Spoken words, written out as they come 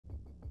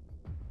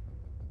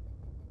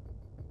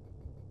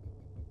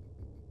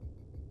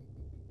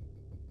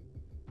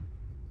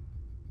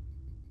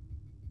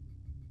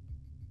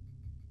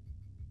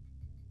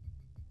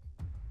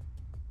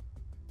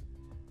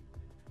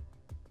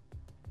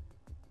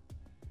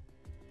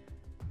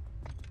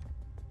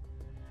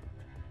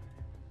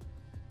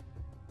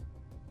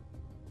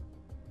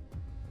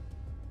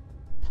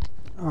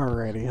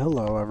Alrighty,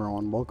 hello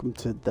everyone, welcome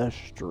to the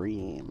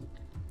stream.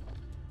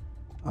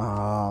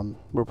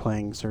 We're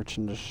playing Search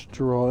and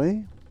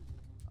Destroy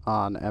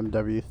on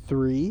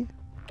MW3.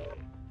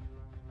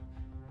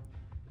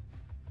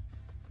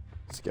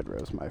 Skid Row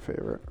is my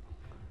favorite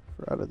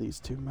for out of these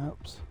two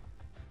maps.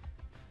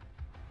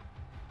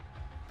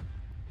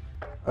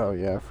 Oh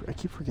yeah, I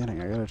keep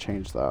forgetting, I gotta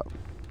change that.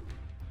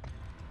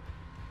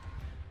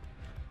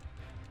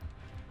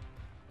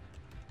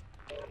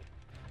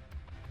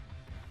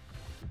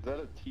 Is that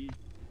a T2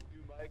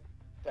 mic?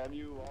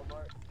 TAMU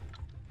Walmart?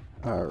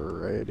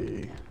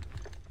 Alrighty.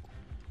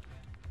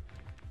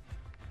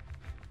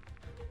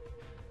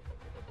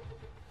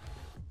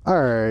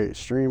 Alright,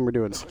 stream, we're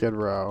doing Skid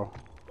Row.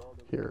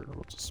 Here,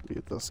 we'll just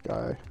mute this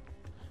guy.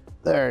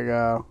 There you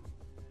go.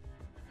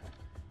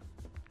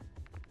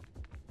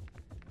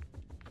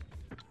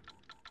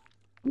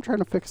 I'm trying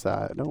to fix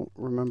that. I don't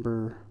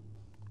remember.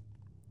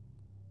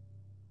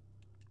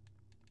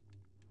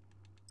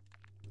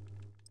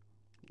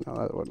 No,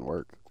 that wouldn't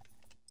work.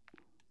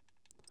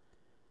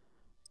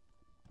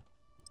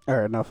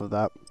 Alright, enough of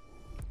that.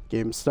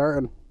 Game's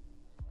starting.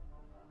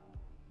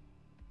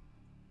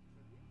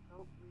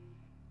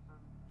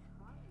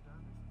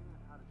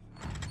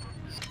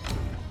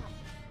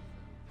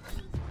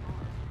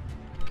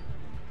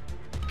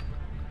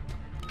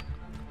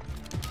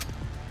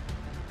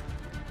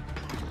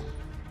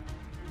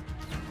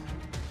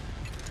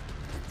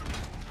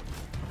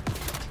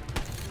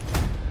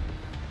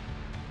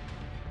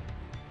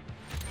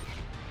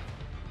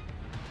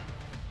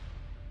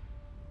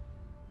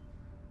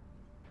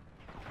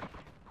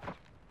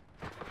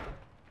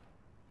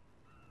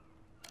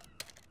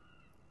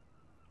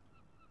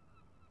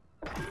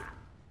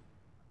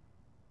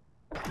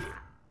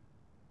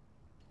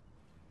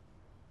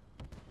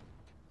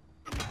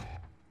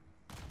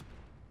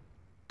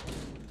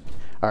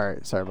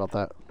 Alright, sorry about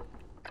that.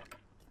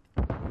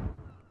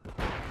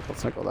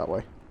 Let's not go that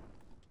way.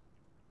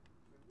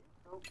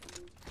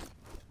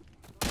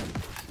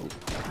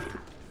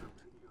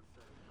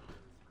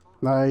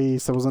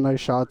 Nice, that was a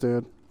nice shot,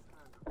 dude.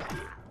 I'm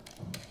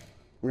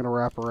gonna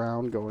wrap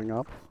around going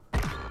up.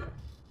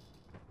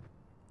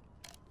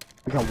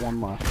 We got one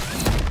left.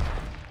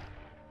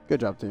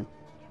 Good job, team.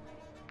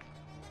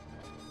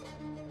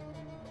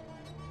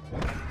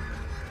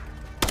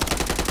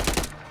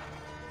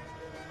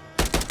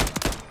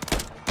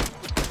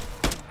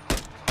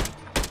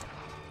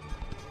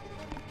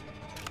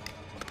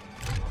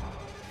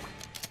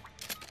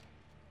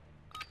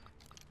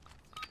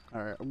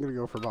 Alright, I'm gonna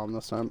go for bomb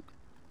this time.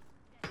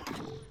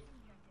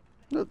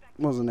 Nope,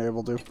 wasn't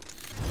able to.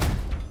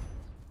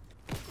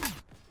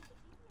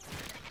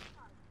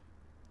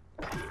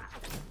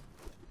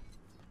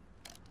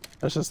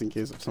 That's just in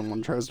case if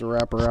someone tries to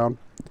wrap around.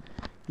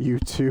 You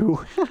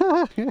too.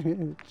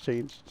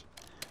 Changed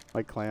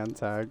my clan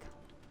tag.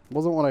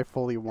 Wasn't what I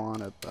fully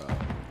wanted though.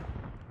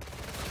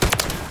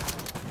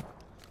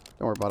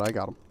 Don't worry about it, I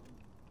got him.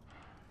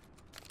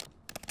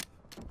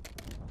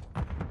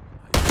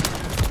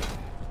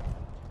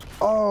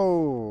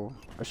 Oh,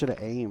 I should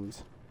have aimed.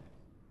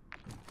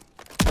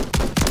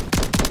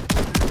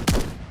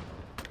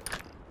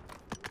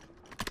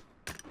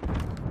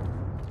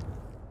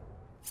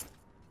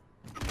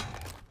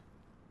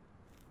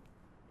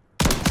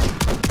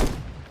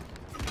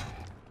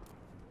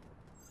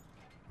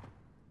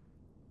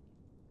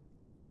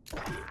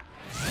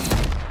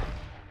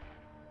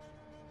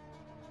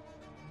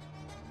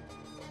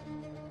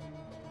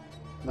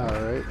 All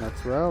right,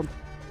 next round.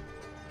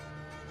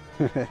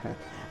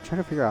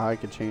 Trying to figure out how I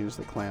could change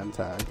the clan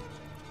tag.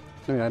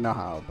 I mean, I know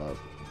how, but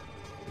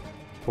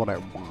it's what I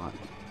want.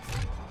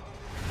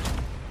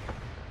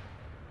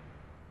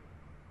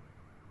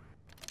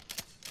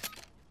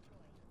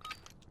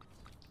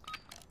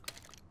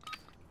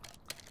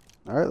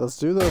 Alright, let's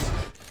do this.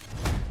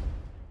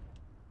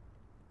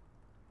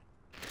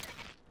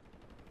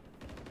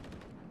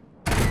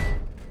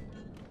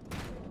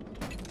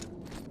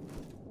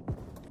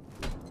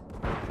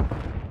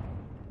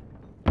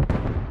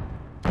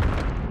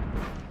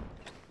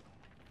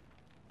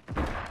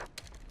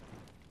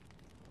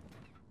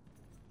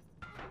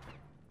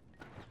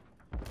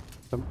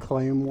 Some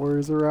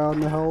claymores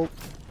around to help.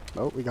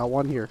 Oh, we got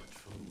one here.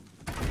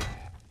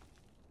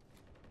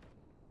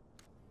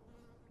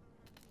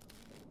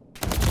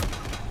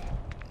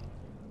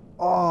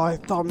 Oh, I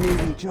thought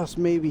maybe, just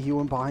maybe, he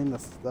went behind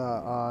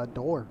the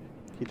door.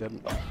 He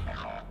didn't.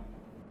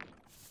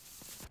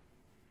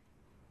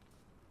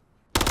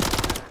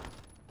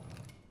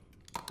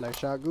 Nice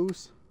shot,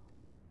 Goose.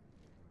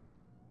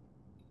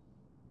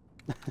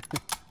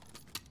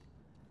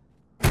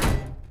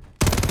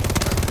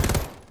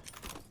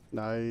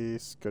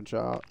 Nice, good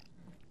shot.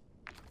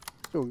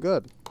 Doing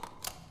good.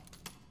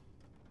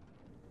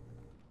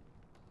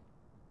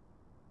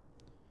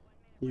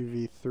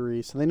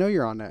 UV3, so they know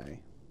you're on A.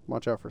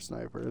 Watch out for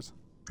snipers.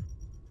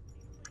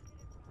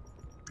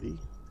 B.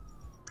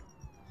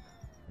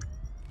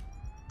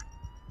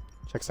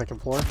 Check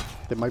second floor.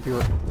 They might be.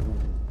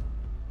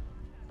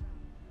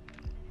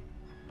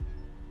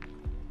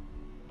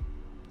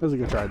 That was a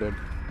good try, dude.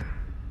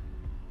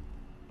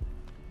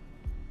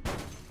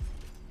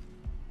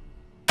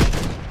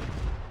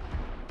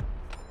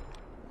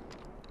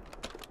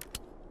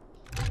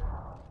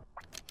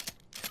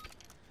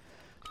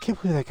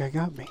 Can't believe that guy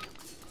got me.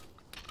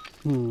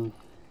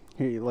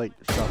 He like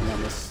shot me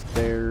on the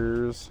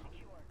stairs.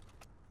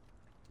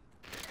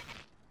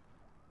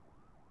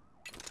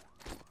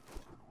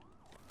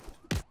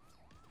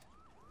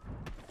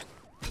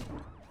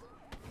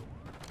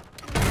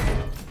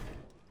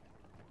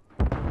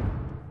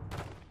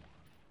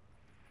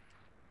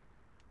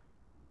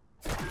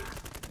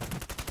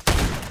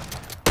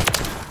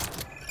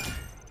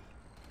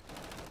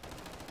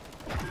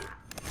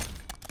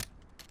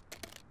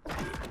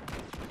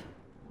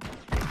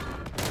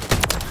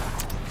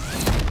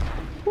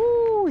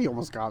 He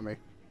almost got me.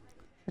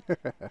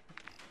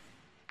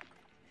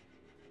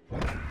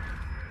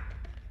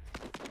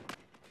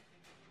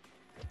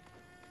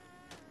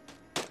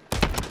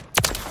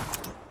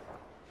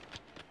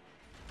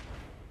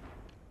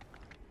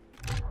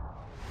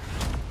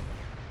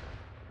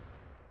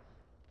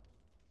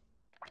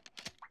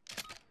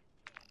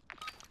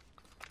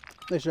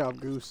 Nice job,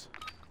 Goose.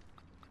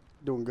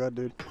 Doing good,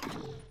 dude.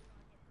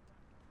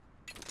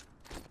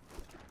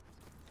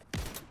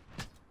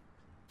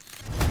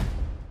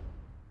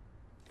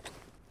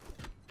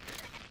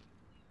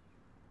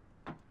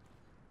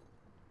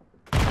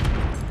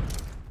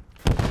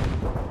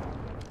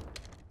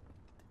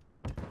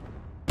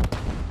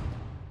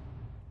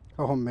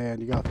 Oh man,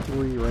 you got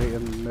 3 right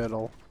in the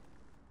middle.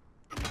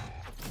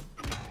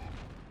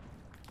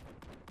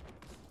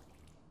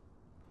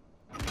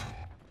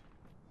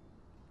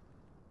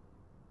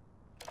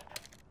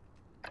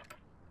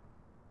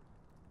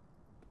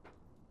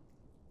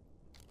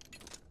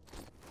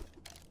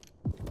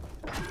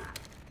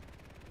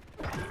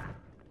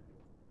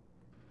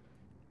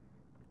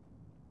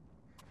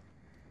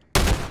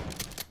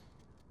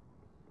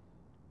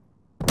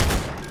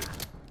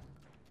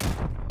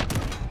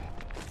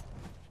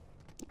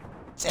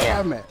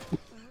 Damn it!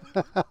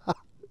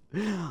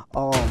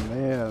 Oh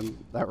man,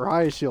 that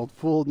riot shield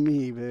fooled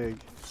me big.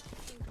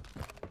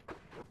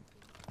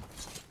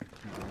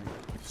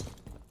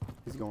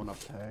 He's going up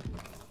to hay.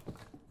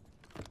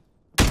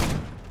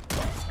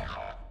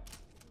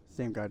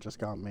 Same guy just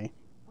got me.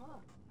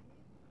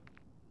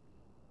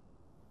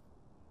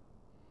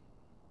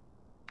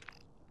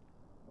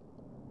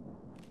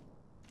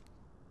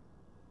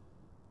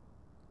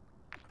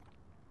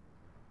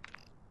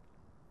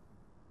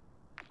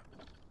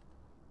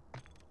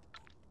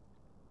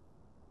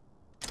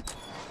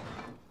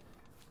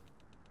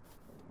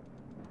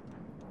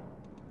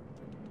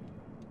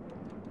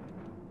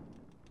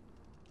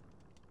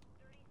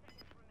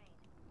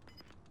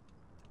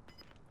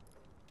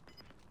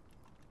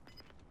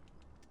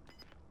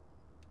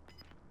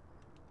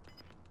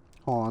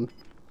 Hold on.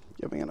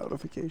 Give me a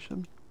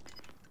notification.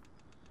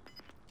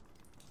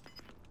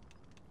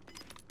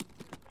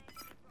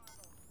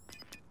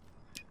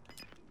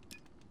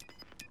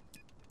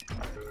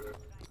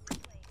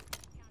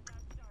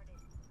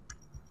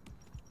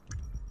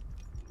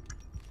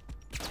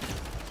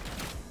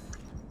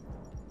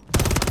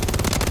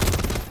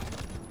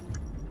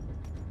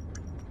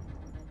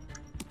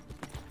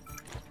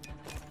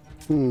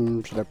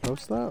 Should I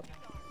post that?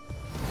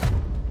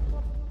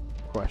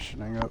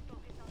 Questioning it.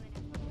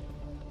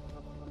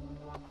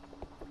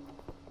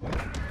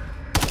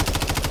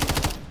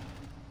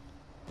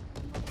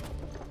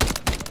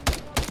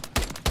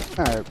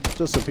 Alright,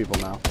 just so people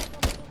know.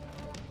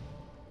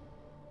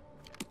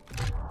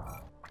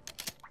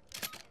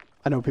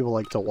 I know people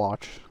like to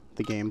watch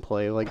the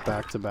gameplay like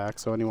back to back,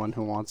 so anyone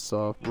who wants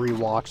to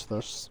rewatch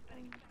this.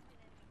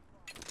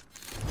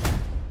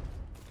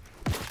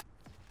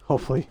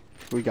 Hopefully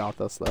we got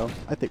this though.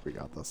 I think we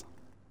got this.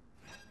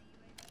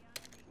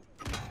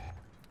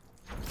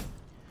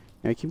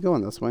 Yeah, I keep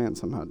going this way and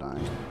somehow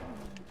dying.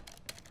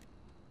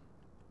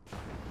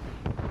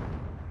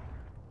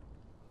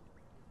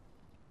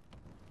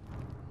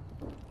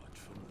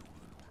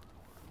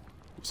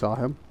 You saw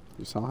him?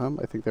 You saw him?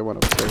 I think they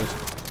went upstairs.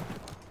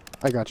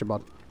 I got you,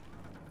 bud.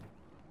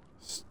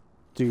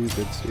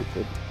 Stupid,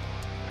 stupid.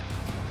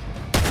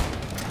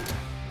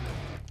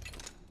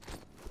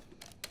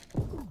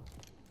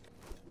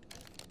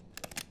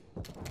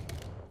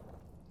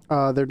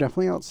 They're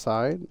definitely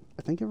outside.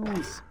 I think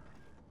everyone's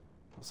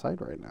outside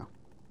right now.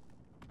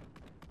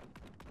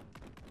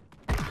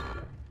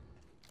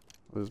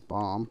 There's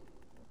bomb.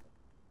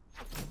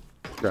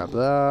 Grab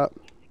that.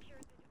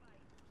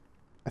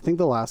 I think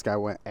the last guy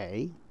went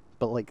A,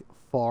 but like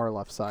far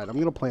left side. I'm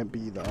gonna plant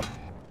B though.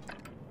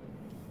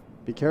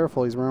 Be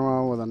careful, he's running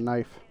around with a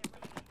knife.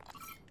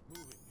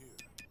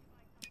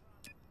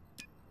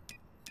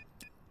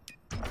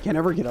 Can't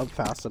ever get up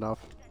fast enough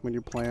when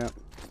you plant.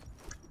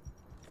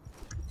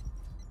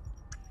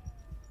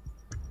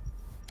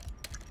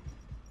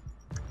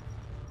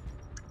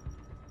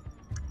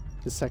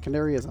 His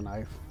secondary is a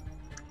knife.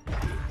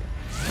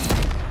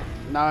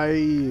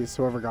 Nice!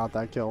 Whoever got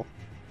that kill.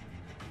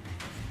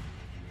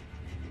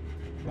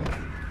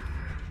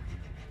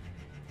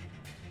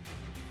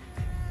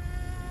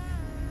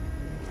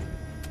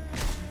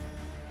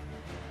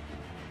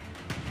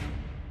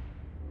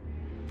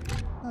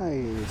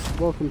 Nice.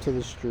 Welcome to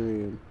the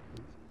stream.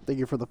 Thank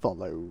you for the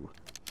follow.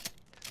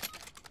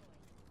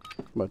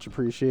 Much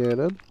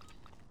appreciated.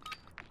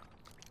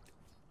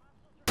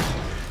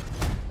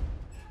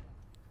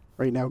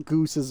 Right now,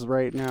 Goose is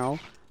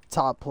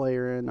top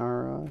player in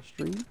our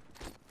stream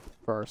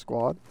for our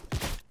squad.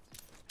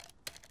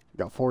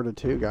 Got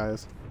 4-2,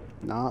 guys.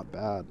 Not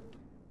bad.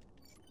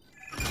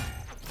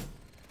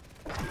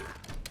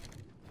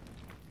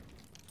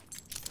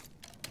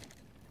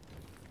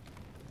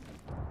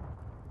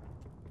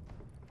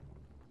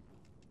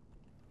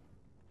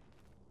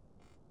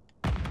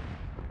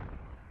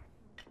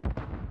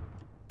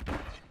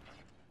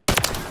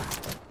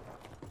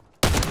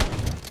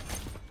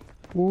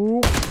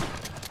 Ooh.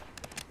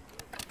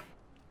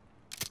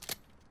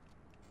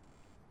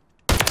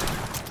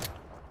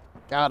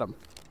 Got him.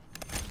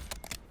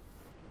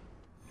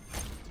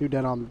 2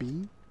 dead on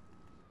B.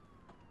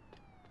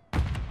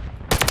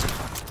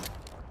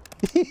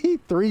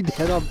 3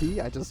 dead on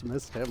B? I just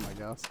missed him, I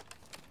guess.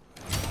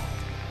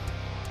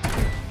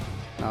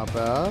 Not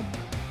bad.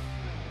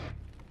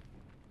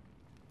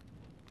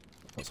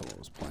 That's what I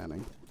was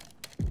planning.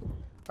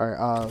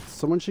 Alright,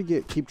 someone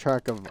should keep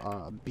track of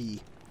B.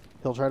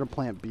 He'll try to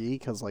plant B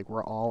because, like,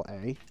 we're all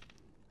A.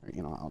 Or,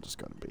 you know, I'll just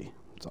go to B.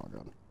 It's all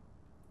good.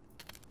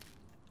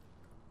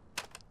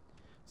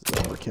 This is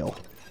overkill.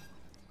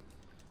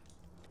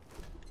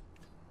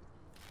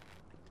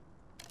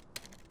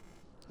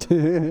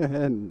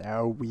 And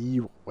now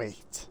we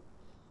wait.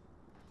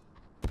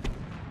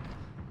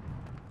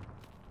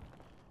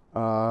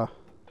 I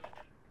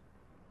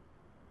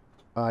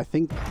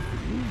think...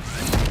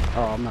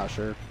 Oh, I'm not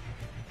sure.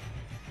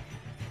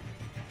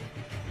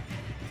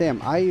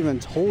 Damn, I even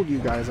told you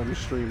guys I'm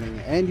streaming,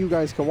 and you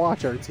guys can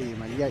watch our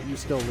team, and yet you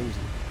still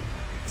losing.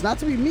 It's not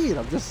to be mean,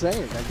 I'm just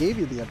saying. I gave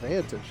you the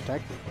advantage,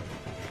 technically.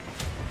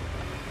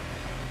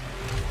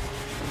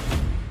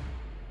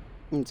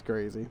 It's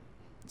crazy.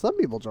 Some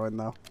people join,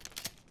 though.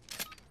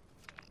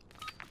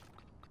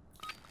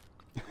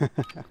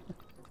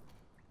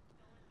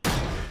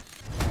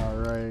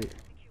 Alright.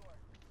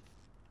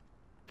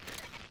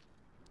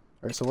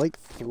 Alright, so like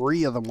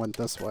 3 of them went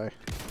this way.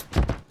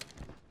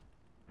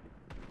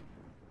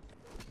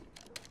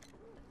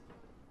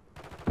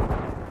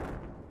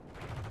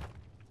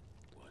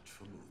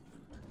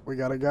 We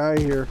got a guy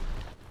here.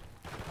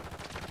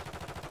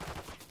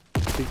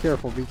 Be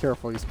careful, be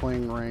careful. He's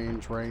playing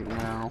range right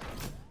now.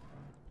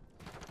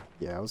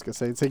 Yeah, I was gonna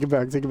say, take it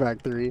back,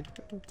 3.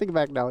 Take it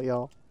back now,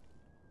 y'all.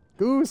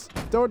 Goose,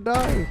 don't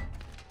die!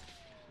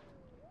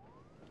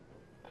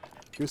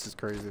 Goose is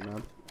crazy,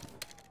 man.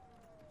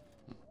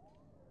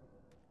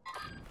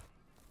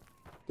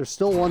 There's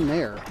still one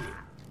there.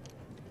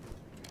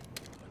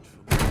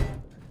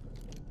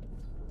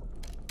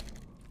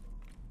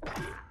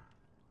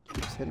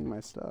 Keeps hitting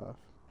my stuff.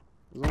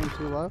 There's only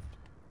 2 left.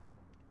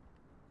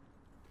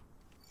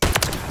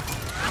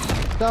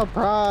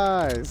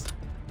 Surprise!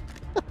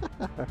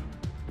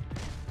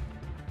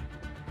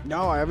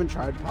 No, I haven't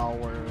tried Pal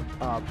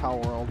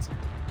Worlds.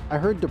 I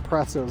heard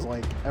Depresso's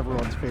like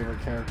everyone's favorite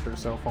character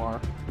so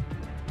far.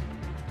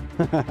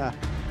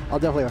 I'll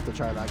definitely have to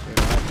try that game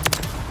out.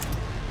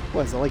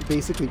 What is it, like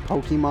basically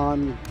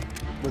Pokemon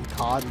with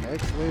COD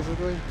mixed,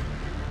 basically?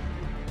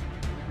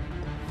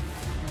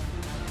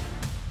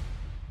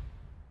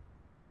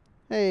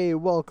 Hey,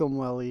 welcome,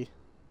 Welly.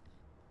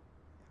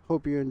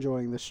 Hope you're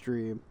enjoying the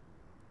stream.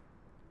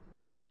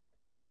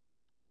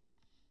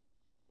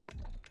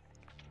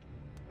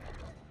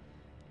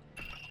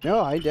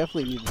 No, I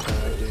definitely need to try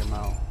that game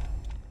out.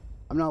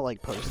 I'm not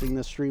like posting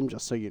this stream,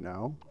 just so you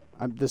know.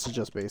 This is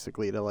just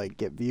basically to like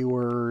get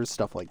viewers,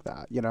 stuff like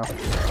that, you know?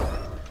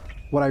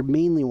 What I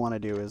mainly want to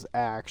do is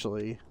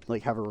actually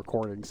like have a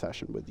recording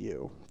session with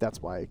you.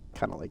 That's why I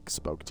kind of like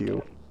spoke to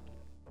you.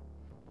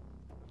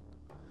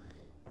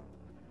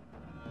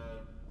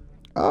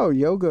 Oh,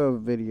 yoga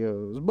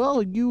videos.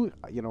 Well, you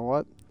know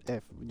what?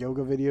 If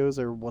yoga videos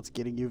are what's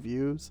getting you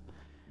views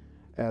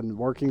and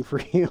working for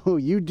you,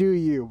 you do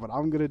you, but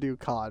I'm gonna do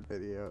COD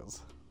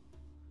videos.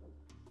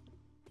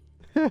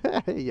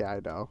 Yeah, I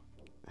know.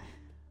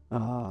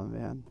 Oh,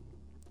 man.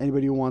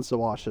 Anybody who wants to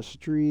watch the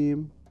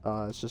stream,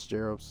 it's just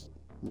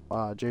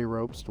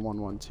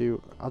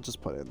Jrobst112. I'll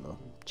just put it in the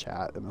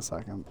chat in a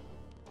second.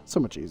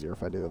 So much easier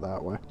if I do it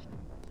that way.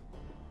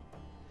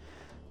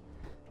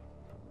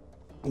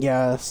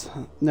 Yes.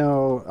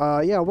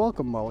 No. Yeah,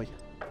 welcome, Molly.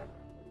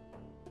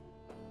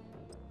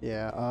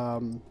 Yeah,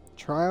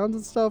 try-ons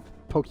and stuff?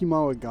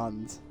 Pokemon with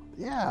guns.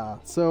 Yeah,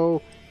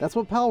 so that's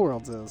what Pal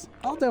Worlds is.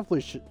 I'll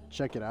definitely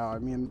check it out. I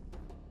mean,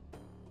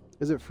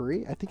 is it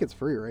free? I think it's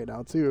free right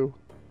now, too.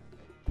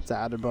 It's an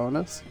added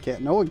bonus.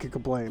 No one can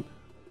complain.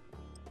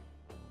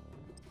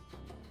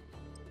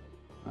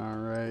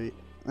 Alright.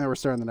 Now we're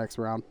starting the next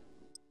round.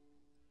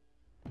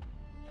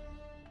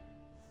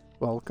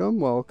 Welcome,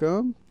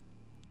 welcome.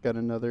 Got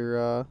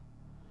another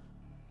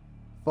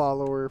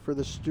follower for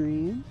the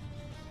stream.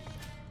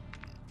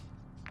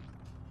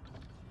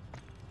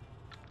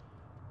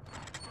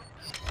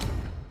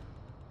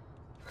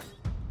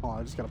 Oh,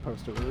 I just gotta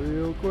post it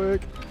real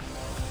quick.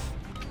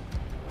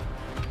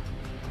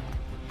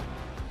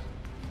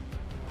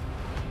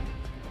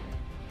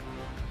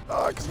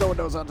 because no one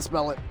knows how to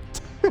spell it.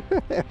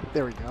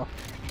 There we go.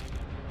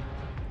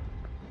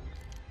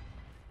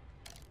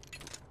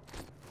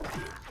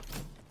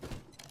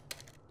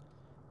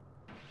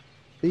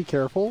 Be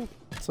careful.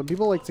 Some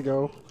people like to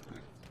go...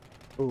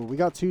 Ooh, we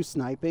got 2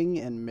 sniping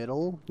in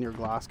middle near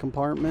glass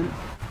compartment.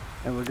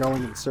 And we're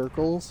going in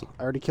circles.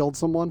 I already killed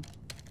someone.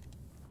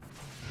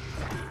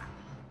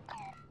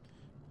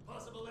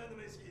 Possible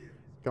enemies here.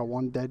 Got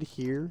 1 dead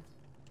here.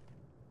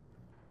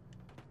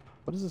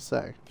 What does it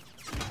say?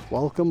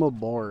 Welcome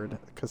aboard,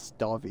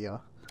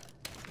 Custavia.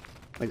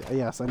 Like,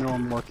 yes, I know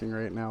I'm working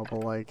right now,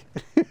 but like...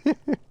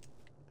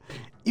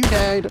 You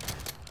died!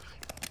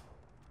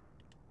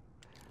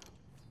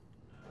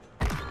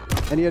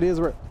 Any ideas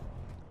where...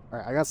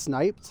 Alright, I got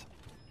sniped.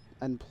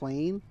 And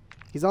plane.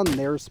 He's on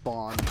their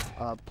spawn,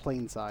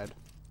 plane side.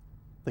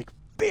 Like,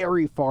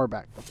 very far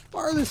back. The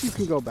farthest you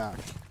can go back.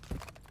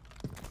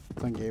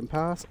 It's on Game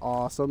Pass.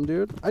 Awesome,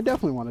 dude. I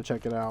definitely want to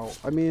check it out.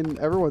 I mean,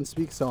 everyone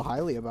speaks so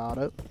highly about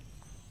it.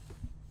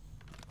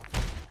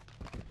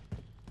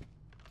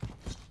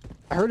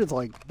 I heard it's,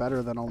 like,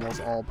 better than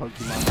almost all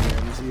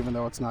Pokemon games, even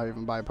though it's not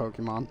even by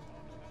Pokemon.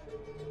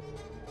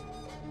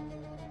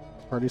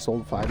 Already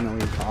sold 5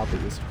 million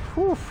copies.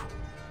 Whew.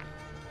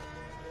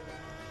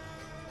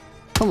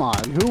 Come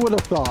on, who would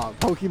have thought?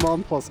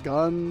 Pokemon plus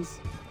guns.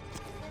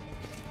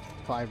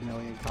 5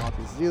 million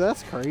copies. Dude,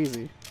 that's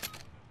crazy.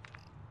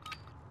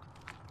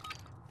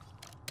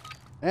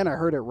 And I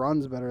heard it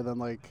runs better than,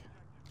 like,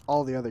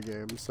 all the other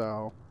games,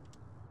 so...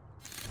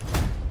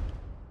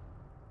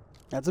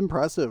 That's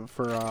impressive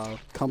for a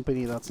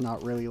company that's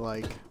not really,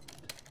 like...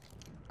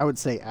 I would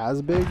say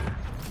as big.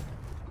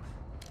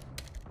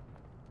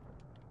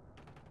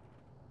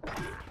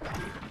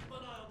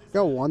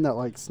 Got one that,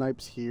 like,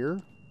 snipes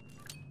here.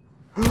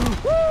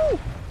 Woo!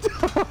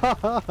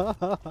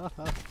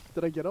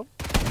 Did I get him?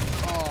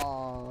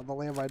 Oh, the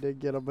lamb I did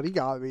get him, but he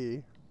got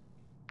me.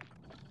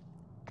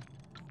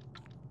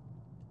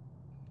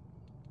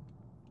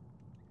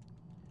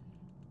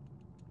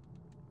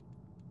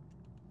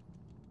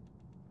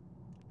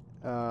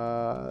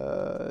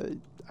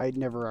 I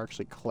never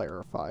actually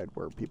clarified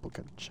where people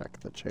could check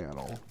the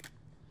channel.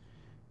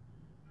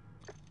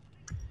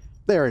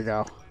 There we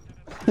go.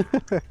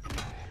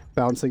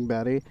 Bouncing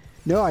Betty.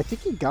 No, I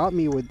think he got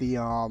me with the,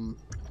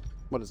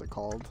 what is it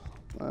called?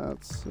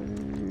 Let's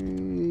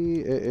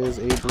see. It is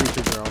a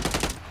breacher drone.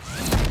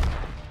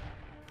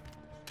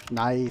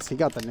 Nice. He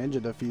got the ninja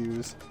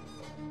diffuse.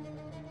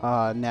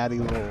 Natty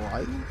Little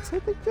Lights, I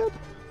think did?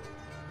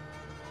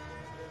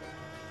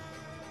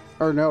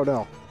 Or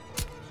no.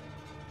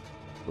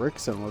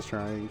 Rickson was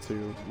trying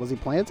to... Was he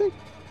planting?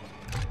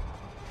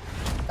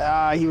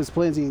 He was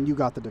planting and you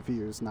got the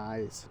diffuse.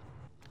 Nice.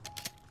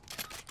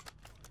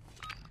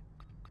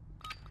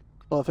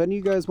 Well, if any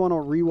of you guys want to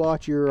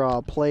rewatch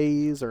your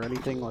plays or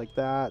anything like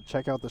that,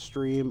 check out the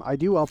stream. I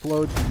do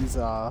upload these,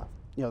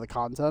 you know, the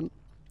content.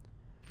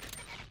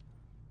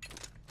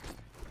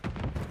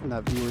 And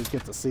that viewers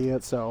get to see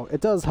it, so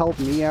it does help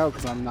me out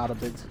because I'm not a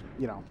big,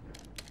 you know,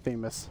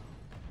 famous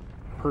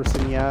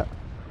person yet.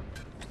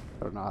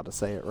 I don't know how to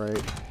say it right.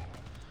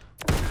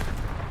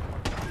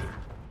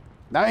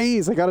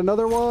 Nice! I got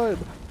another one!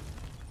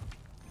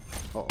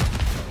 Oh,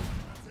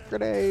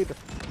 grenade!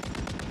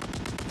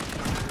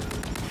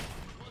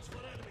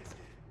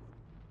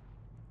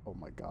 Oh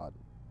my god.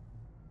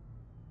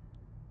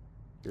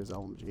 Here's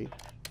LMG.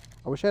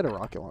 I wish I had a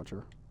rocket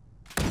launcher.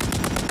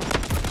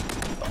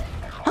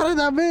 How did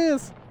that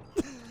miss?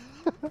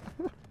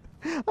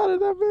 How did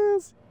that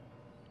miss?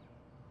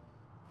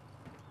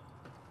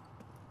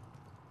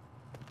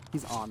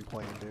 He's on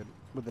plane, dude.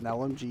 With an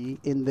LMG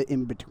in the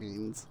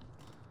in-betweens.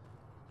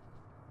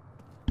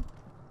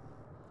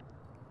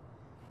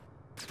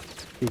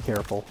 Be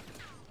careful.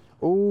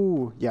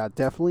 Oh, yeah,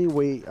 definitely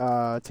wait,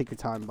 take your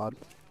time, bud.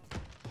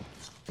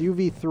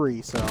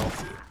 UV3, so...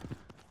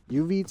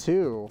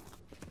 UV2.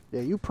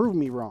 Yeah, you proved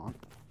me wrong.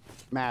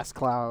 Mass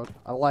cloud.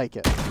 I like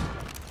it.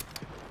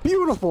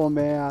 Beautiful,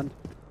 man!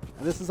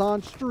 And this is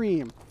on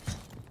stream.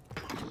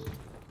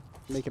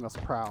 Making us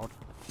proud.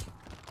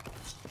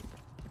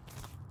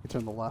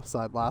 Turn the left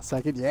side last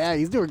second. Yeah,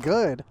 he's doing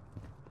good.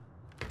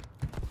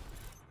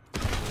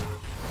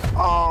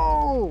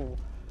 Oh!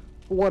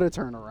 What a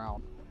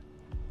turnaround.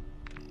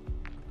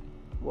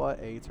 What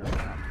a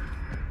turnaround.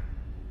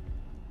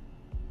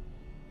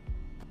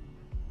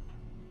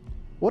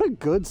 What a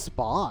good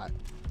spot.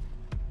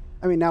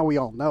 I mean, now we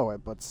all know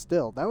it, but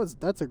still,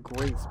 that's a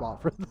great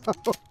spot for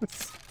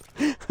those.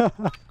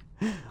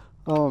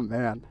 Oh,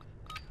 man.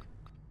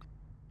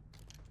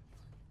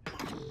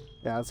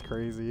 Yeah, that's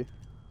crazy.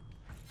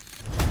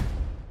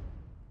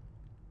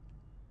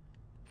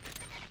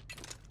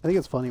 I think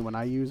it's funny when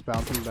I use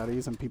bouncing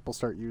betties and people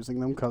start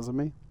using them because of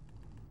me.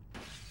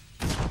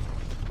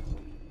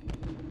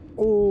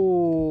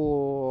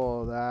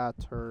 Oh, that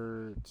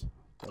hurt.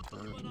 That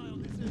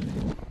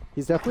hurt.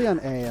 He's definitely on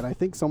A, and I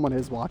think someone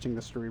is watching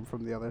the stream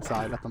from the other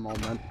side at the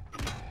moment.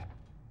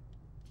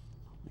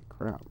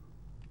 Crap.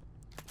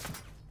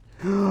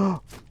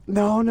 No,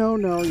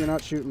 you're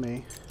not shooting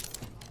me.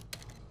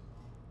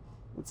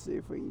 Let's see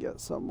if we can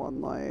get someone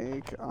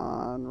like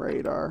on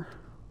radar.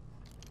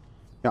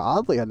 Yeah,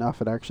 oddly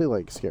enough, it actually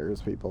like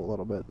scares people a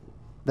little bit.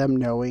 Them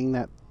knowing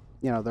that,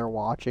 you know, they're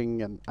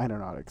watching, and I don't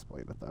know how to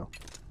explain it though.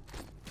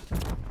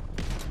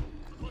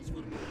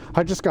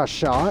 I just got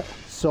shot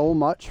so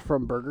much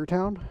from Burger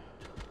Town.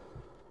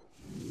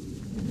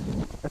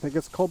 I think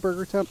it's called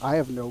Burger Town. I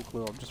have no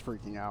clue. I'm just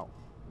freaking out.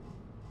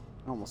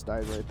 I almost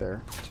died right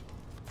there.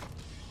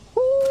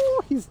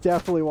 Woo! He's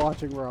definitely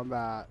watching where I'm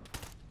at.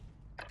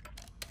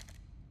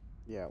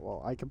 Yeah,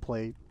 well, I can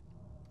play.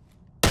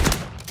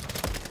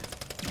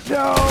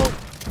 No!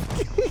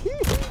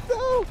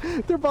 No!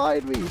 They're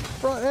behind me!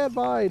 Front and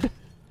behind!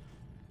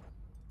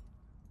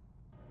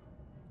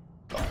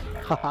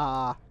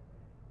 Haha!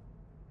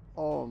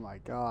 Oh my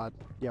god.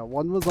 Yeah,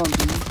 one was on B.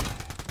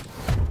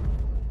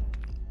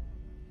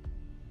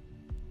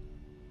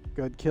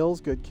 Good kills,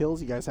 good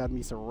kills. You guys had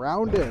me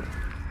surrounded.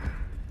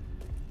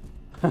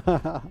 Who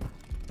are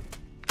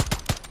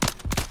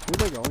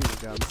they going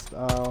against?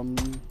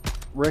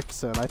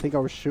 Rickson. I think I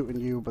was shooting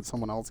you, but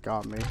someone else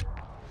got me.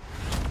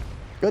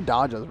 Good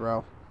dodges,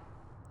 bro.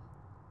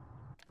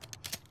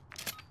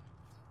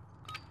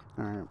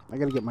 Alright, I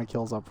gotta get my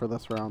kills up for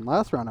this round.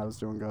 Last round I was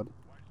doing good.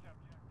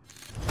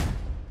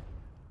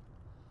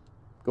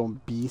 Going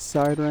B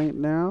side right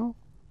now.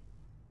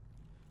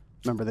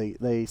 Remember,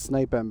 they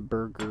snipe and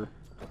burger,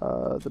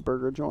 the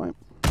burger joint.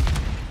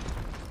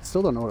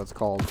 Still don't know what it's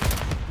called.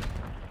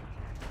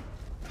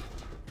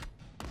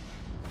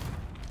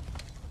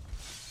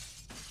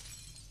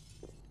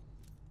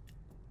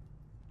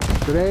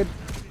 Grenade.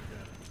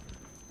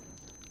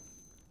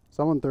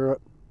 Someone threw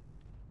it.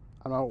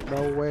 I don't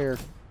know where.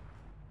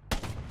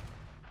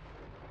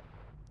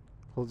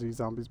 Pulled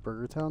Zombies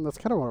Burger Town. That's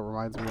kind of what it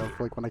reminds me of,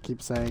 like when I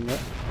keep saying it.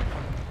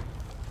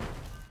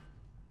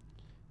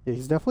 Yeah,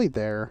 he's definitely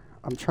there.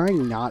 I'm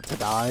trying not to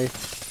die.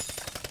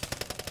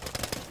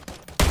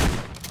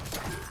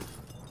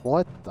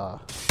 What the?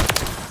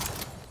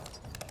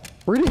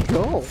 Where'd he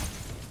go?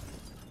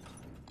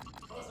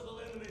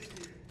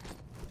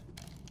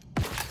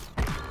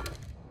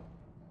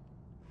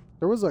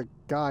 There was a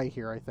guy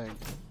here, I think.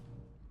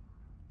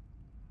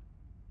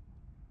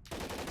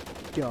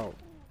 Yo.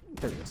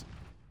 There he is.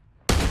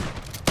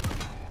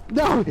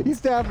 No! He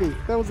stabbed me!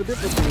 That was a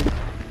different dude.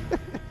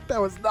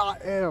 That was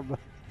not him.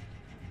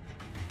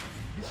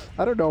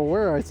 I don't know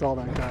where I saw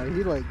that guy.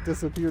 He like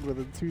disappeared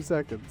within 2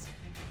 seconds.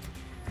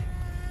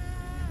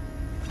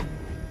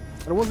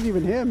 And it wasn't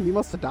even him. He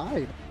must have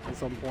died at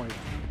some point.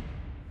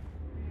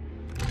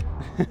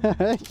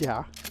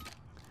 Yeah.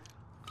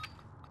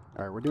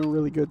 Alright, we're doing a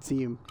really good,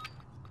 team.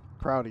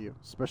 Proud of you.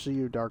 Especially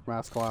you, Dark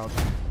Mask Cloud.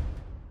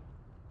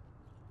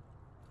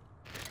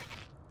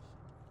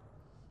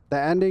 The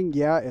ending,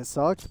 yeah, it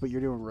sucks, but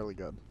you're doing really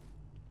good.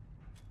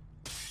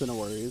 So no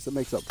worries. It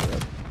makes up for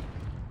it.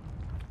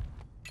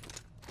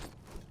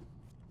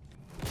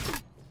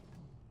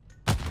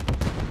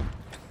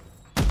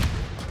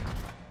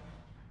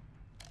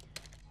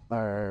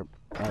 Alright,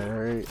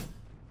 alright.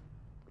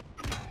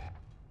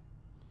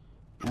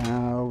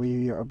 Now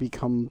we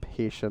become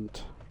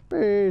patient.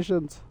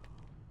 Patient!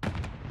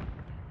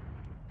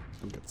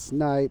 And get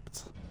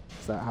sniped,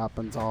 because that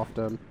happens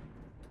often.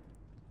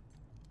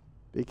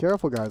 Be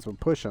careful, guys, when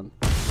pushing.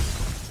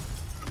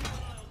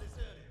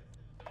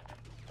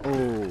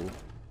 Oh.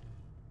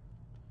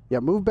 Yeah,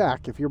 move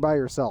back if you're by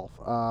yourself.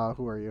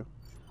 Who are you?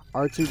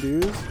 R2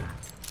 dudes?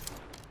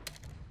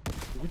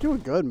 You're doing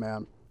good,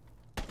 man.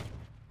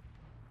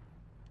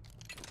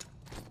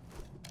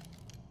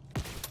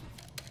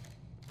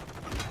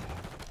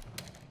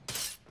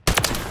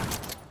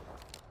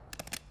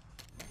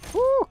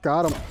 Woo!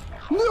 Got him.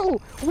 No!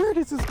 Where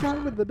does this guy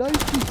with the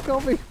knife keep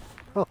coming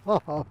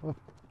from?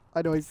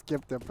 I know he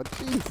skipped it, but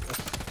Jesus.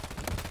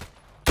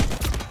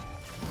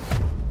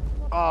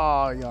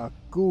 Oh, yeah,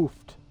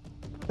 goofed.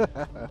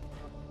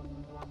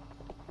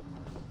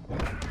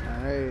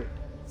 Alright.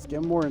 It's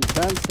getting more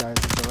intense, guys,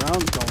 as the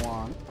rounds go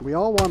on. We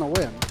all want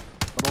to win,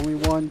 but only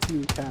one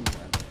team can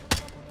win.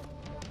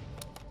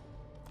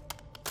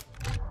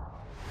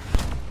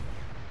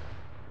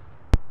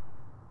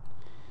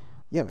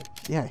 Yeah,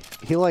 yeah,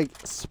 he like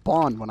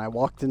spawned when I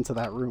walked into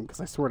that room, because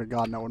I swear to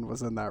God no one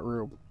was in that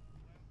room.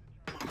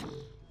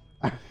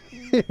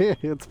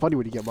 It's funny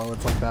when you get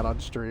moments like that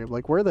on stream.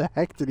 Like, where the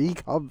heck did he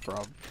come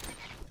from?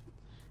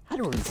 I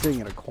don't know, he's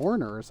sitting in a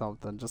corner or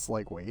something, just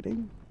like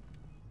waiting.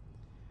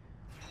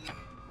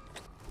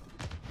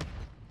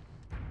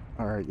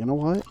 Alright, you know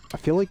what? I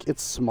feel like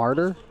it's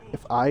smarter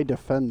if I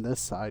defend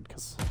this side,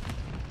 because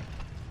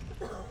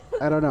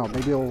I don't know,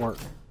 maybe it'll work.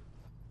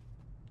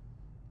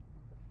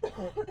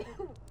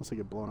 Unless I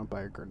get blown up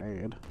by a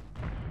grenade.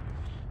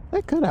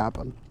 That could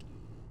happen.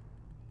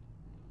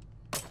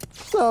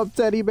 What's up,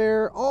 teddy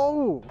bear?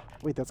 Oh!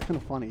 Wait, that's kind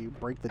of funny. You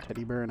break the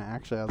teddy bear and it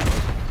actually has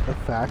like,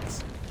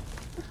 effects.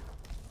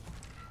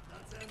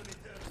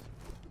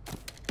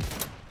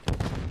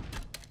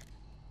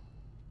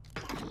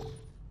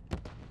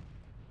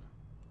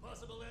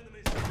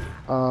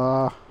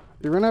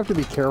 You're gonna have to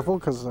be careful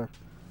because they're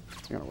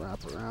gonna wrap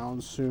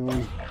around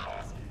soon.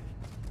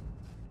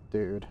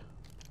 Dude.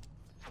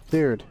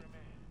 Dude.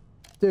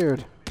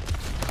 Dude.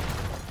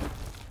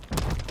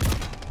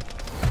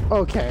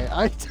 Okay,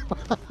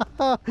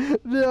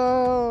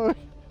 no!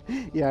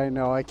 Yeah, I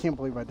know. I can't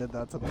believe I did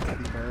that to the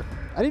teddy bear.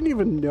 I didn't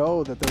even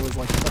know that there was,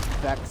 like,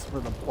 effects for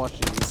the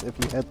plushies if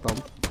you hit them.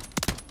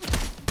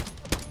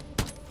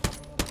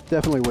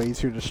 Definitely way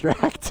too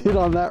distracted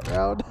on that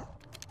round.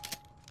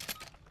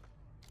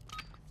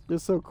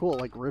 It's so cool,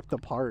 like, ripped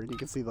apart, and you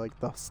can see, like,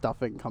 the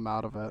stuffing come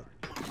out of it.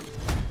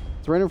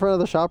 It's right in front of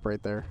the shop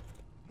right there.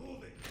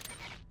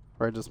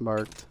 Where I just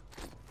marked.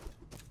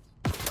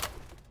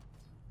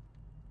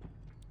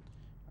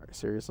 Alright,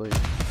 seriously.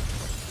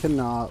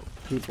 Cannot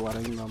keep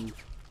letting them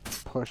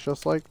push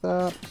us like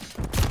that.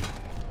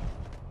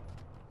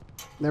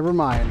 Never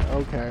mind.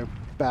 Okay.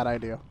 Bad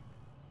idea.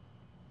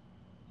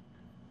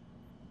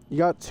 You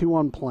got 2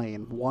 on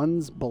plane.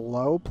 One's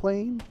below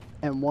plane,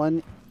 and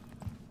one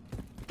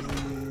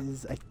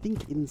is, I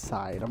think,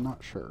 inside. I'm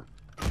not sure.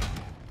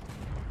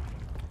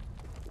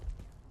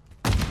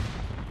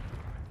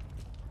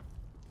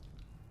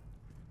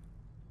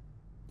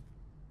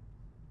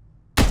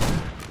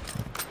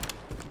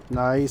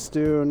 Nice,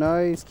 dude.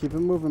 Nice. Keep it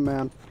moving,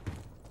 man.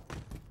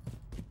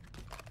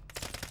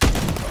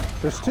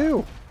 There's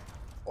 2.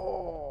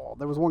 Oh,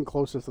 there was one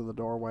closer to the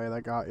doorway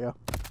that got you.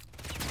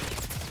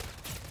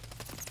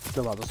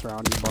 Still about to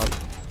surround you, bud.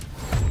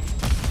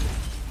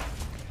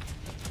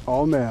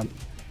 Oh, man.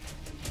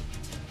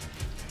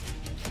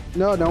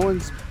 No, no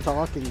one's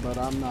talking, but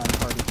I'm not in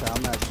party chat.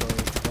 I'm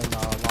actually in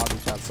lobby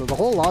chat. So the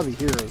whole lobby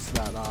here is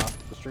that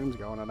the stream's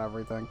going and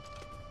everything.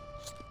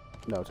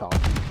 No talking.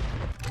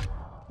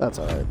 That's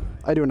alright.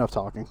 I do enough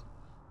talking.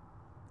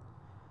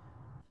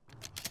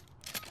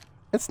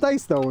 It's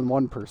nice though when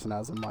one person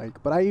has a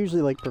mic, but I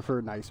usually like prefer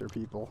nicer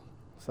people.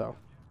 So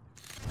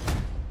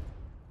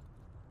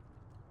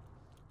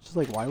just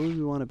like, why would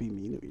we want to be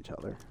mean to each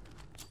other?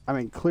 I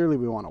mean, clearly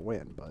we want to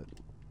win, but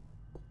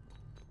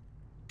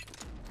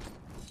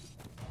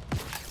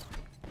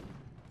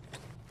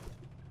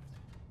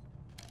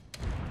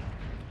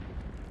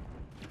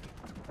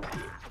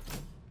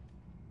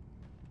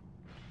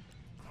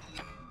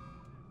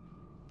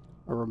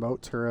a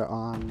remote turret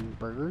on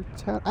Burger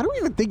Town? I don't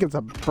even think it's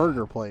a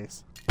burger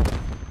place.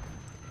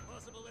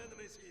 Possible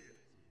enemies here.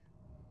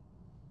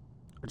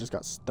 I just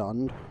got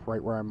stunned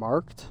right where I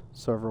marked,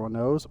 so everyone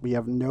knows. We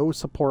have no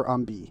support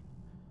on B.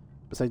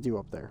 Besides you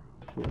up there.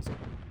 Who is it?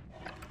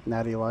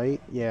 Natty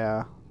Light?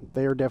 Yeah.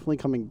 They are definitely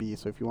coming B,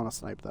 so if you want to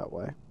snipe that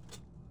way.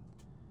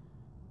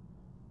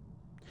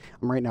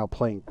 I'm right now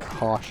playing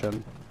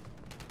Caution.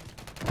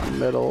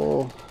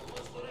 Middle.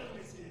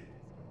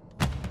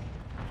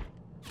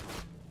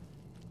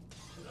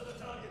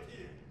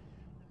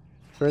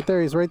 Right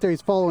there, he's right there,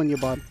 he's following you,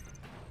 bud.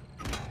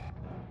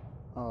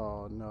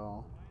 Oh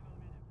no.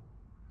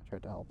 I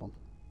tried to help him.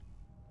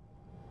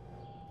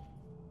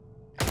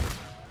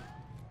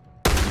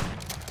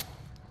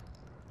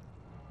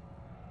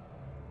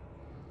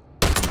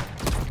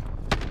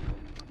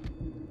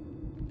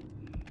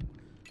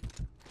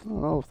 I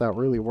don't know if that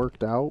really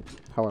worked out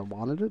how I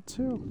wanted it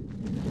to.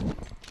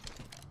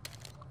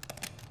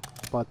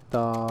 But,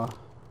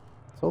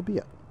 so be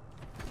it.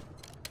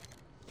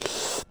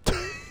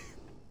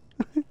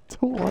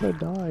 I don't want to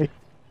die.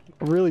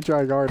 I'm really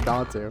trying hard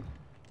not to.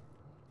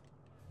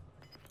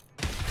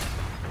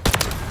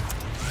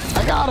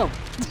 I got him!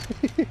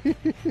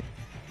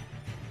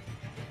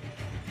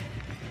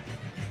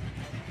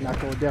 Not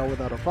going down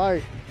without a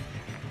fight.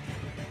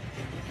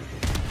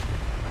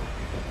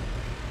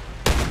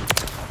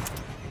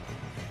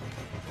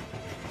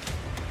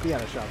 He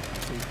had a shot.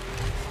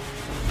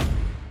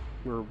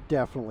 We're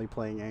definitely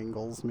playing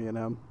angles, me and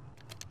him.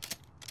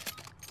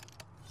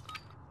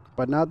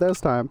 But not this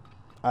time.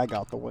 I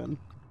got the win.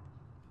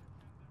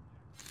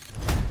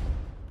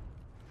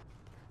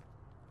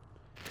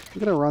 I'm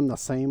gonna run the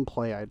same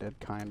play I did,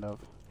 kind of.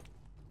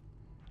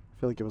 I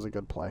feel like it was a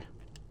good play.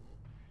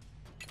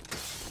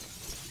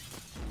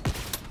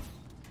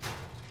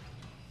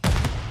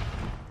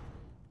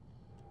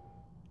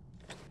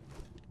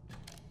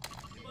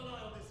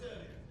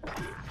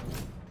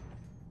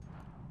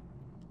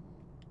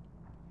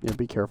 Yeah,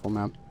 be careful,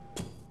 man.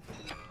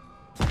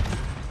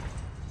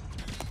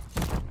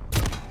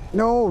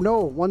 No,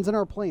 no, one's in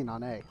our plane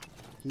on A.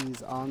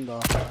 He's on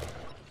the...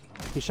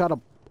 He shot a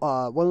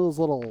one of those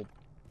little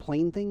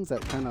plane things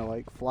that kind of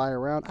like fly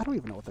around. I don't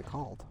even know what they're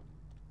called.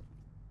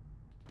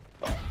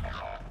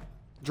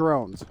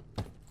 Drones.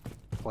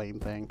 Plane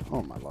thing.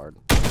 Oh my lord.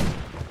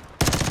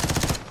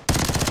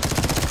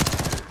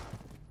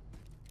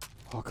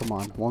 Oh, come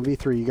on.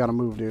 1v3, you gotta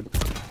move, dude.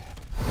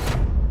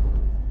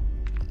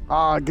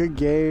 Ah, good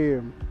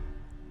game.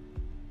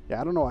 Yeah,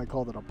 I don't know why I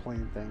called it a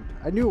plane thing.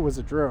 I knew it was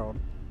a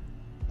drone.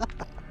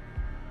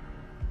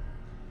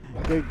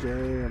 Good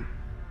game.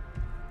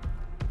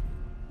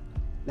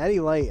 Natty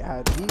Light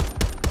had he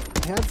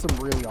had some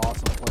really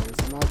awesome plays,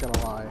 I'm not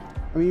gonna lie.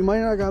 I mean, you might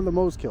not have gotten the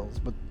most kills,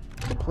 but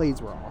the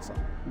plays were awesome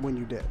when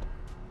you did.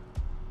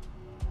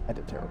 I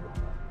did terrible.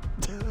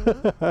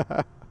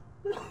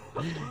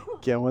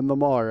 Can't win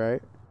them all,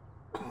 right?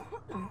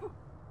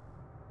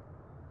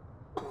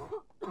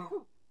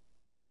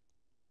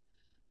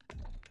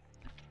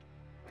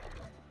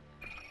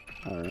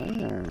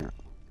 Alright.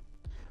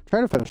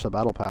 Trying to finish the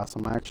battle pass.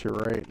 I'm actually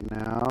right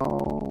now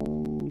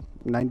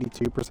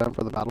 92%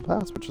 for the battle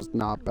pass, which is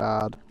not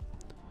bad.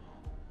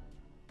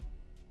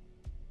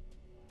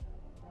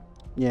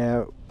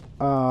 Yeah.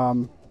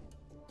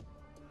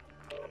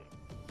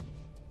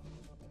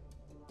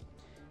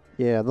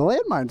 Yeah, the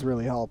landmines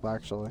really help,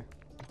 actually.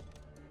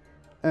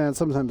 And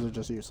sometimes they're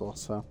just useless,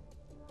 so.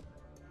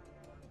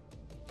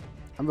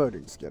 I'm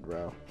voting Skid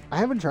Row. I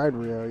haven't tried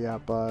Rio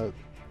yet, but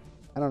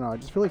I don't know. I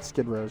just feel like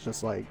Skid Row is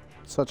just like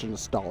such a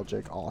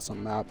nostalgic,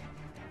 awesome map.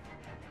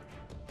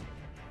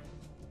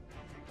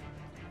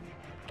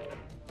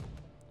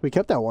 We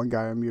kept that one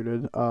guy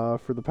unmuted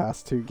for the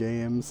past 2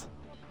 games.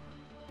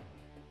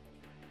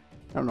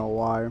 I don't know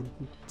why.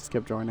 Just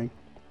kept joining.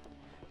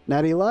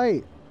 Natty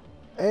Light!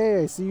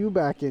 Hey, I see you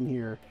back in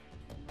here.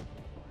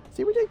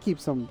 See, we did keep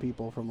some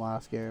people from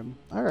last game.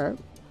 Alright.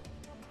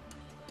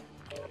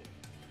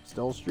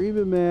 Still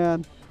streaming,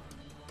 man.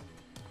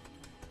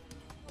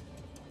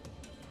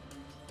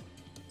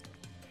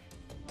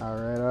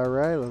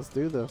 Alright, let's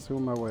do this. Who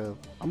am I with?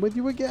 I'm with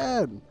you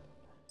again!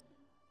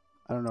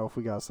 I don't know if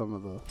we got some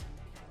of the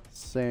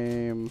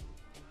same...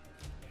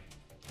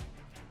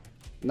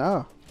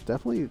 No,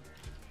 definitely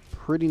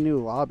pretty new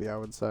lobby, I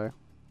would say.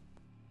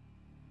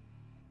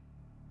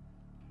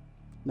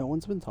 No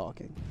one's been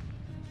talking.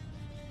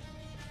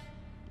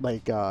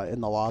 Like,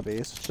 in the lobby,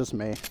 it's just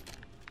me.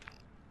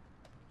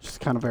 Just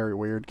kind of very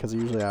weird, because I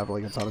usually have,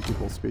 like, a ton of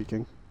people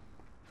speaking.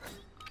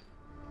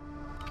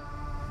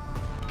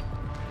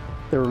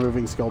 They're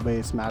removing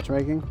skill-based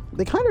matchmaking.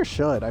 They kind of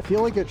should. I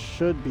feel like it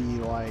should be,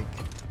 like,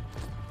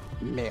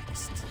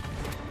 mixed.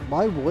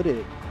 Why would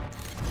it?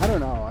 I don't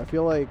know. I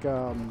feel like,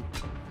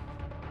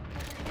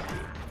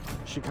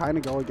 should kind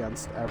of go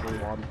against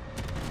everyone.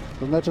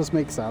 Doesn't that just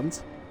make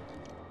sense?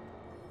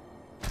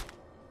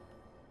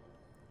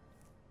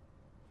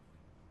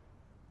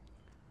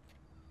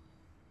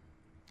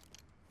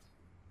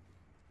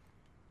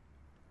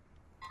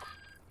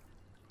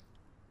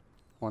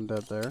 One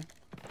dead there. I'm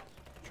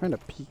trying to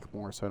peek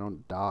more so I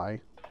don't die.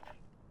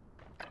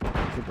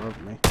 Keep over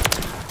me.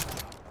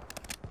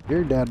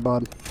 You're dead,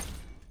 bud.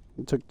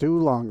 It took too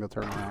long to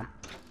turn around.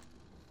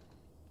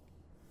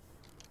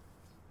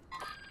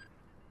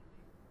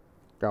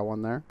 Got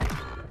one there.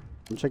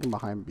 I'm checking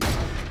behind B.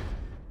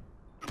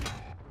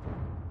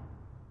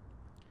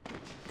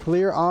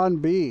 Clear on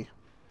B.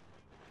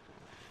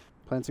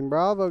 Planting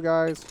Bravo,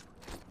 guys.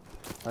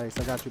 Nice,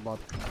 I got you, bud.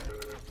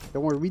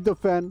 Don't worry, we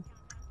defend.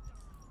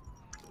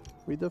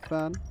 We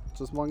defend.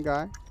 Just one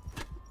guy.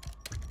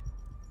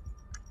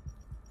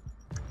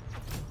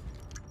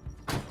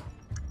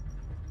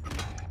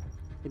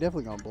 He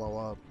definitely gonna blow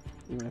up,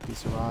 even if he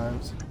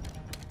survives.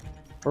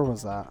 Where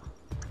was that?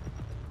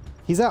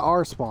 He's at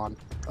R spawn.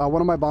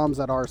 One of my bombs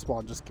at R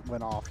spawn just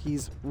went off.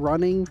 He's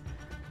running.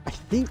 I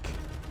think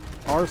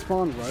R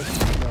spawn rush.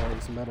 No,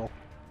 it's middle.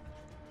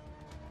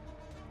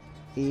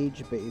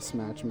 Age-based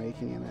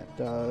matchmaking, and it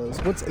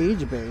does. What's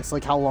age-based?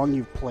 Like how long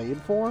you've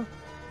played for?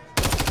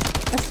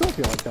 I still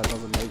feel like that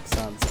doesn't make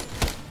sense.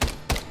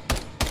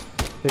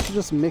 They should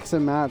just mix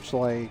and match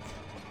like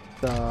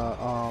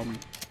the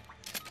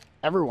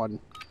everyone,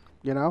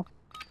 you know?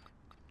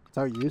 That's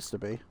how it used to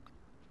be.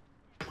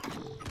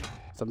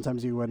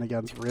 Sometimes you win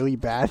against really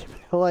bad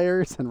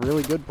players and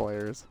really good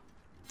players.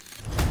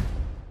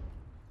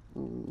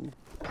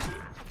 I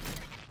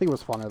think it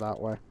was funner that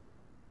way.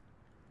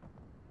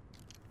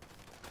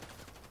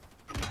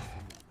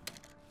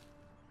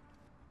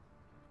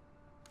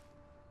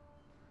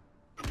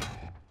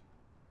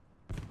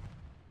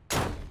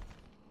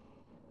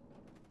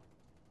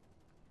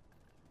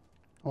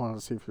 I wanted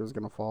to see if he was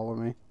going to follow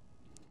me.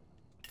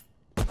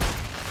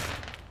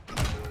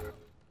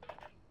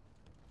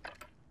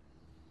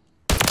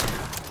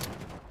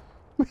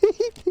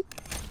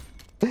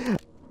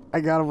 I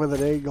got him with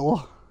an angle.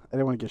 I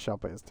didn't want to get shot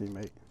by his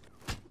teammate.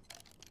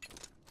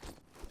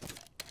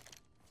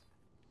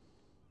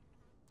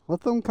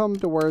 Let them come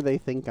to where they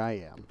think I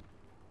am.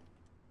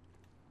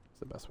 That's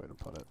the best way to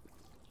put it.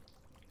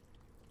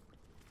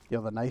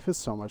 Yo, the knife is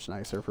so much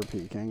nicer for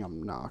peeking.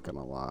 I'm not going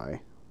to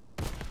lie.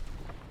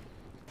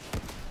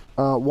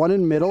 One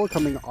in middle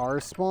coming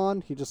R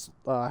spawn. He just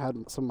had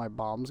some of my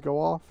bombs go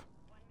off.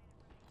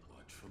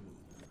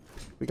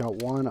 We got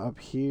one up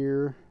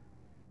here.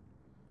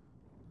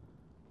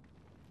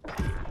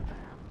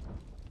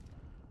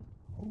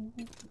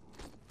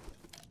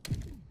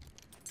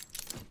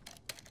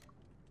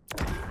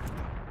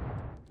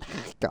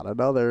 Got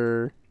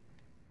another.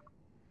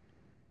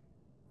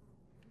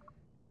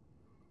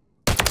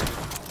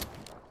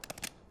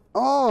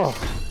 Oh,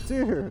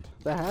 dude,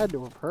 that had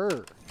to have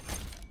hurt.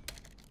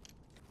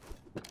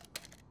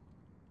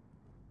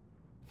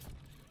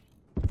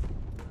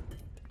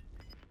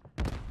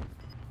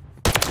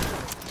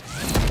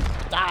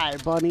 Die,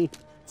 bunny.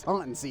 It's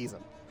hunting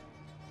season.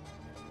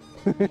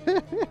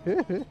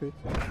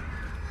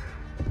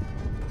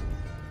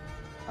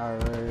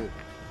 Alright.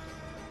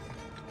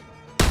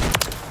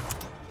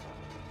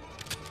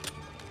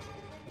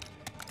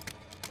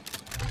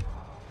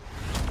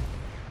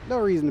 No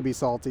reason to be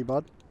salty,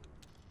 bud.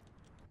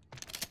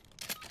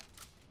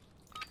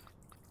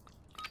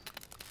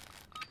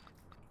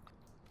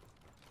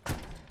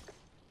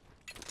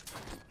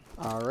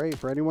 Alright,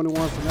 for anyone who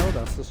wants to know,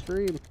 that's the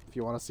stream. If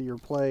you want to see your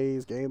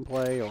plays,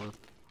 gameplay, or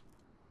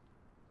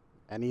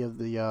any of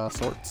the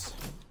sorts.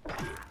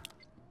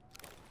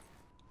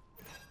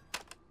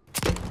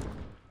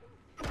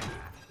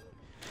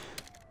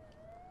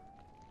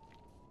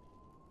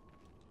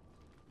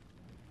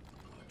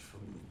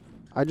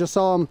 I just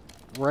saw him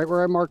right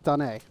where I marked on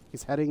A.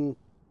 He's heading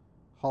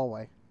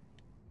hallway.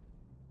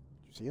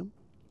 Did you see him?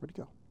 Where'd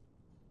he go?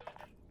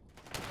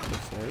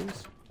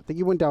 Upstairs? I think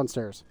he went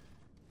downstairs.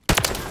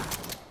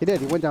 He did.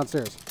 He went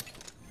downstairs.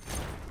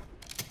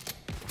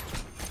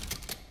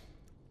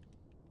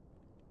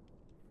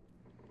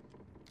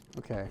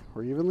 Okay,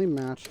 we're evenly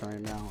matched right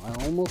now. I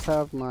almost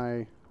have my...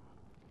 Are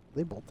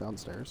they both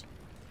downstairs?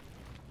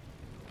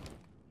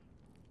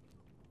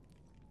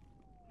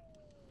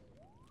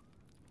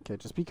 Okay,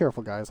 just be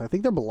careful, guys. I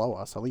think they're below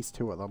us. At least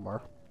 2 of them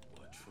are.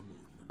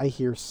 I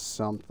hear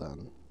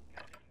something.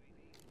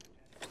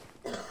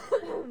 That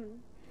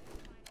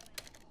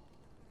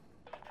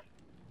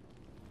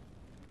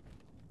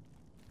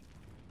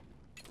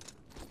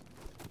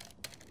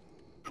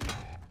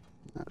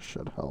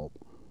should help.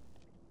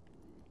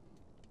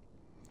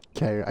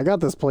 Okay, I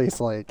got this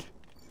place, like,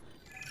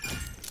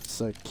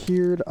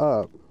 secured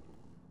up.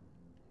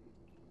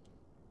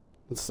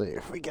 Let's see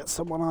if we get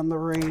someone on the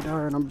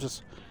radar, and I'm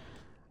just...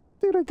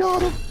 Dude, I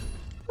got him!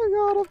 I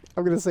got him!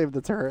 I'm gonna save the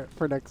turret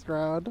for next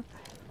round.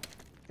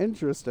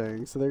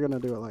 Interesting. So they're gonna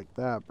do it like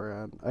that,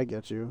 Brad. I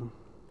get you.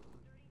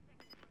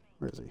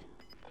 Where is he?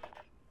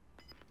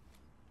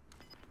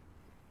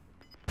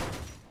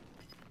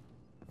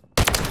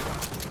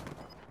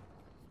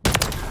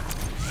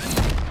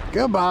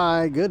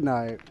 Goodbye. Good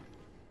night.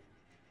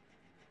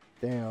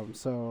 Damn.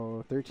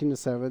 So 13 to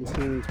 17,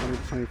 20 to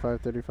 25,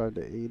 35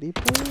 to 80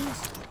 players.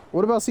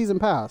 What about season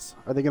pass?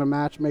 Are they gonna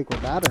match make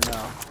with that or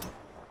no?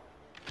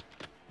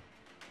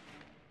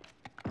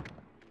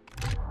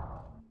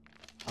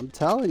 I'm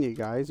telling you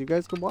guys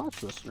can watch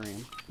the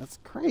stream. That's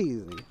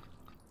crazy.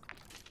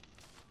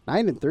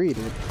 9 and 3,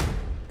 dude.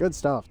 Good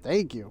stuff.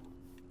 Thank you.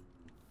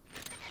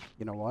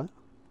 You know what?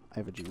 I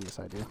have a genius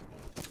idea.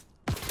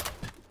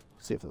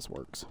 See if this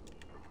works.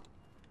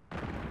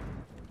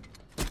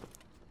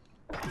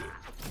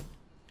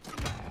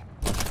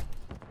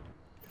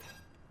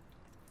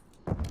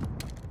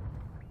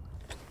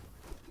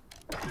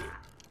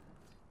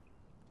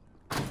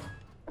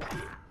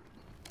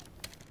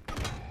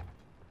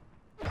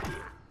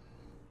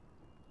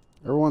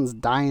 Everyone's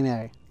dying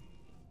A.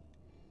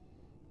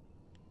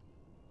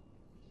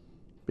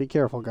 Be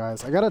careful,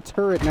 guys. I got a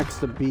turret next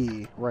to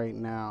B right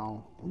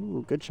now.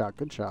 Ooh, good shot,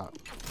 good shot.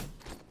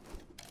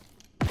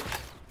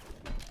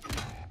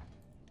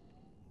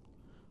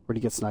 Where'd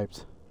he get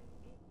sniped?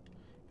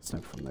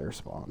 Sniped from their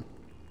spawn.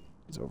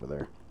 He's over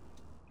there.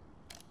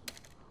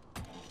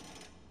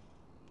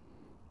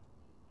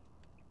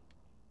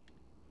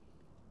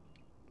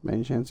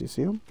 Any chance you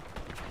see him?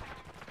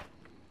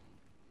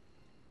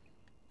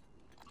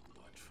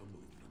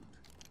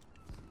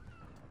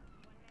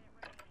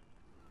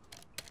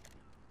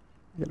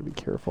 I gotta be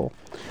careful.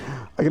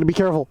 I gotta be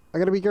careful. I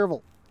gotta be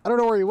careful. I don't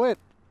know where he went.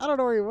 I don't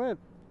know where he went.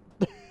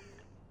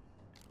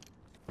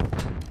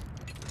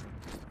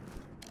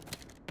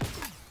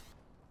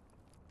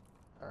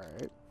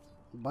 Alright.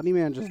 Bunny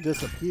Man just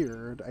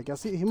disappeared. I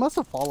guess he must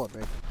have followed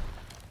me.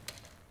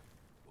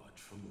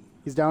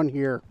 He's down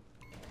here.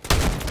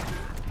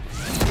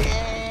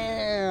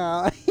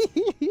 Yeah!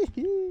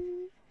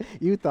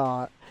 You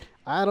thought.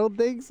 I don't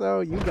think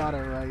so. You got it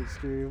right,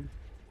 stream.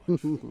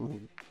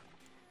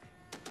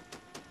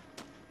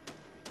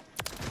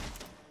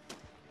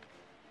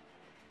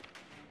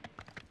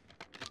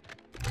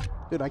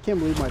 Dude, I can't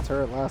believe my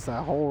turret lasts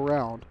that whole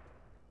round.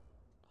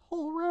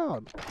 Whole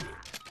round.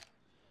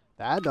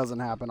 That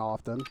doesn't happen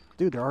often.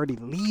 Dude, they're already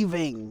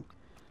leaving.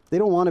 They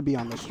don't want to be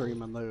on the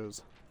stream and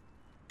lose.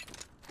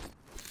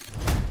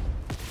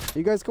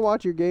 You guys can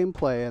watch your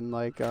gameplay and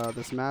like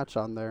this match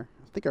on there.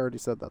 I think I already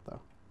said that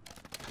though.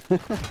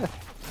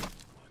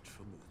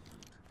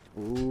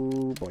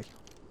 Ooh boy.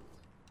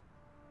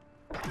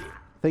 I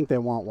think they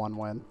want one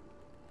win.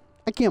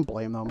 I can't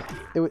blame them.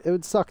 It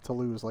would suck to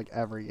lose like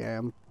every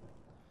game.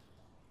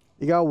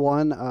 You got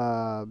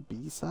one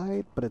B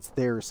side, but it's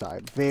their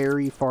side.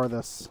 Very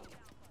farthest.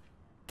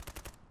 I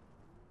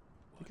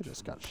think I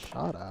just got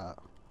shot at.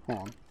 Hold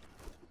on.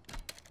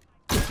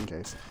 Just in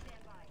case.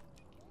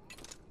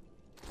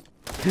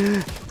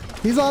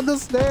 He's on the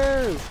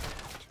stairs!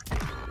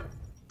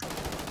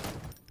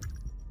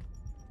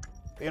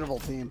 Beautiful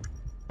team.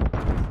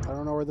 I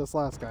don't know where this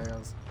last guy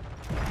is.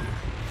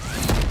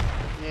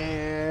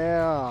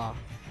 Yeah.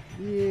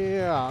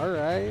 Yeah,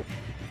 alright.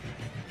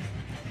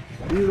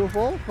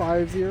 Beautiful.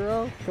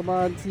 5-0. Come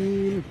on,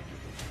 team. You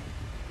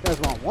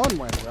guys want one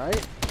win,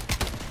 right?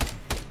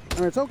 I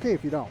mean, it's okay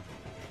if you don't.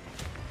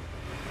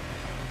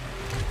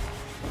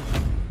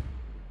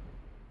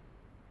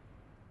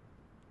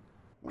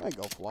 I might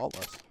go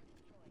flawless.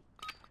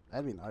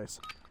 That'd be nice.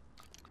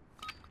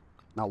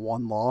 Not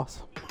one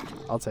loss.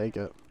 I'll take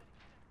it.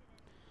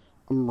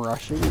 I'm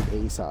rushing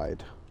A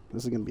side.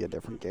 This is gonna be a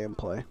different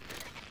gameplay.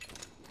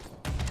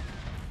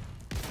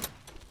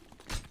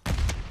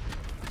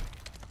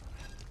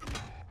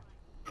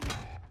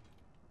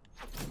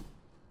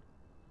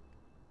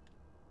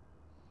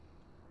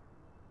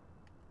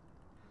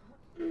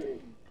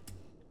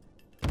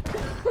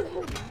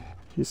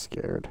 He's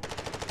scared.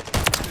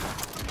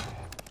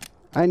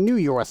 I knew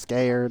you were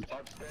scared.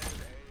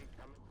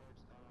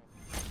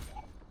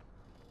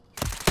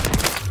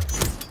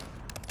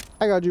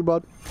 I got you,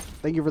 bud.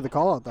 Thank you for the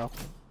call out, though.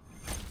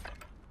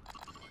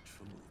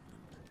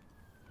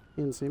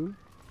 You didn't see me?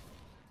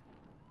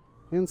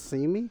 You didn't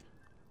see me?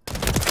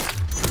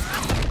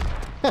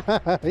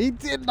 He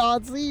did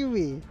not see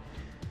me.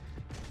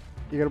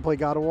 You gonna play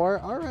God of War?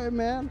 Alright,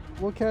 man.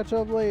 We'll catch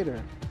up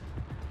later.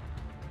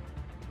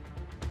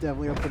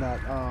 Definitely up for that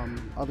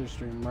other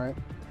stream, right?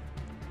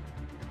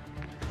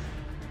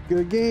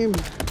 Good game.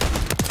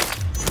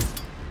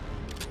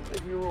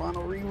 If you want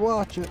to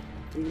rewatch it,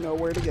 you know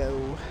where to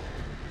go.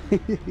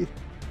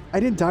 I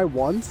didn't die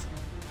once.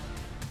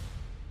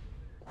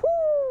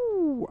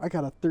 Woo! I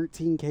got a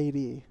 13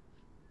 KD.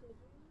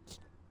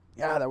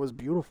 Yeah, that was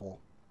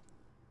beautiful.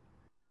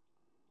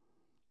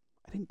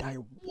 I didn't die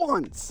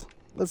once.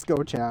 Let's go,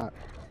 chat.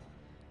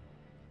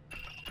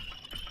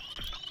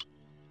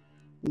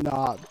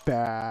 Not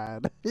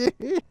bad.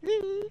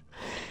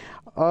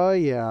 Oh,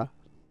 yeah.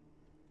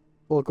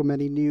 Welcome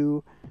any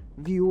new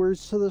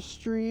viewers to the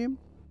stream.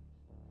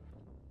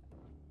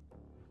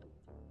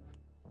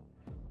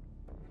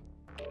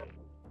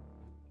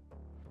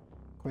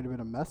 Quite a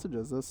bit of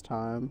messages this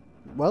time.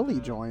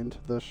 Welly joined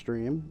the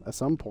stream at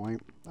some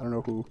point. I don't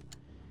know who.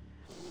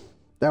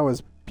 That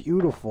was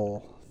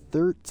beautiful.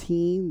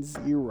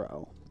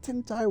 13-0.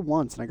 Didn't die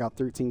once and I got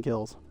 13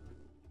 kills.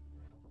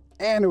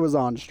 And it was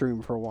on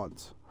stream for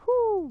once.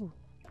 Whew.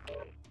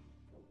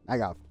 I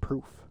got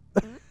proof.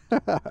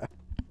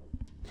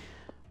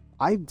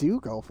 I do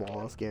go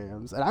flawless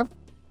games. And I've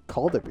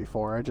called it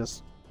before. I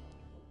just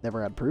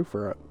never had proof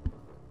for it.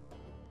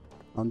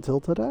 Until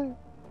today.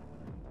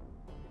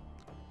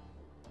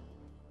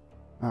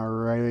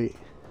 Alright.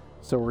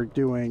 So we're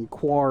doing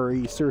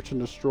Quarry Search and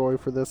Destroy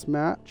for this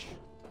match.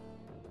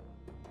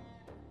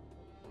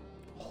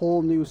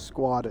 Whole new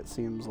squad, it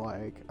seems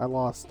like. I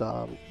lost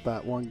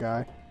that one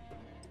guy.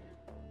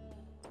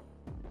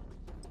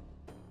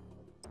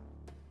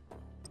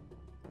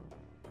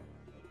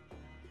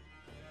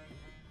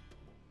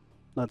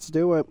 Let's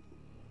do it.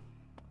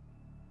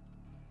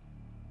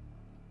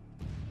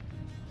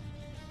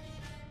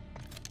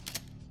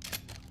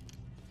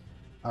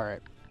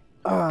 Alright.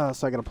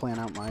 So I gotta plan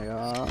out my,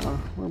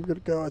 where I'm gonna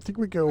go. I think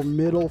we go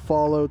middle,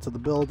 follow to the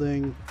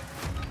building,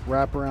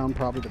 wrap around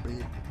probably to B.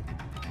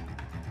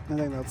 I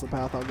think that's the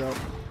path I'll go.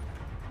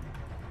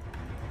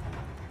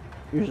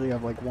 Usually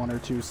have like 1 or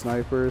 2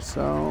 snipers,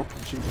 so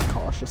I should be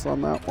cautious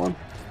on that one.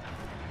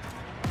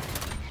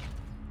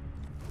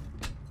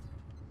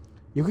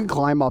 You can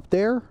climb up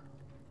there?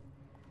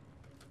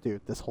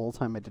 Dude, this whole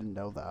time I didn't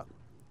know that.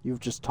 You've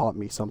just taught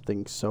me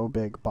something so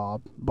big,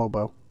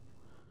 Bobo.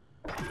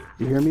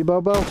 You hear me,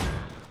 Bobo?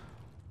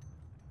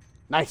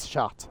 Nice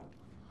shot.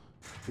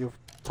 You've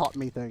taught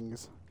me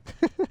things.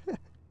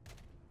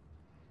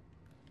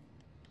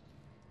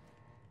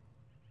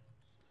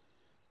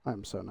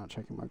 I'm so not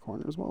checking my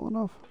corners well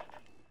enough.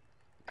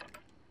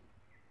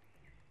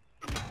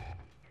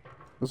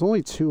 There's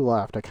only 2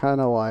 left. I kind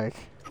of like...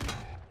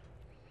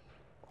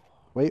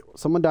 Wait,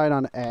 someone died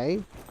on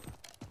A?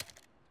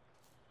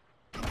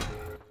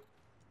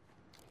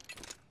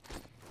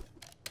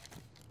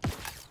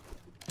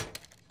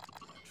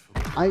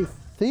 I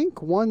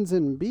think one's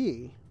in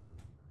B.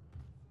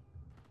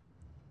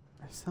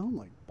 I sound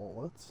like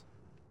bullets.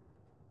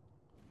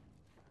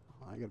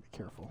 Oh, I gotta be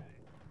careful.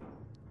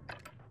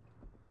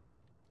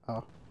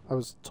 Oh, I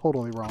was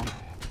totally wrong.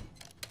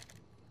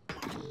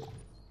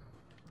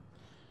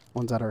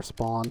 One's at our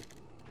spawn.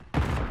 I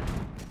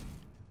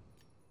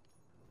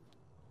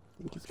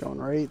think he's going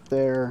right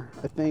there.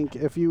 I think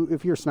if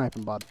you're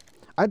sniping, bud,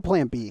 I'd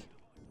plan B.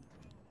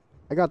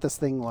 I got this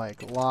thing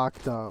like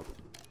locked up.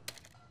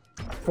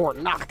 Fort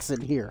Knox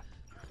in here.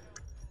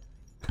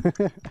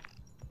 I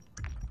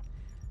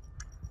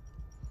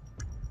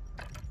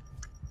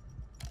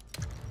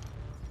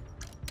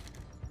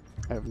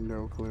have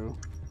no clue.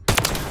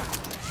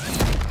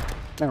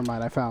 Never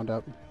mind, I found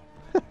out.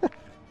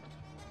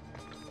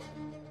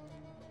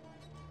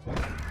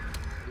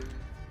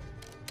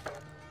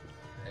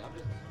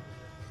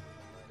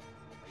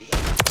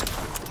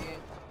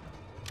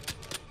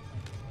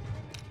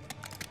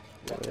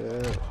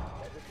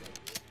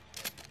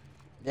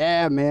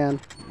 Yeah, man.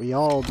 We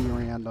all do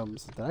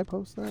randoms. Did I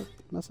post that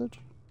message?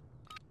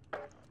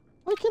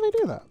 Why can't I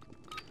do that?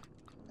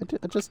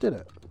 I just did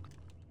it.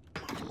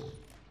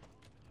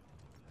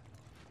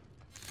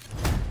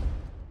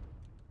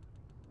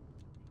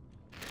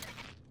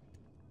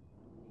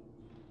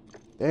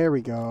 There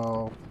we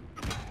go.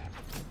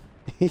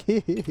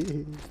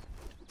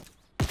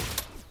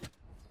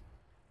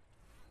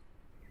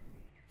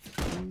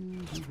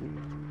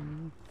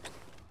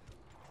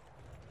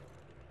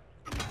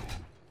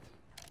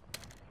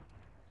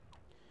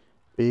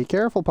 Be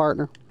careful,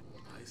 partner.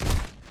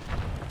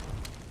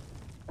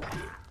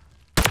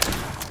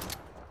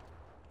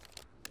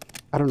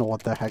 I don't know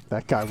what the heck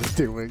that guy was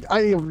doing. I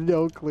have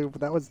no clue, but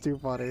that was too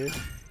funny.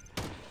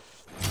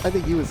 I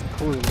think he was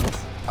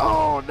clueless.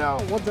 Oh no!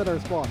 One's at our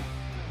spawn.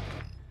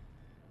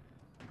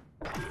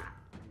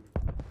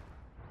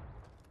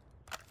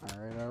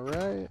 Alright,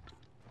 alright.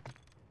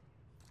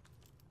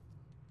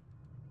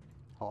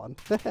 Hold on.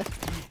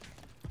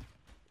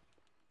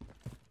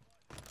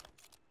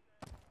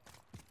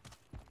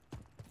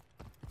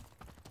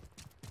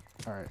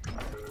 Alright.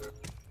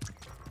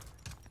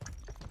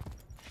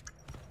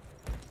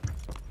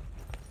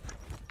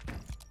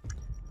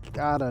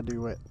 Gotta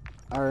do it.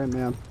 Alright,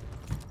 man.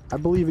 I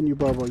believe in you,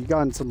 Bobo. You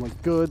gotten some like,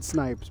 good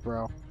snipes,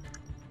 bro.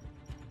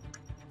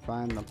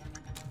 Find them.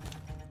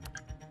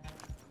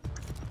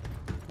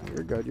 Oh,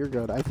 you're good, you're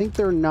good. I think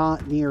they're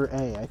not near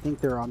A. I think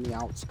they're on the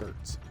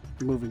outskirts.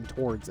 Moving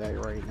towards A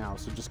right now.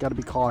 So just gotta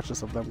be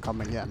cautious of them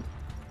coming in.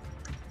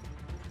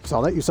 You saw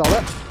that? You saw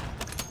that?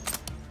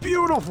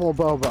 Beautiful,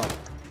 Bobo.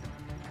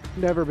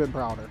 Never been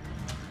prouder.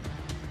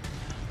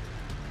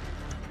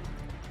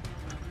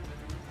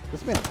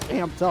 This man's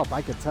amped up,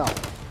 I could tell.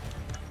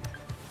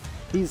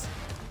 He's...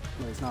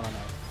 No, he's not on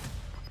that.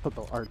 I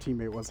thought our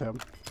teammate was him.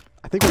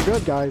 I think we're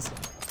good, guys.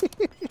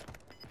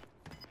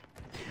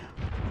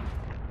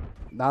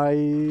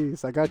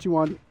 Nice. I got you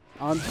on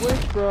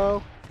Twitch,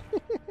 bro.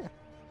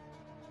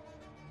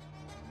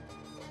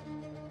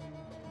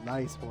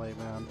 Nice play,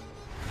 man.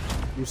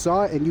 You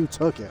saw it and you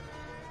took it.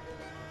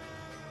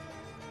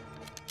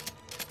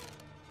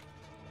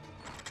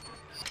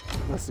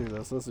 Let's do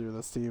this. Let's do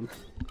this, team.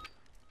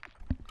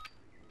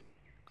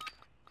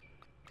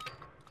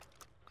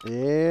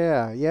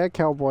 Yeah, yeah,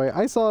 cowboy.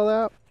 I saw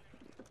that.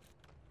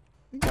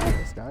 We got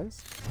this,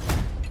 guys.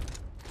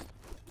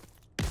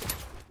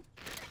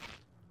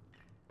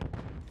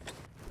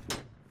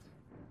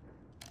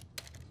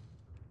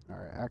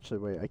 Alright, actually,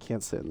 wait. I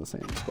can't sit in the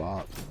same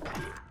spot.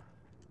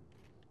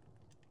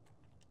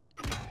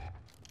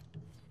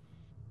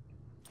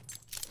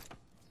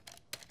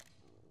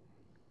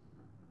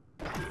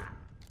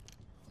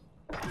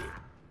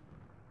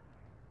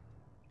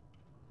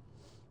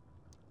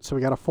 So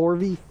we got a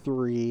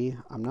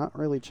 4v3. I'm not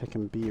really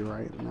checking B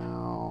right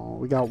now.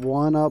 We got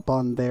one up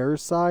on their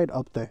side,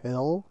 up the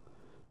hill.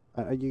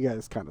 You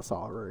guys kind of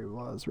saw where he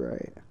was,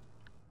 right?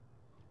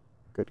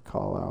 Good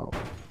call out.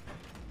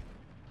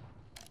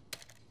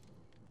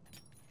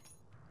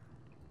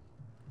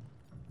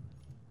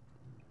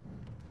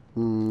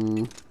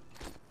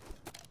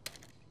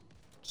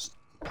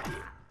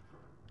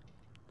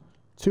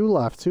 Two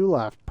left, two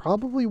left.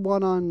 Probably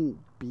one on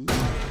B.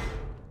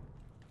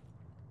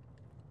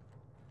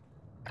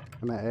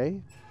 I'm at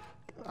A.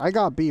 I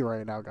got B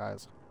right now,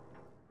 guys.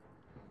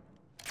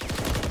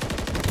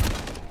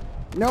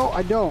 No,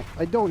 I don't.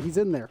 I don't. He's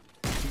in there.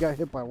 He got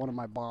hit by one of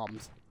my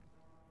bombs.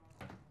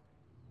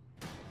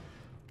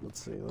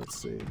 Let's see. Let's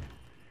see.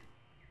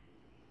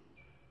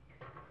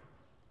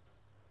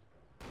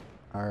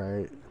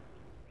 Alright.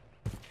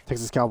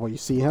 Texas Cowboy, you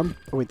see him?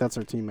 Oh, wait, that's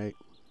our teammate.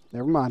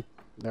 Never mind.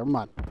 Never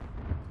mind.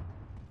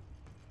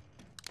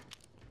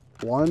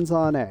 One's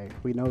on A.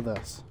 We know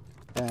this.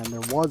 And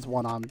there was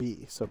one on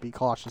B, so be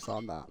cautious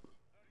on that.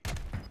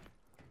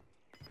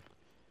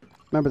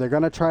 Remember, they're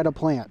going to try to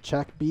plant.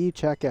 Check B,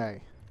 check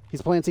A.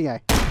 He's planting A.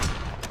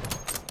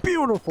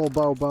 Beautiful,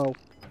 Bobo.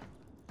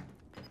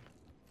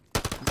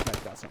 This guy's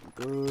got something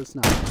good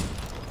snipe.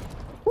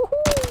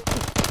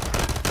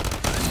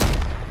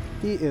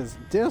 He is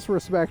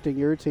disrespecting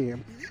your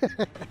team.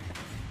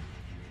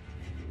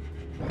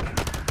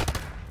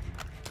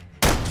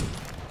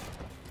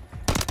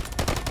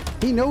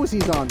 He knows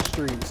he's on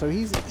stream, so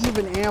he's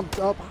even amped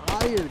up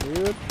higher,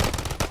 dude.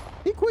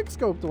 He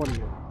quick-scoped one of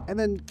you, and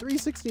then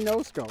 360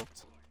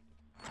 no-scoped.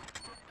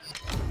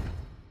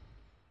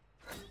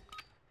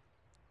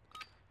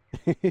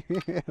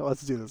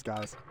 Let's do this,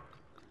 guys.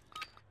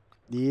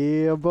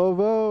 Yeah,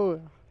 Bobo.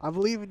 I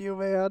believe in you,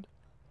 man.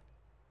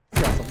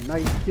 You got some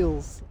nice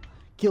kills.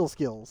 Kill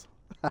skills.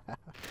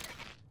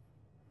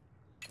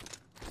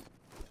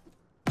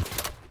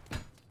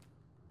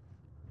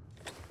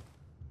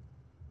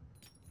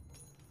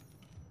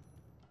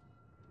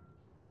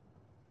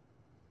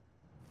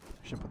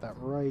 Should put that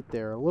right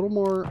there. A little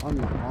more on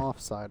the off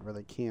side where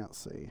they can't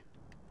see.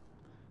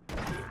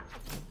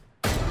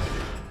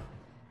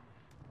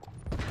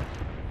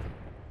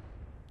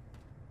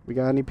 We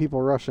got any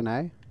people rushing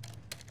A?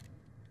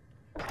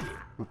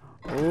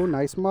 Oh,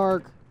 nice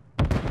mark.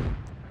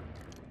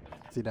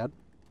 Is he dead?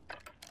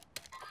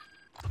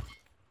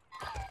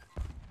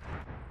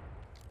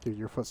 Dude,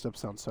 your footsteps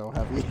sound so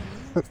heavy.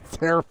 It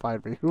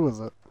terrified me. Who was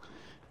it?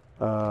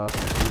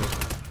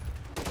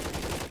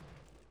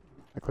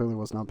 I clearly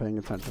was not paying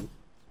attention.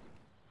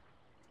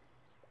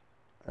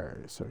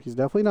 Alright, so he's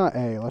definitely not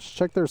A. Let's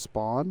check their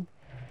spawn.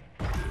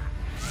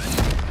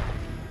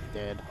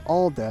 Dead.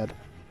 All dead.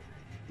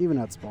 Even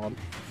at spawn.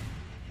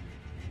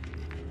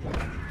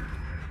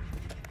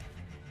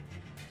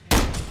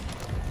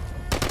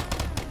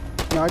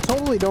 Now, I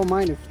totally don't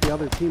mind if the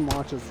other team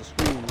watches the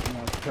stream and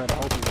like, try to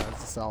help you guys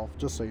yourself,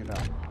 just so you know.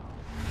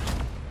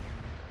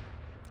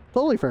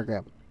 Totally fair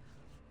game.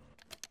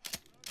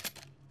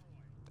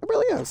 It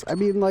really is. I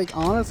mean, like,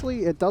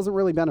 honestly, it doesn't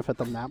really benefit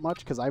them that much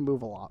because I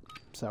move a lot,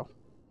 so.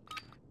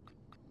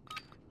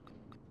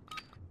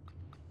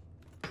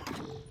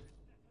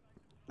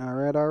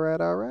 Alright,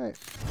 alright, alright.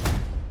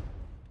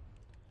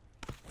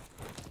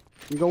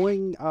 I'm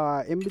going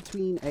in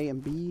between A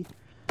and B,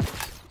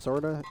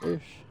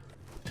 sorta-ish.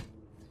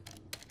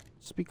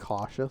 Just be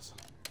cautious.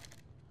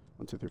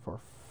 1, 2, 3, 4,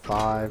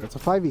 5. It's a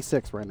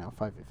 5v6 right now,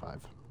 5v5.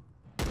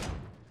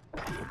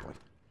 Oh boy.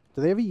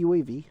 Do they have a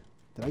UAV?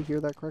 Did I hear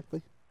that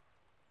correctly?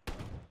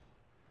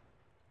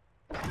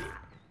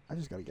 I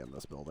just gotta get in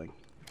this building.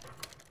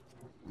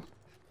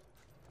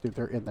 Dude,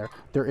 they're in there.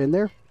 They're in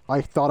there?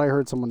 I thought I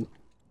heard someone...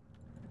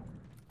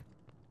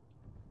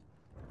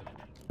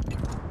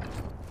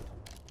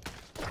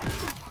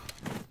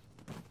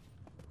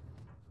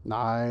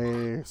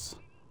 Nice.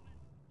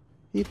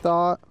 He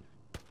thought.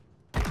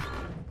 Did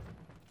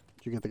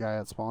you get the guy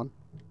at spawn?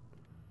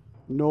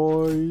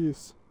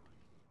 Nice.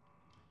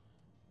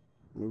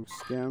 Move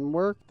scan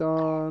work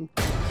done.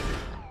 Is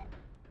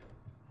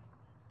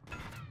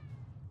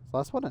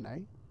last one an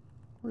A?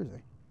 Where is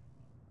he?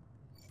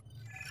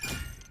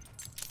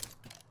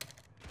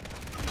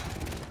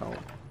 Oh.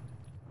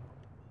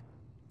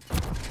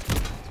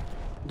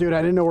 Dude,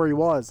 I didn't know where he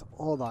was.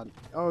 Hold on.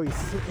 Oh, he's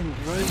sitting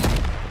right...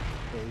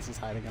 Yeah, he's just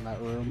hiding in that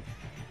room.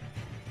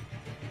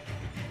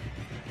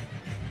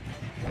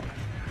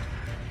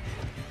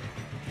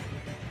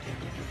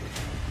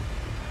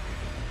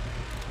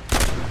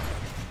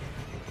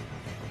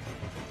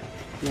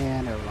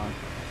 Yeah, never mind.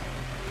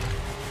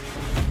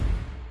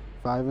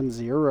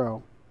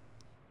 5-0.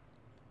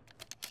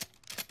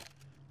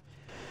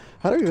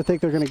 I don't even think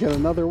they're going to get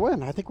another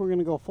win. I think we're going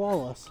to go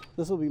flawless.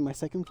 This will be my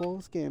second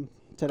flawless game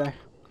today.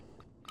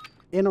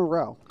 In a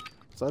row.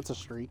 So that's a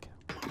streak.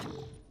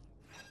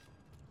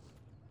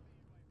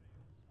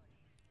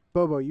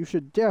 Bobo, you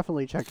should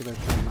definitely check this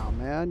stream out,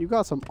 man. You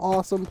got some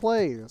awesome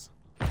plays.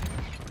 You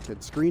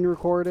could screen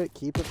record it,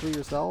 keep it for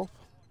yourself.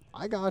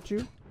 I got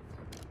you.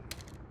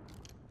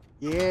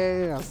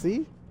 Yeah,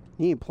 see?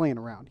 He ain't playing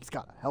around. He's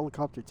got a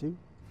helicopter, too.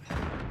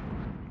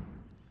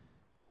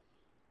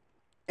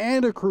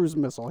 And a cruise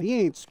missile. He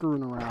ain't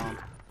screwing around.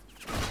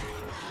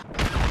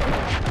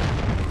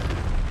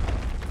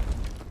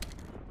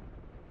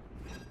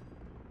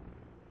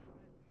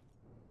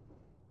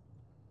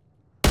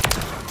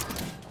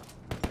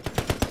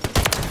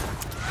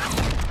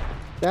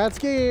 That's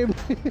game.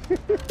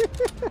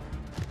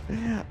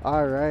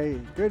 All right.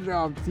 Good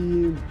job,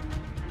 team.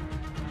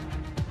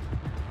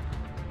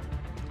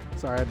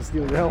 Sorry, I had to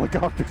steal your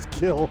helicopter's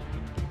kill.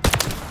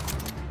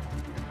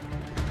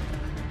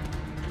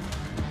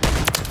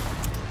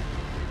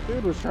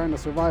 Dude was trying to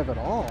survive at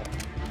all.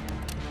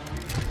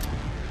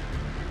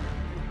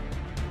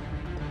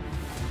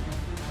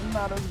 I'm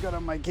not as good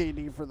on my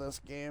KD for this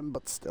game,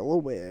 but still a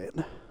win.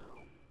 I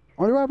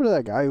wonder what happened to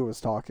that guy who was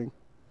talking.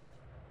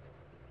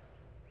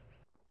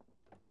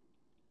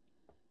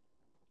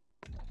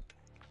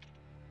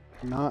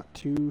 Not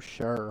too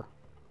sure.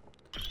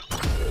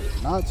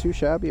 Not too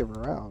shabby of a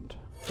round.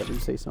 If I do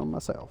say so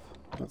myself.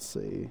 Let's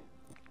see.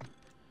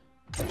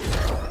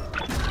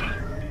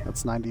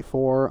 That's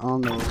 94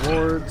 on the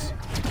rewards.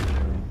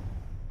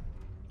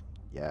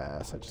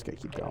 Yes, I just gotta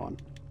keep going.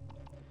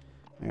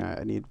 Yeah,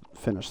 I need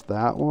to finish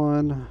that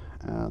one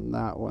and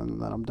that one.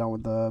 Then I'm done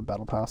with the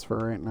battle pass for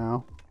right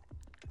now.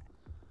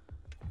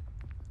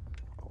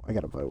 Oh, I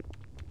gotta vote.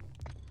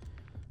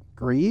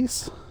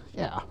 Greece?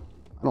 Yeah.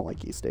 I don't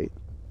like E-State.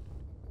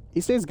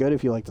 E-State's good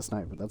if you like to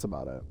snipe, but that's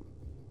about it.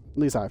 At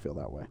least I feel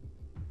that way.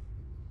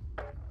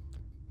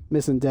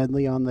 Missing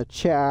Deadly on the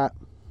chat.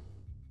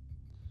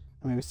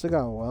 I mean, we still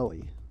got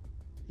Welly.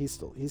 He's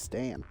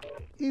staying.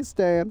 He's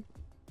staying.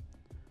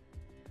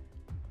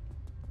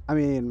 I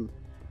mean,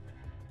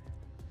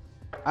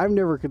 I've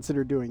never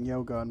considered doing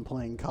yoga and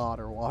playing COD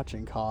or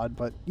watching COD,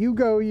 but you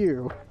go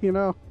you. You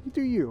know, you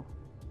do you.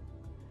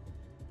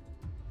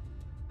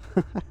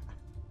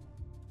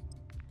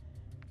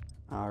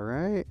 All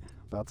right.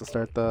 About to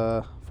start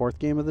the fourth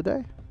game of the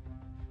day.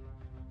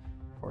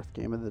 Fourth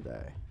game of the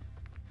day.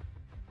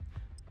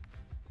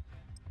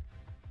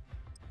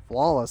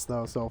 Flawless,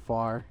 though, so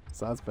far.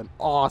 So that's been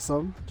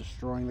awesome.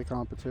 Destroying the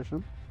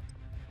competition.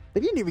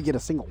 They didn't even get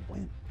a single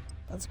win.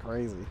 That's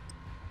crazy.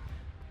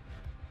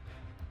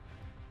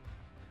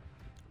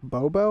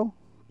 Bobo?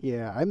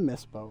 Yeah, I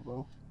miss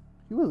Bobo.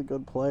 He was a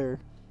good player.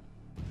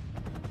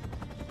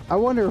 I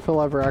wonder if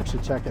he'll ever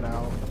actually check it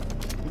out.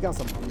 He got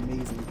some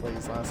amazing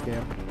plays last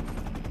game.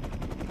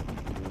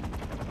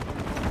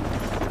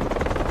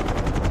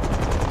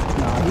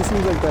 He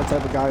seems like that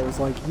type of guy who's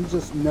like, he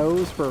just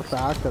knows for a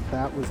fact that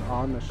that was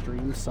on the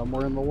stream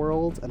somewhere in the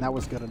world, and that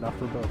was good enough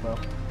for Bobo.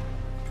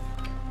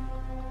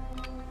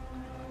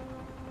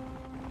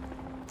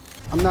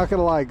 I'm not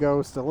gonna lie,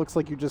 Ghost, it looks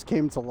like you just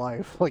came to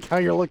life. Like how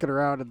you're looking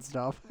around and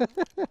stuff.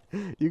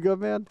 You good,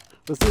 man?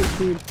 Let's do this,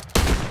 team.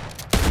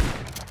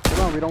 Come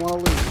on, we don't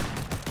want to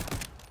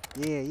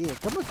lose. Yeah,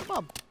 come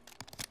on.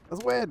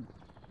 Let's win.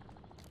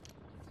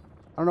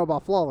 I don't know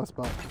about flawless,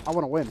 but I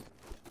want to win.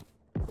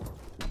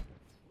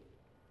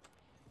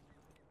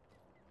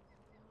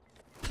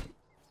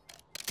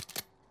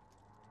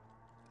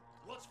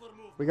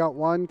 We got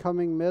one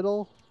coming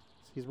middle.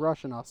 He's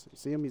rushing us. You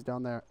see him? He's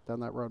down there, down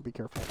that road. Be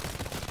careful.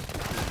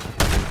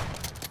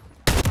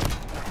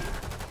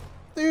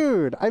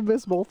 Dude, I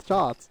missed both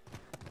shots.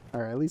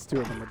 All right, at least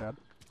two of them are dead.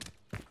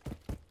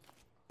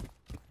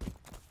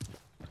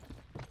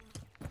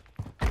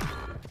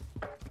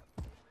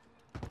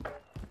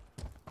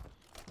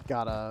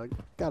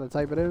 Gotta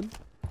type it in.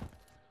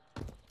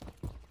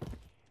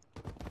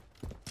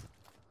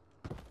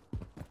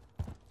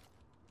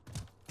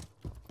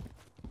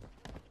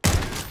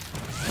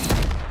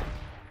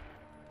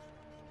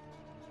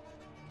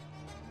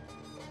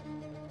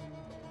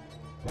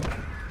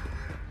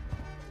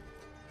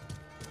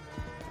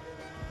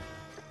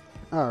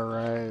 All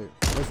right,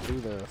 let's do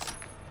this.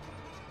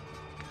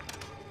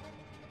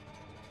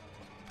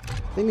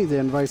 They need to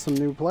invite some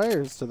new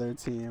players to their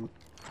team.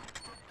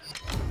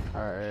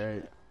 All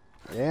right.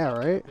 Yeah,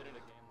 right.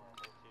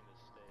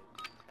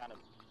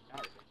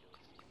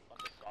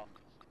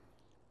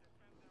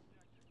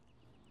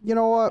 You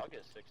know what?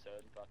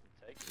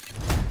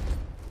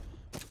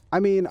 I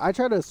mean, I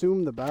try to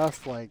assume the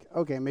best, like,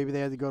 okay, maybe they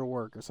had to go to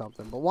work or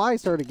something. But why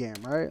start a game,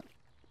 right?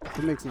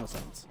 It makes no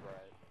sense.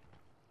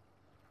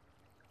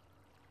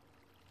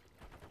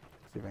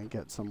 See if I can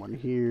get someone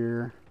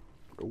here.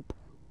 Nope.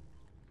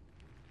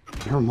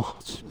 You're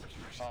mulch.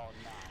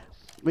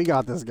 We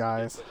got this,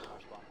 guys.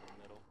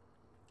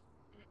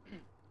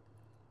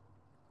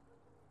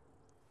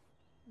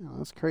 Oh,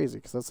 that's crazy,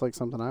 because that's like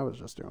something I was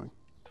just doing.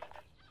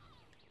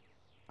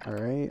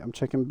 Alright, I'm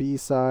checking B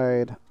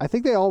side. I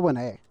think they all went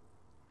A.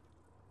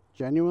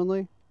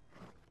 Genuinely?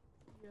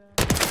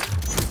 Yeah.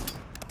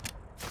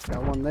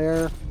 Got one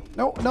there.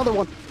 No, another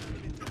one.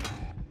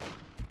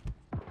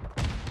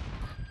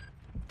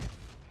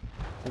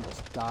 I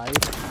just died.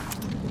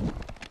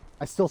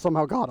 I still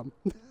somehow got him.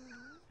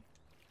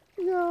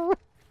 No.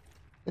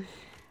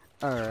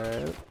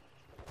 Alright.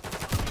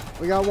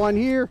 We got one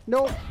here.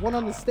 Nope, one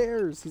on the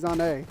stairs. He's on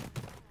A.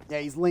 Yeah,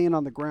 he's laying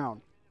on the ground.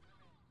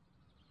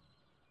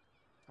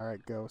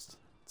 Alright, Ghost.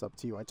 It's up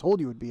to you. I told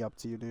you it would be up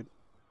to you, dude.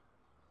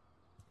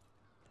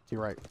 To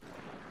your right.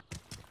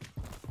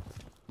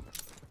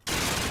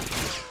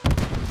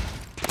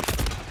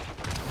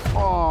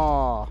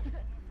 Oh.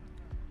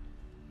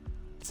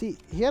 See,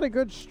 he had a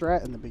good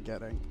strat in the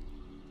beginning.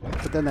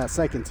 But then that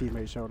second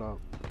teammate showed up.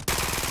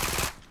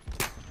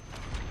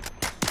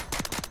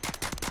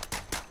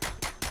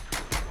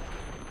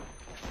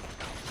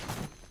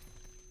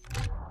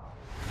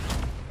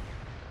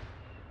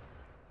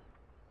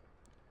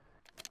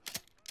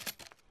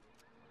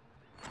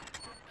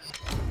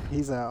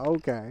 He's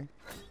okay.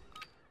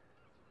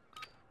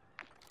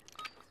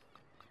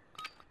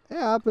 It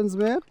happens,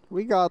 man.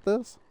 We got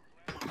this.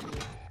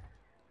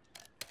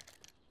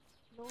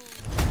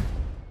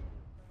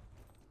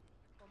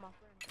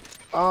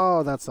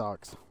 Oh, that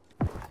sucks.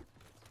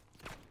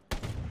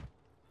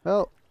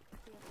 Well,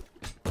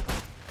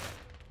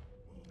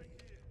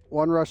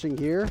 one rushing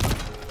here.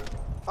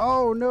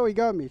 Oh no, he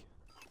got me.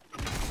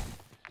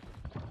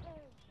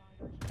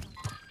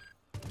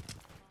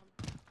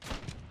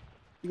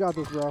 You got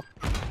this, bro.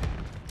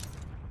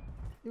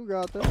 You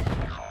got this.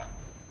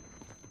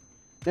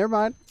 Never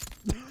mind.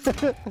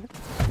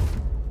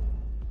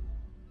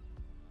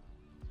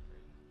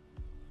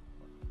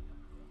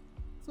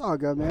 It's all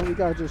good, man. We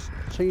gotta just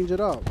change it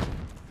up.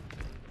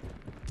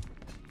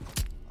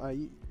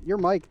 You're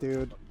Mike,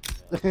 dude.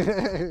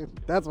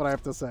 That's what I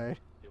have to say.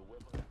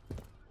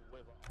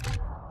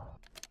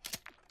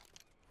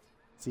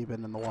 See,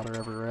 been in the water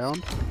every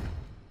round.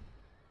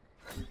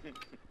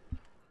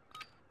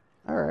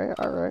 Alright,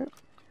 alright.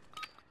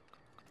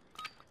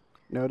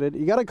 Noted.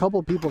 You got a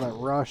couple people that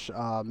rush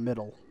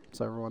middle,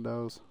 so everyone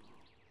knows.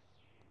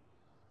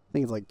 I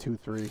think it's like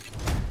 2-3.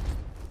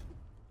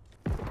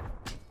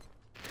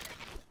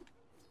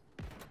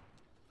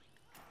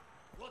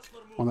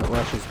 One that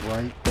rushes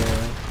right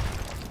there.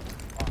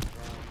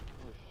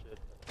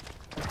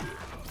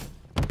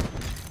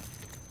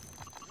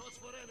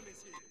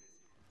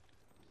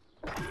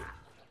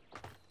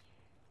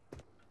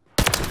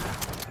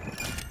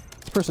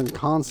 This person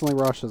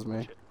constantly rushes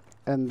me,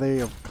 and they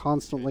have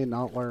constantly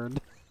not learned.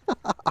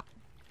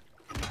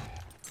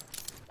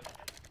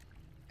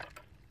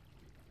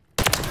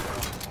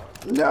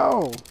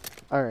 No!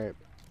 Alright.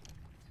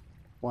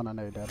 One on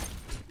A dead.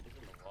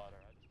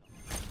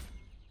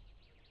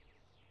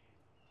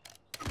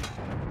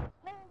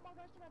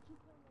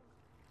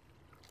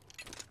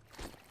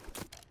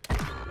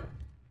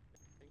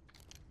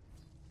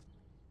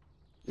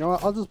 You know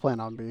what? I'll just plan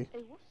on B.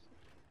 Hey,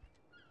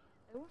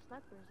 what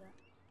sniper is that?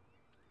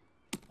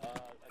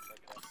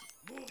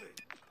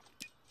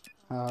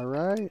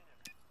 Alright.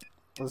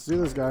 Let's do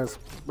this, guys.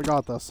 We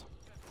got this.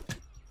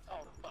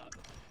 Oh, fuck.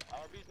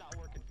 RB's not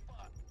working.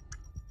 Fuck.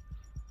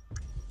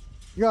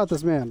 You got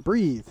this, man.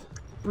 Breathe.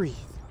 Breathe.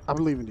 I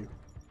believe in you.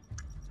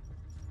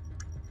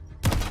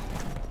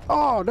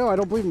 Oh no, I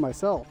don't believe in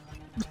myself.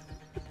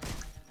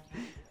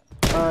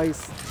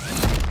 Nice.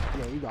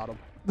 Yeah, you got him.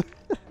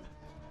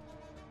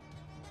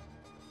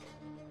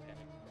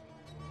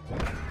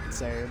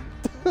 Same.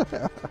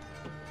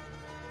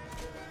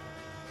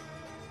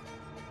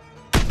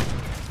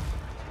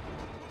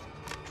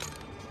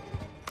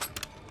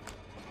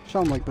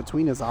 Shot him like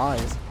between his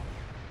eyes.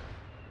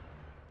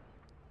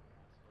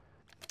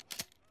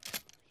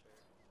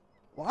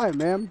 Why,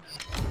 man?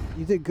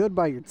 You did good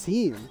by your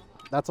team.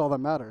 That's all that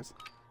matters.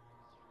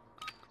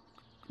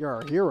 You're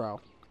our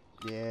hero.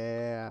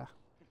 Yeah.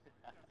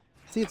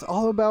 See, it's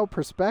all about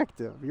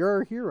perspective. You're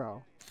our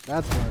hero.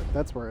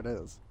 That's where it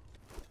is.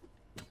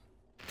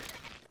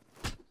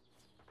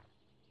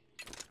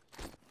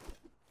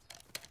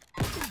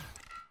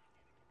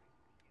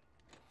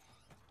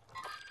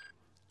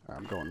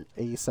 I'm going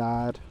A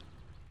side.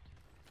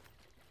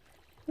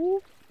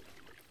 Whoop.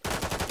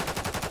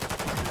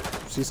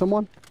 See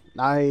someone?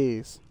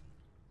 Nice.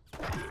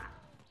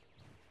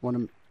 One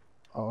in,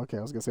 oh, okay.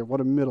 I was gonna say one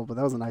in middle, but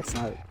that was a nice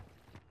snipe.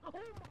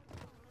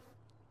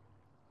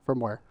 From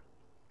where?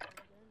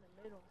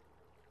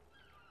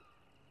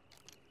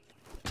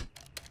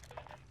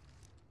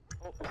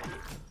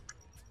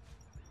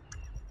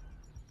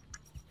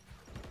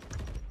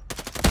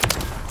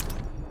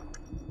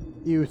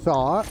 You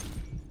thought,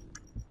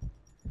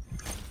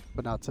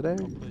 but not today.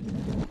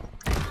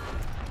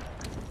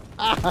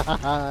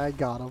 I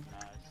got him.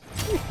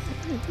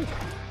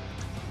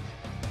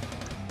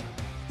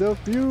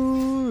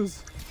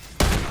 Defuse!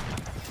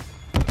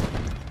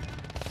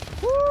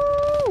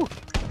 Woo!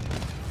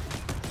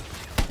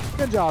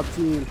 Good job,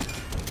 team.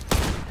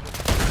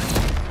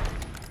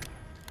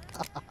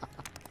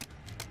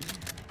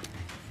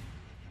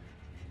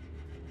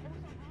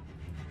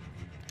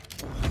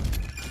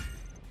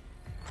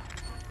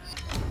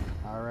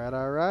 Alright,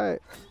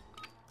 alright.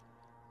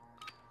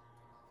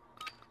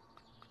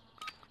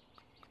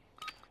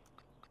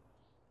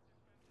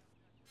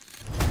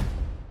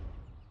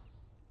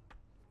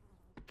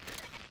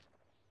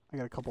 I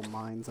got a couple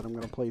mines that I'm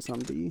gonna place on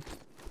B.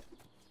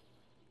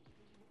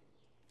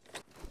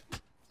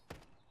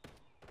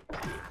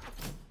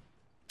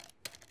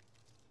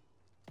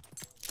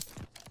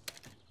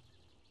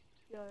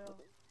 Yo.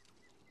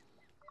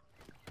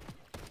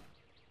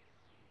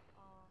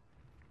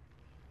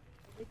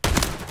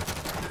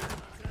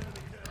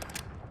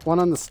 One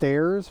on the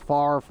stairs,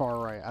 far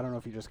right. I don't know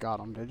if you just got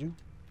him, did you?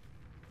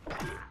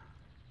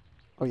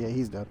 Oh yeah,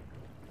 he's dead.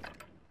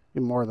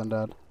 He's more than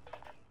dead.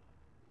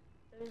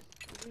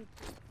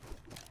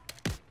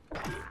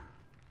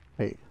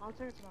 Hey.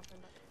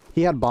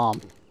 He had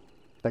bomb.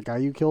 That guy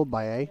you killed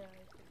by A?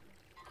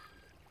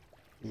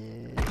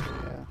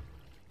 Yeah.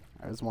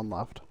 There's one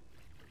left.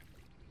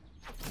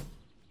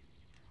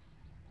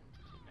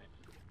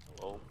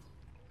 Hello.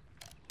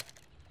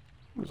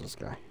 Where's this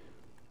guy?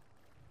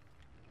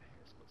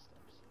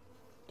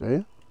 Do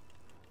you?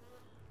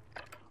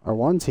 Our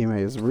one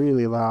teammate is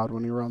really loud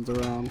when he runs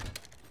around.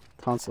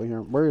 Constantly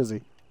hearing. Where is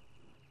he?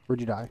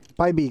 Where'd you die?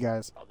 By B,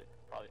 guys. Probably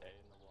A in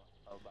the wall.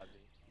 Oh, by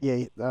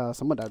B. Yeah,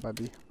 someone died by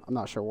B. I'm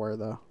not sure where,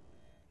 though.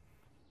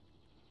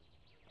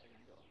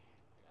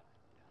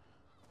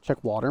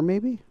 Check water,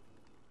 maybe?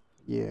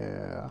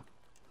 Yeah.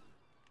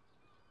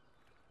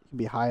 He could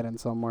be hiding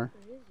somewhere.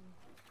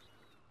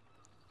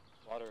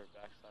 Water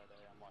backside A.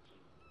 I'm watching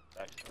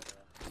backside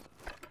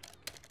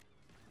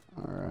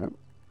A. Alright.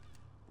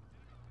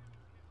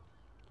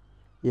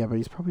 Yeah, but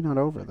he's probably not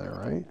over there,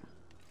 right?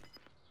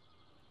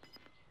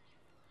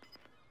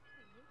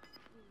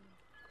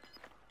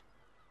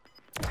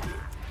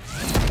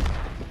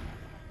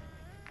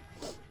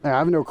 Yeah, I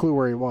have no clue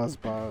where he was,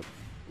 but...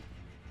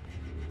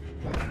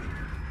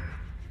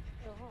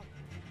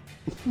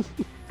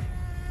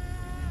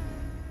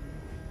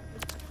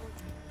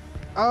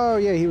 Oh,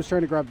 yeah, he was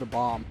trying to grab the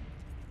bomb.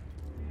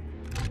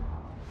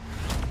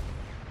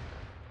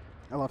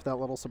 I left that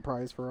little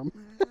surprise for him.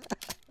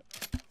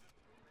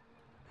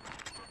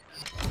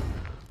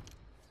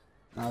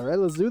 Alright,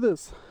 let's do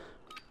this.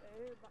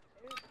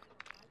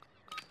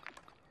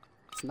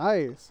 It's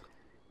nice.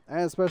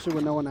 And especially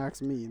when no one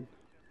acts mean.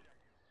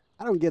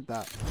 I don't get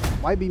that.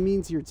 Why be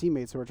mean to your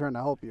teammates who are trying to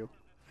help you?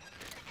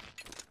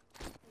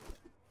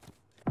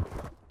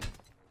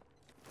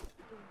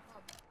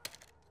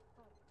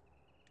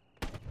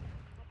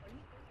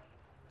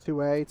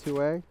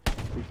 2A.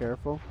 Be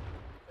careful.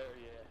 Oh,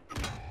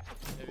 yeah.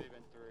 Maybe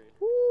even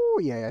 3. Ooh,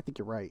 yeah, I think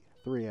you're right.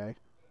 3A.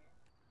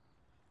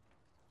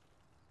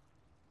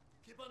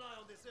 Keep an eye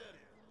on this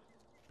area.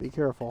 Be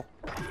careful.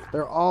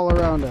 They're all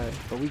around A,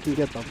 but we can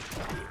get them.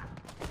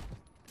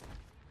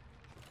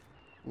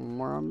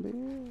 More on B.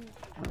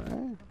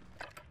 Alright.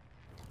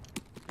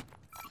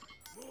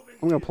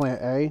 I'm gonna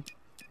plant A.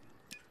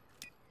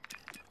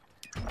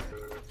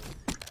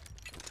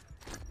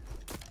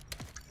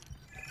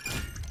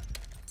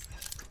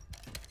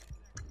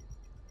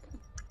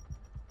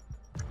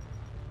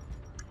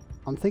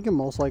 I'm thinking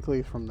most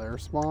likely from their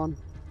spawn.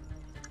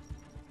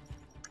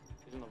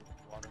 He's in the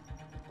water.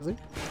 Is he?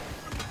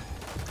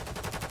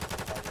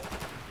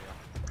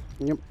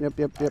 Yep.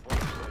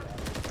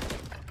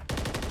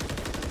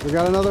 We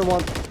got another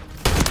one.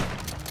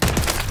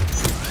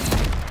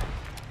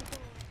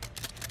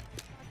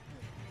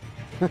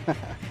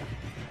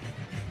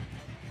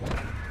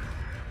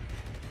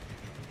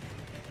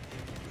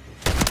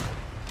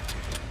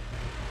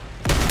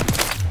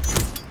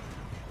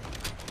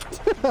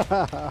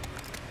 I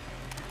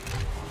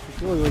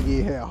feel like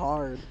he hit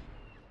hard.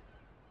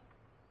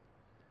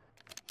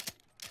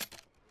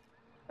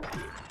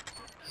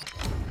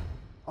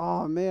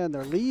 Oh man,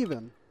 they're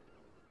leaving.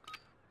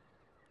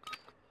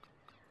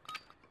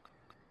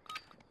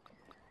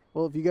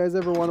 Well, if you guys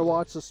ever want to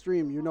watch the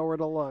stream, you know where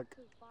to look.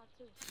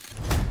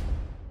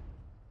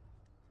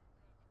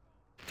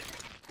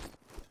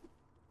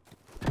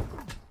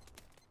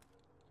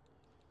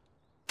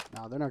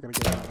 No, they're not going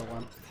to get another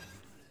one.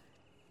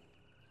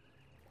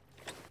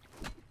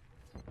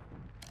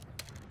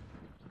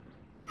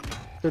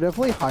 They're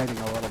definitely hiding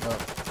a little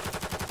bit.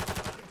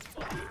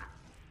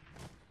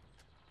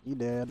 He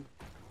did.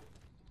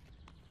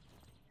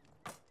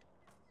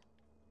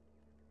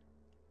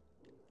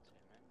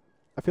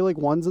 I feel like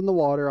one's in the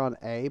water on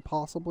A,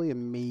 possibly,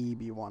 and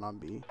maybe one on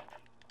B.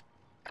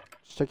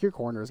 Just check your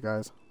corners,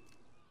 guys.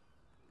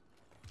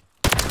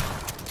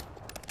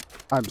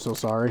 I'm so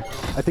sorry.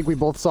 I think we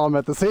both saw him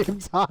at the same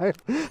time.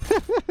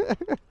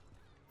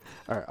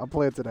 Alright, I'll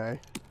play it today.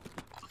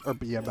 Or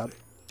B, I bet.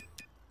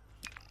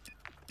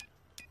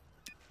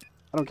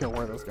 I don't care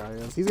where this guy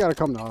is. He's got to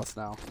come to us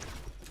now.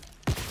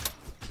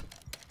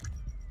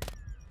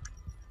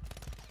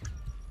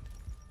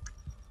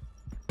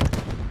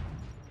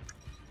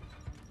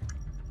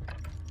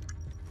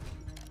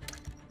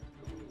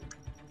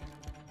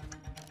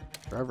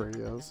 Wherever he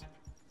is.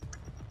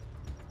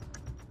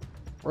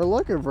 We're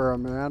looking for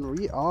him, man.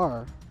 We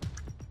are.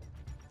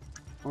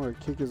 I'm gonna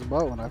kick his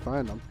butt when I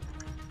find him.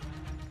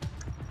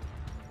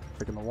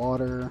 Checking the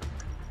water.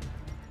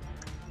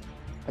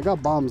 I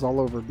got bombs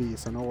all over B,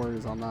 so no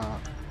worries on that.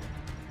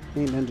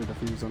 He ain't ninja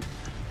defusing.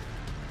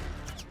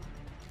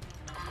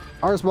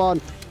 Our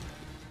spawn.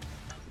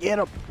 Get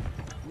him.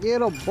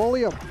 Get him.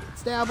 Bully him.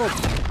 Stab him.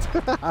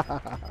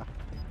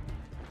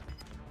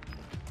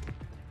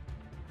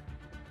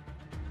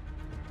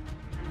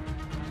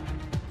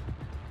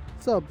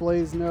 What's up,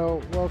 Blaze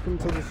Note? Welcome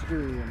to the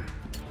stream.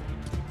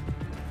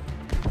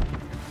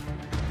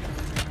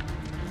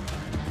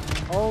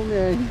 Oh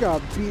man, he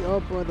got beat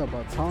up with a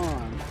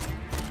baton.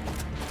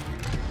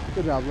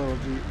 Good job, little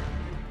G.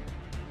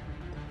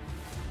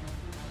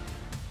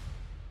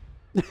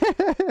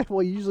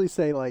 Well, you usually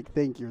say like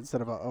thank you instead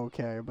of a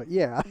okay, but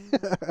yeah.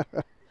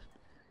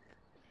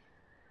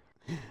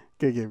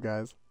 Good game,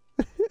 guys.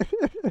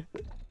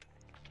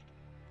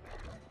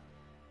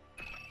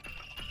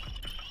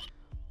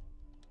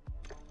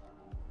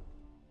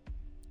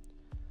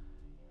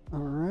 All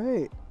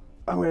right,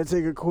 I'm gonna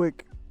take a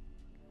quick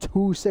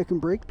 2-second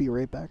break. Be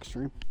right back,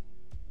 stream.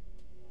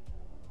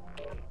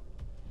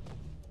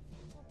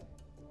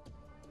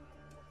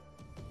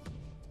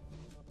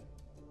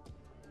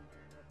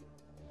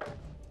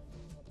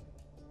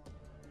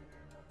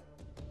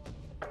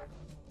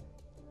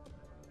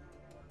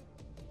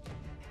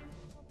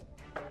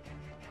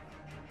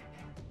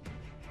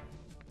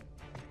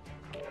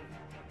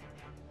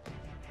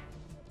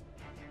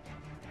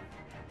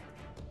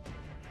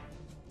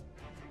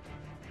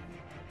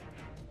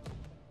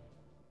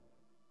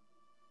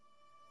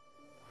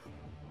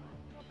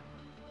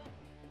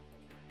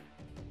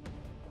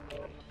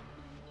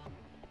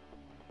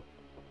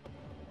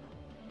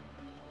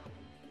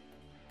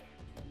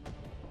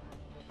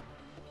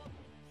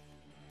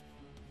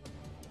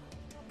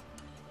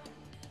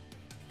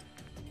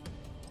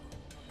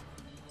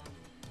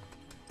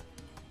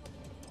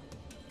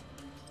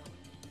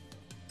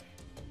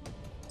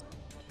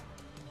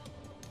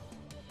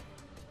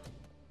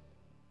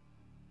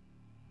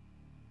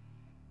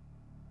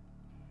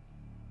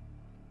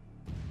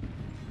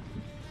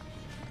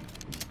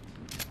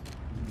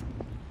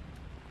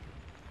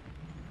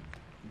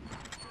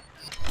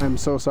 I'm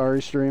so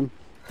sorry, stream.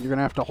 You're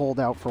gonna have to hold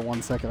out for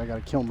 1 second. I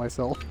gotta kill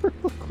myself.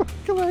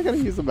 Come on, I gotta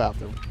use the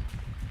bathroom.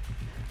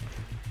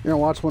 You're gonna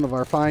watch one of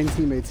our fine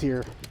teammates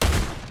here.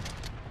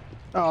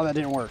 Oh, that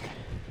didn't work.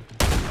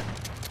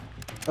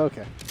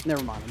 Okay,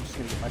 never mind. I'm just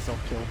gonna get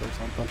myself killed or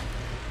something.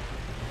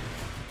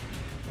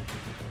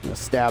 I'm gonna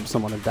stab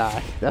someone and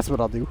die. That's what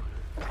I'll do.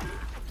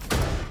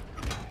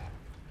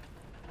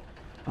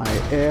 I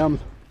am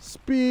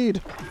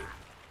speed.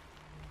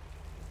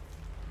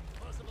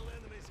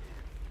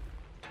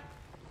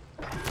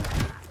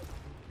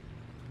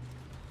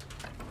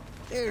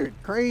 Dude,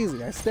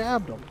 crazy. I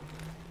stabbed him.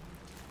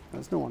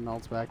 There's no one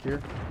else back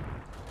here.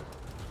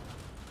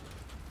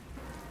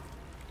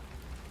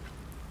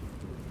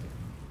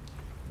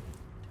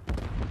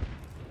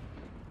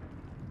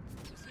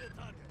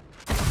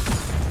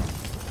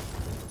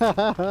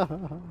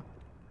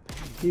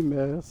 He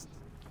missed.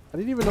 I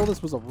didn't even know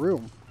this was a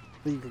room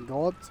that you can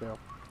go up to.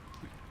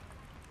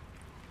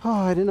 Oh,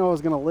 I didn't know I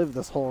was going to live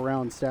this whole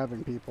round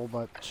stabbing people,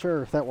 but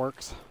sure, if that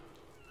works.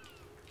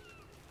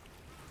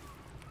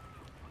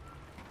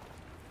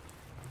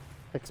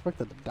 I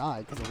expected to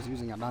die because I was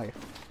using a knife.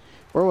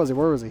 Where was he?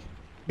 Where was he?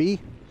 B?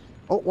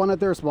 Oh, one at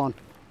their spawn.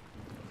 Keep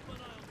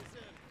an eye on this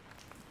area.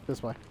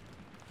 This way.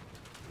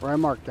 Where I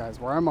marked, guys.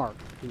 Where I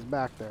marked. He's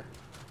back there.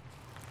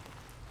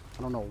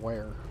 I don't know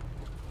where.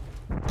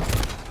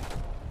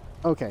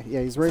 Okay,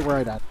 yeah, he's right where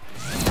I died.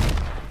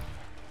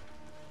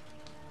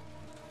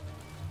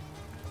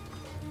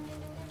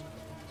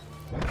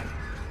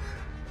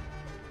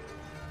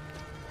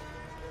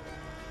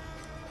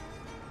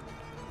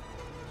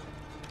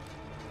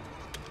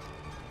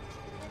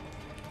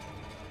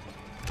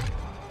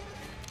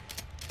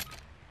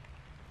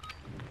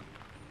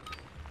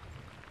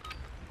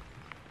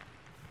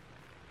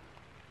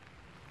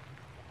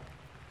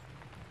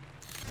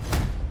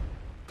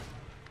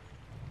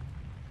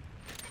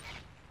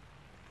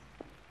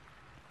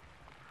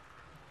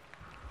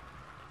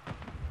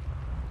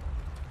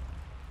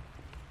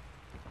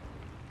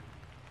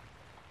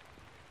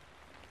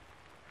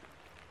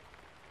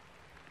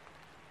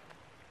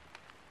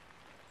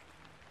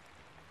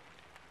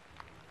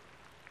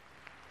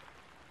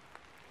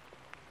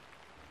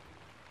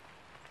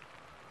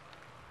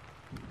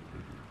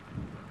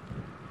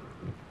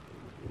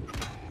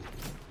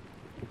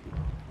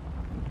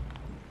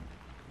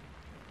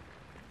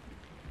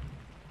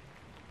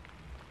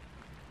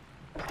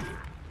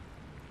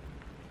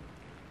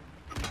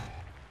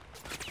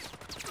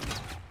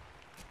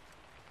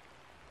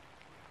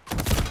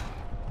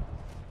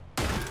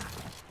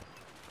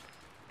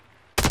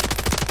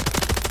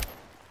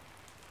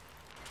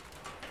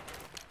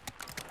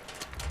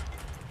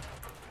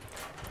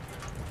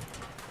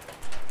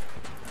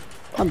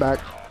 I'm back.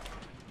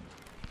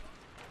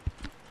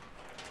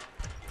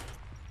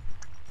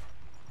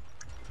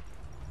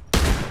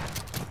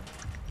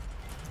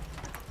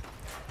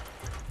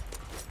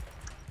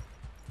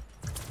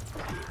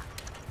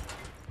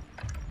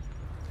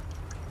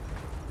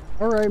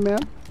 All right, man.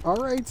 All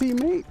right,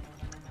 teammate.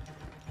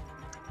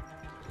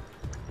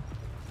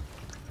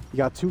 You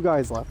got 2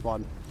 guys left,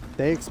 bud.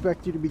 They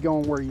expect you to be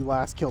going where you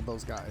last killed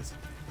those guys.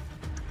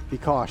 Be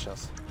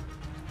cautious.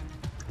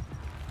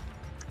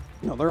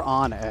 No, they're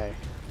on A.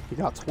 You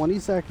got 20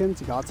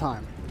 seconds. You got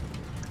time.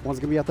 One's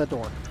gonna be at that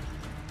door.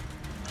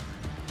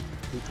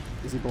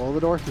 Is he below the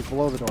door? He's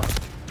below the door.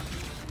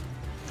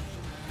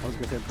 I was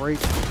gonna say break.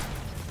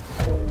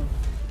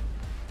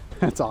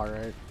 That's all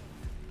right.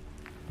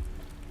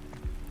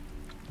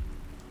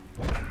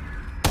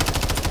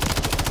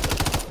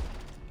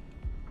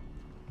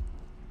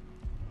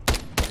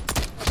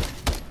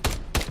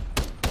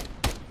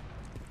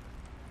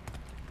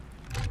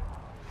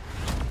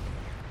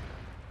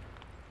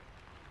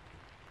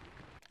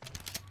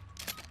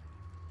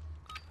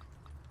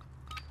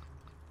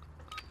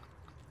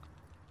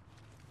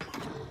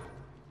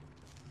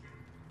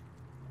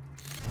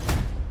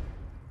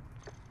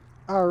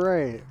 All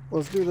right,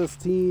 let's do this,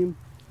 team.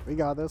 We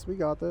got this. We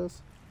got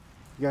this.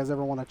 You guys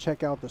ever want to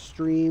check out the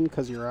stream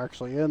because you're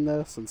actually in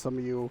this, and some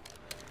of you,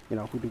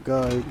 who do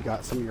good, you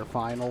got some of your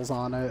finals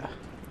on it.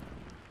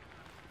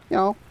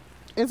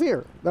 It's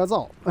here. That's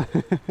all.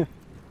 If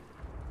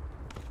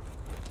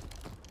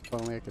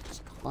only I could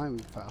just climb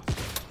faster.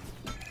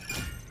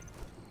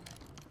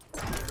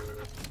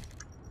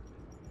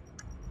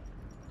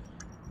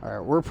 All right,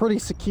 we're pretty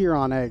secure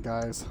on A,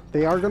 guys.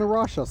 They are gonna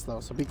rush us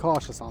though, so be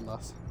cautious on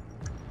this.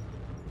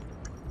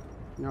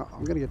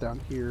 I'm gonna get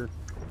down here.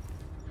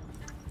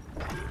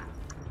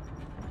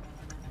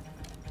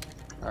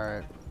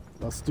 Alright,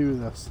 let's do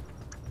this.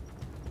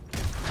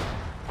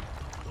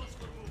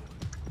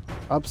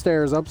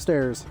 Upstairs,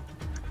 upstairs.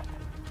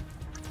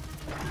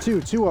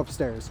 Two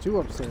upstairs, 2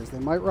 upstairs. They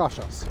might rush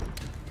us.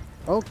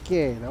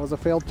 Okay, that was a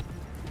failed.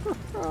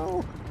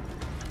 Oh.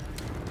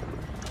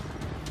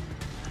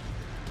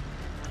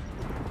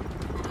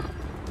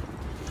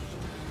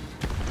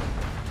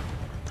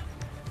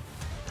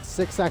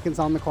 6 seconds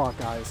on the clock,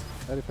 guys.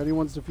 And if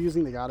anyone's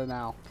defusing, they got it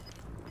now.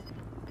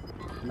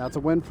 And that's a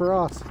win for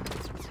us.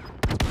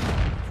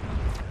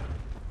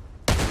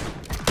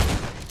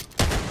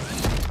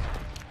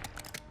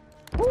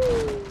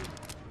 Woo!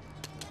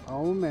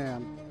 Oh,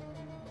 man.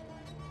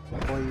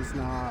 Please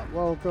not.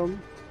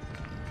 Welcome.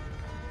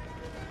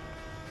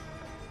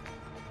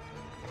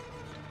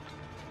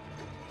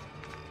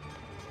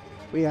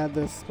 We had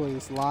this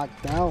place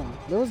locked down.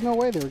 There was no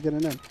way they were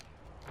getting in.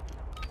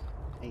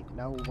 Ain't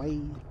no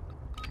way.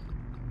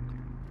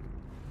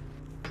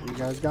 You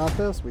guys got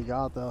this? We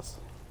got this.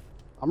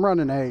 I'm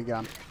running A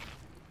again.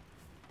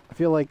 I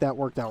feel like that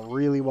worked out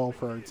really well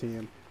for our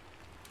team.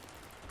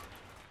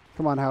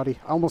 Come on, Howdy.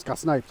 I almost got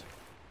sniped.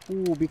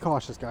 Ooh, be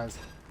cautious, guys.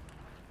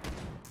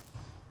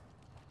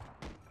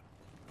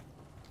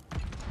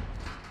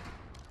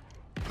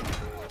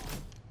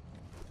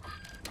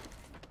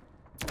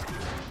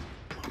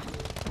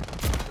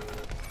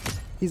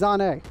 He's on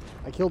A.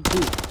 I killed 2.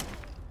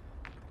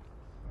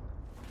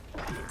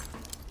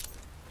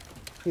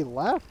 He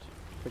left?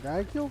 The guy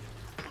I killed?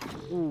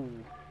 Ooh.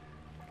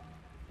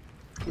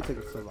 He took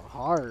it to the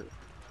heart.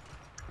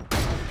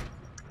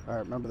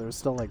 Alright, remember there's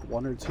still like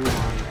 1 or 2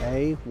 on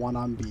A, 1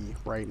 on B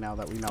right now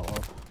that we know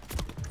of.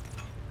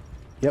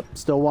 Yep,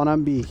 still one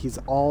on B. He's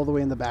all the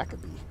way in the back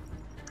of B.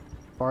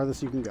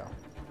 Farthest you can go.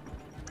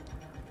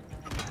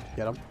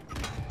 Get him.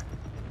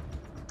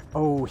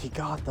 Oh, he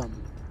got them.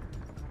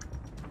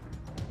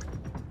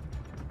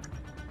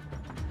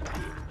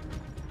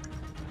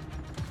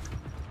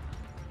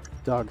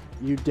 Doug,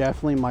 you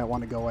definitely might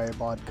want to go A,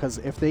 bud, because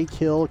if they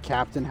kill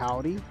Captain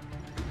Howdy,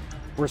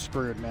 we're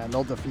screwed, man.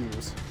 They'll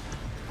defuse.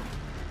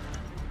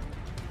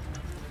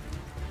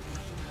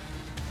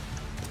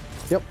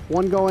 Yep,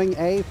 one going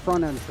A,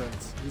 front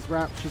entrance.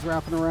 She's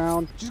wrapping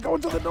around. She's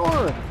going to the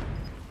door.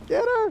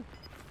 Get her.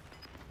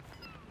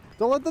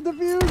 Don't let the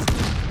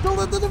defuse. Don't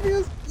let the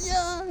defuse.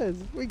 Yes,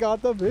 we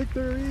got the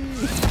victory.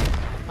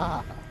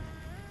 Ah.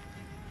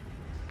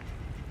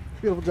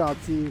 Beautiful job,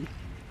 team.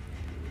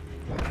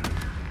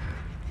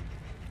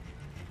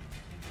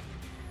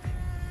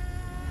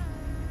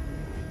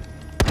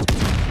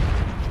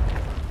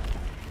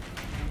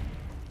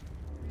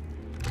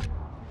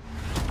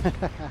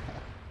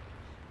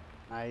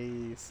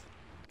 Nice.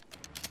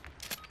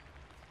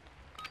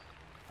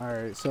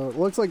 Alright, so it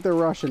looks like they're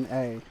rushing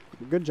A.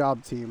 Good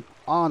job, team.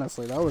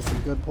 Honestly, that was some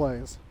good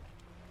plays.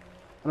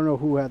 I don't know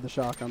who had the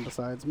shotgun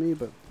besides me,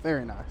 but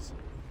very nice.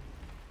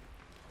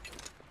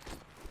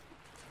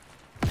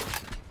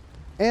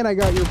 And I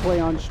got your play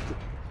on...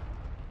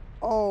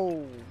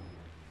 Oh!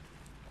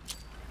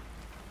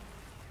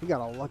 He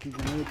got a lucky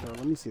grenade throw.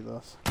 Let me see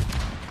this.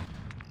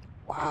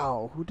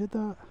 Wow, who did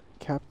that?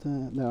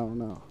 Captain...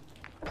 No.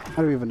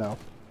 I don't even know.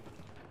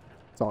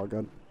 It's all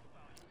good.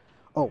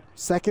 Oh,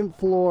 second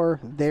floor,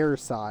 their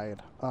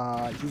side.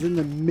 He's in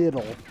the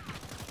middle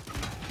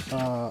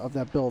of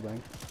that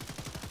building.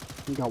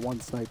 We got one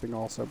sniping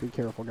also. Be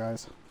careful,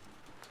 guys.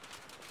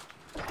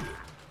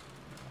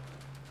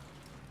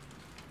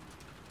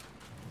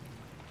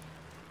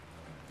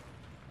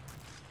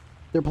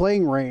 They're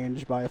playing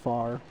range by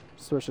far,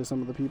 especially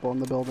some of the people in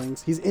the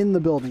buildings. He's in the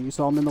building. You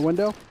saw him in the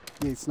window?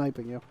 Yeah, he's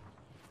sniping you.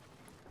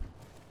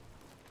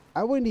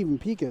 I wouldn't even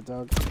peek it,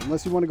 Doug,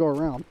 unless you want to go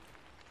around.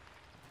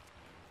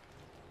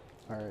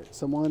 Alright,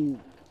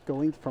 someone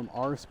going from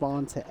our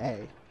spawn to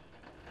A.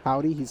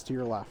 Howdy, he's to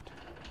your left.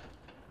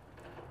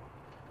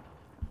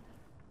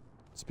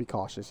 Just be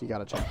cautious. You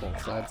gotta check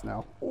both sides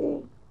now.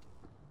 Oh.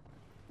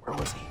 Where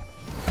was he?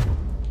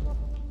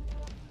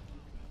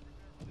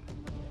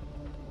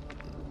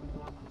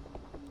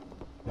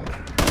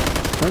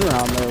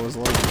 Turnaround there was a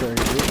little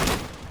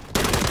crazy.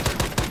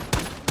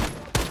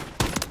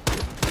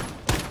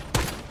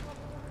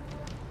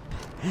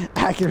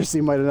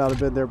 Accuracy might have not have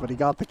been there, but he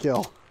got the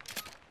kill.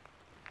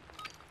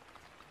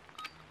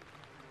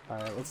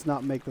 Alright, let's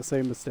not make the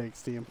same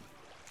mistakes, team.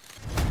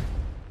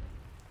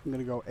 I'm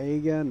gonna go A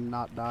again and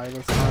not die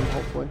this time,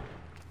 hopefully.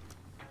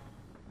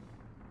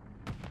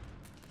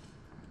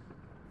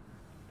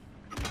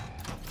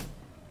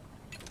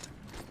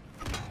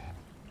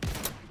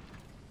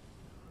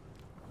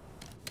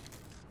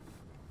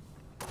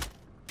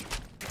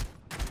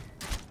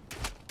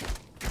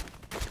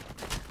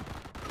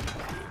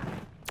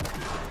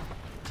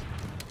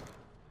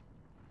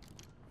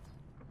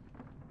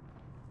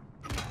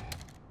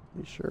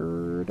 He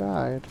sure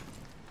died.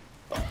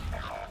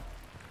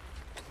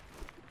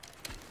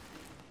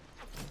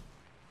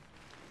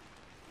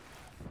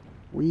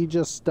 We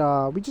just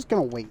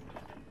gonna wait.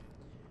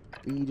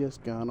 We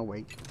just gonna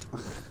wait. So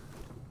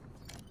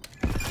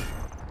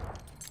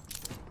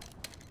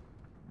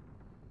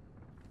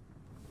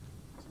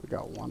we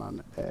got one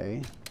on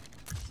A.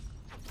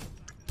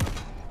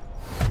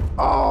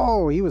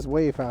 Oh, he was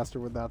way faster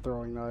with that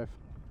throwing knife.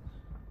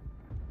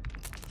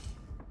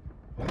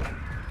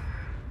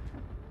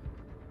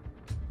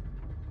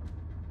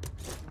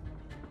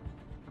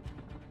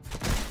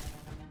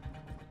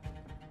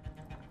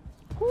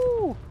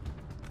 Woo!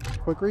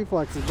 Quick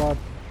reflexes, bud.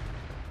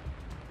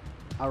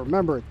 I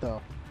remember it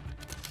though.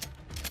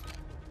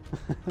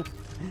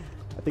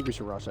 I think we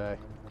should rush A.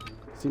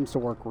 Seems to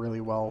work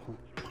really well.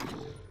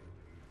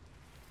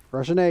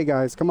 Rushing A,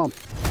 guys. Come on.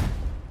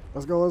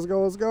 Let's go, let's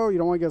go, let's go. You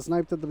don't want to get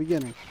sniped at the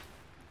beginning.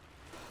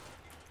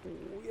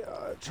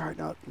 Yeah, try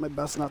my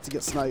best not to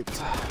get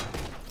sniped.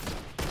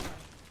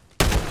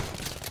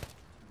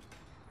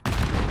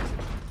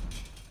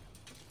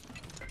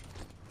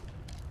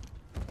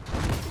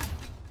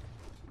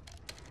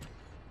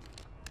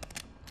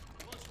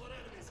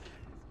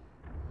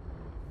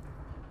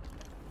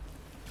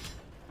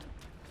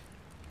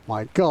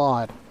 My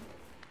God.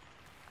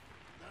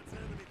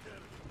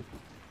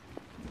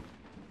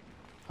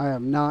 I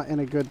am not in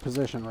a good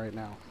position right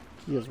now.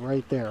 He is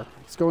right there.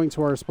 He's going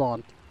to our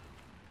spawn.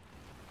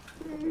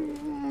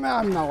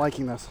 I'm not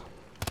liking this.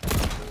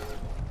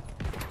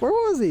 Where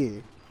was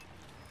he?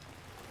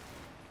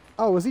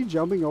 Oh, was he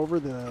jumping over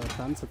the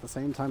fence at the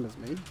same time as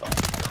me?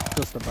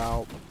 Just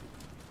about.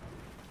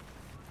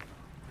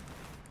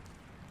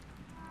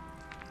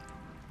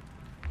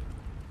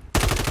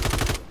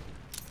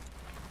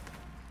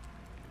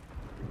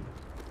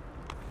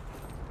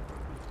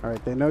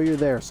 Alright, they know you're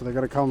there, so they're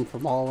going to come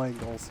from all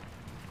angles.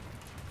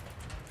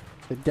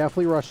 They're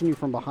definitely rushing you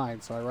from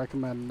behind, so I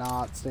recommend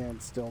not staying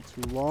still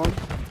too long.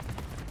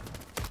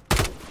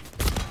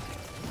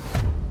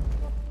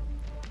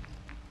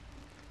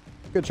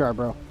 Good try,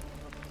 bro.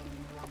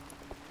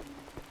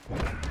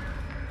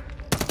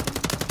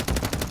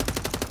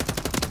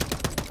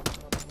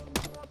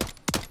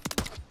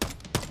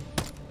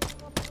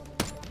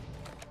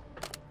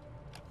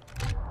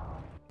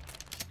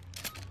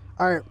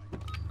 Alright.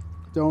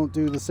 Don't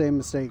do the same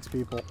mistakes,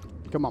 people.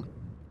 Come on.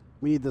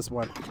 We need this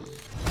one.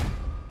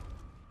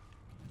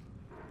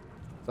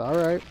 It's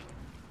alright.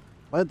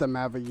 Let them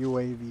have a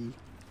UAV.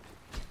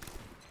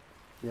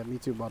 Yeah, me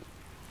too, bud.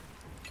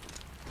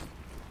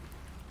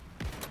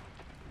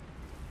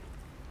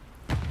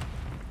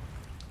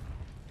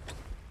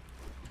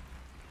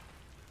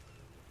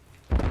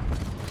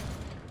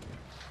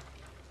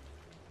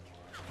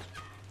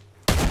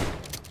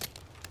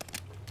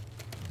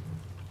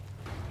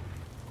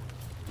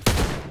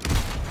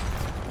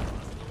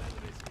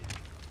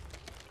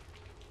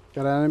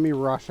 Got an enemy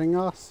rushing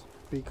us?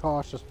 Be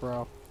cautious,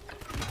 bro.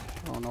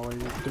 I don't know what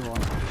he's doing.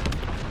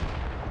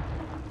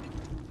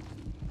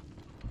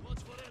 Watch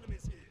for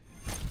enemies here.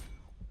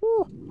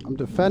 Woo, I'm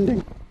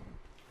defending.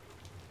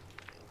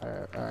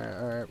 Alright, alright,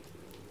 alright.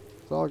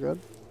 It's all good.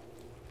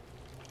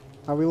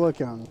 How we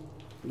looking?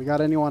 We got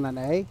anyone on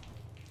A?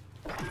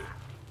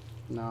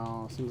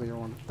 No, seems like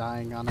everyone's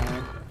dying on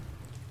A.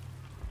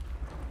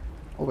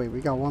 Oh wait,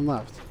 we got one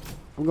left.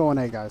 I'm going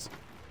A, guys.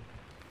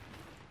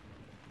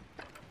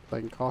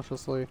 Playing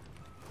cautiously.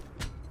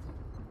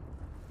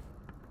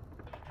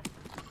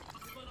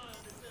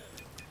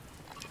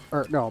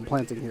 Or, no, I'm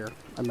planting here.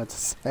 I meant to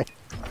say.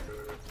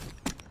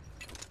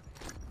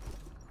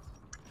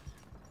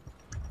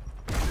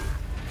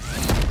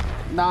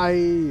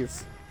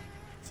 Nice!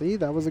 See,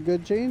 that was a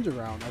good change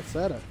around. I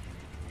said it.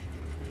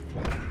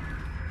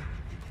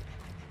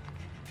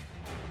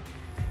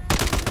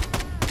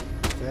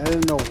 See, I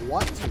didn't know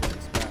what to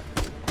expect.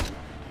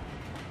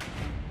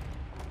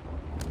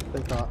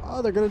 They thought,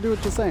 oh, they're gonna do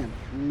what you're saying.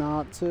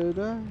 Not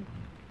today.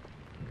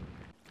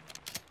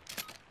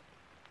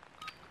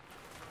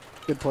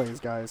 Good plays,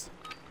 guys.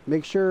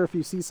 Make sure if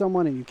you see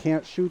someone and you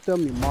can't shoot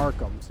them, you mark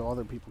them so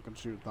other people can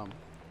shoot them.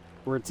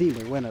 We're a team.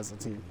 We win as a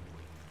team.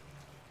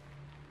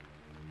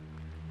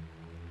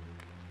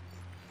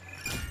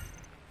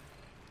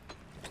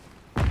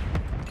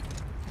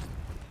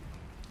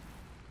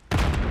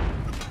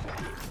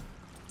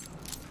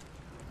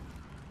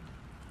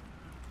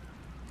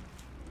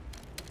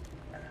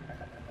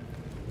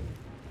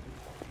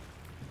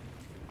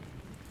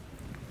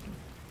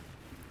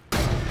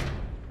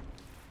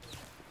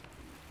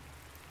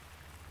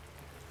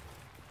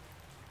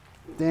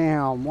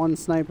 Damn, one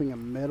sniping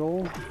in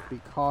middle.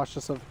 Be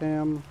cautious of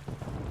him.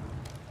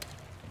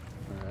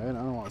 Alright, I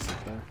don't want to sit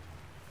there.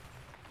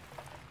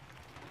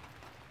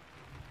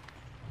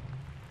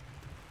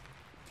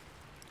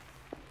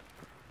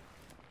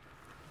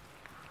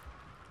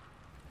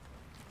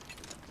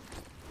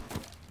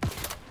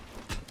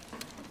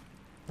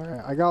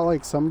 Alright, I got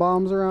like some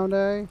bombs around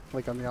A,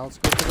 like on the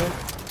outskirts of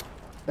it.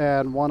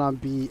 And one on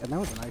B, and that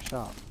was a nice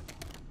shot.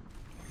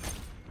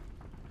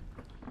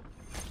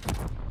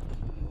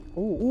 Ooh,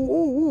 ooh,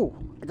 ooh,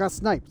 ooh. I got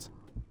sniped.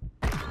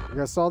 You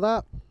guys saw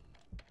that?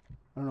 I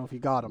don't know if you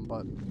got him,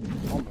 but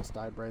almost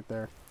died right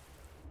there.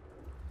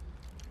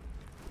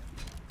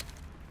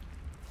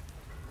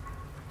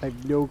 I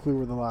have no clue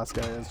where the last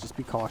guy is. Just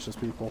be cautious,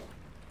 people.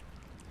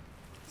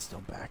 It's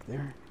still back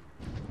there.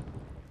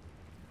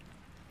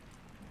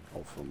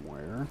 Oh, from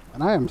where?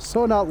 And I am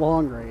so not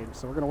long range,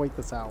 so we're going to wait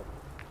this out.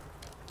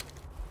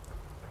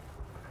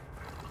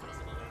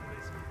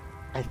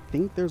 I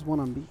think there's one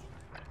on B.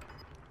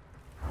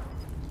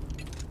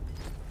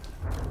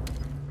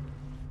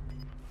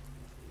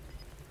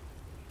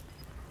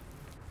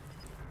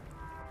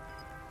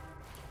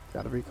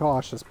 Gotta be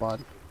cautious,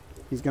 bud.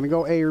 He's gonna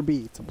go A or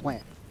B to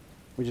plant.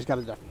 We just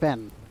gotta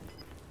defend.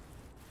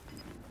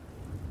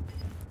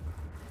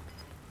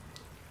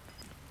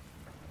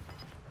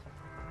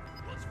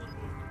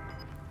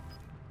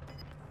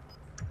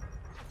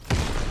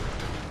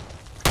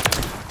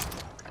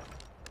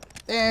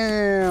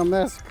 Damn,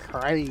 that's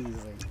crazy.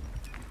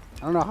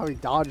 I don't know how he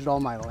dodged all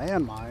my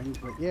landmines,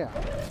 but yeah.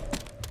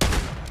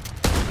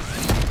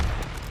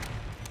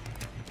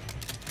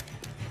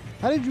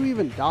 How did you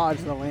even dodge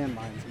the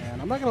landmines,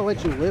 man? I'm not gonna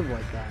let you live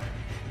like that.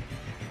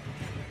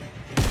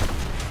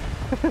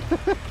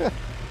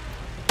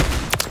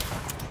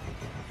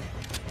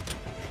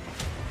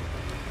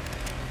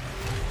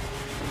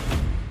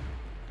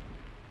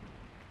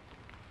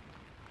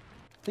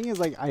 Thing is,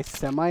 like, I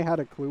semi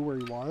had a clue where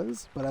he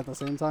was, but at the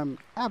same time,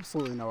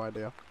 absolutely no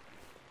idea.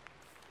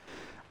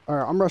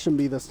 Alright, I'm rushing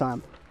B this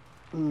time.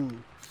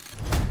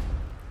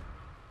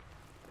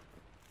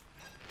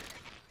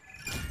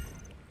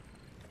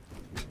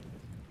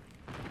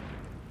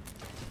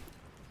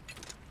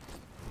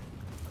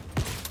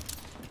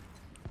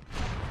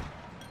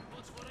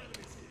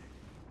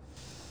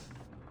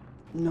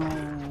 No,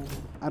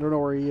 I don't know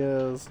where he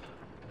is.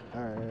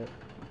 Alright.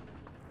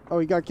 Oh,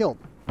 he got killed.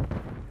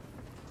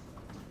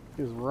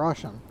 He was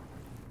rushing.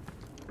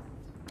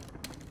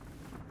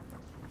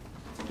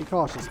 Be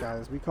cautious,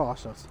 guys. Be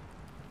cautious.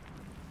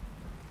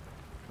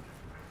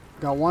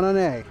 Got one on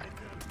A.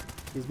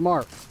 He's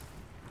marked.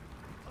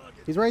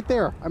 He's right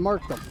there. I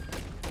marked him.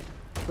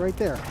 Right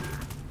there.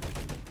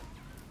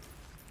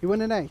 He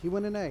went in A. He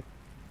went in A.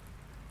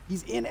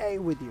 He's in A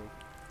with you.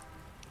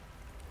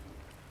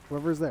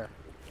 Whoever's there,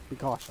 be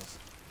cautious.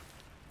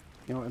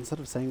 You know, instead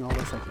of saying all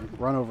this, I can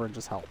run over and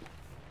just help.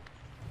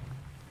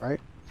 Right?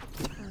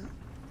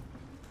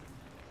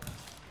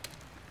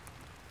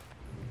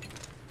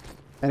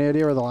 Any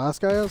idea where the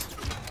last guy is?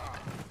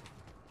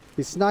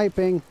 He's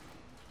sniping.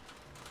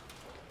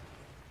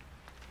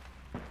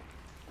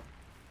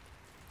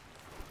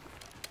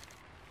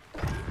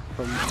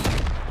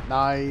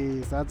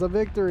 Nice. That's a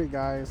victory,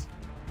 guys.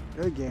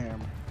 Good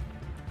game.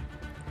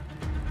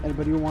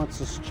 Anybody who wants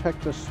to check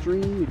the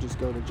stream, you just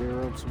go to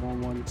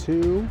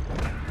Jrobst112.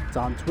 It's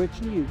on Twitch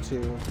and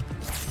YouTube.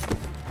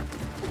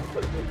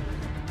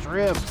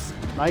 Drips.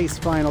 Nice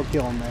final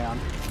kill, man.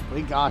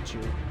 We got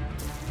you.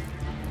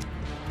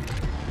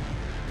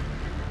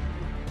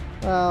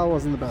 Well, it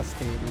wasn't the best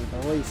KD,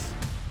 but at least,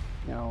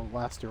 you know,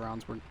 last 2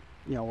 rounds were,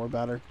 you know, were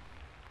better.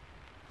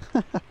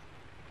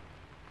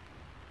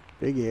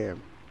 Big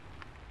game.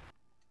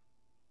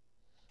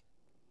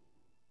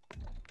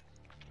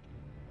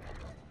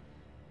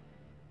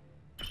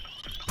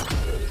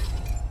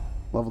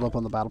 Leveled up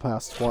on the battle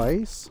pass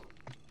twice.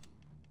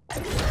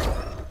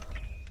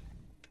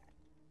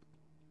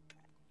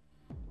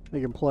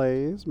 Making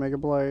plays,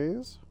 making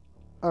plays.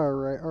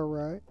 Alright,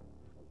 alright.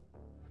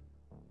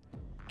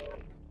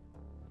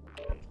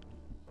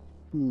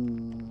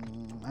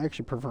 I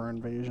actually prefer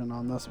invasion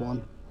on this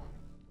one.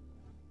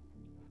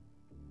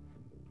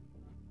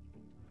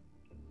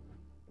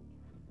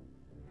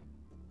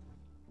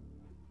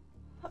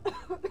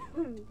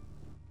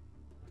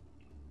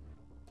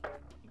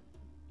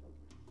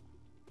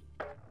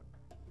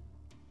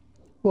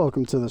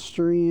 Welcome to the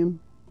stream.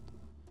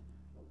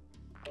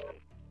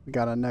 We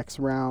got a next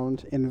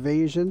round.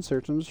 Invasion,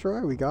 search and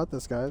destroy. We got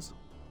this, guys.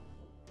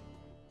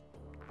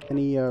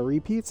 Any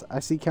repeats?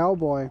 I see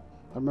Cowboy.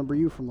 I remember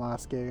you from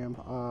last game.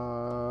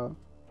 For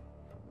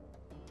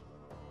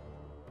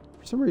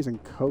some reason,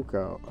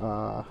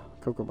 Cocoa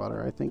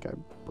Butter. I think I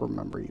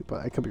remember you,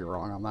 but I could be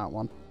wrong on that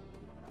one.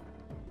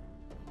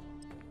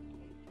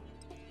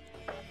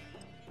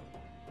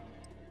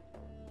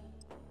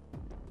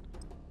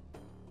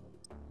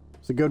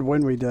 It's a good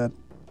win we did.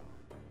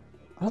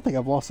 I don't think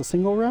I've lost a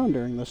single round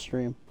during this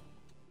stream.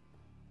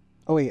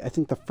 Oh wait, I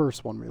think the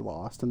first one we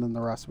lost, and then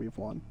the rest we've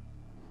won.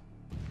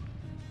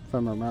 If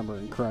I'm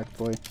remembering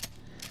correctly.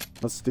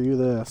 Let's do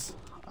this.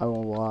 I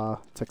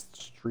will text the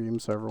stream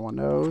so everyone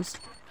knows.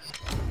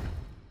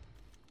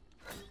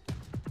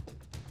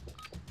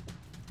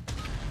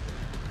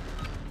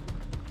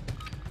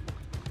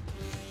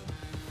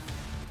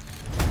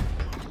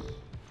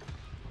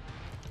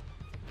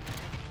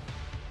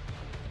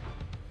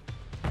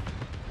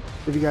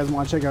 If you guys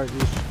want to check out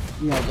your,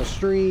 the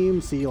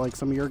stream, see like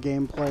some of your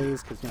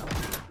gameplays, because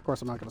of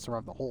course I'm not going to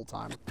survive the whole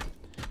time.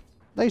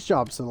 Nice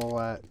job,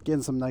 Silhouette.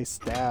 Getting some nice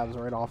stabs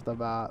right off the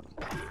bat.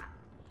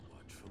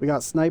 We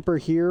got Sniper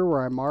here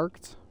where I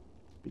marked.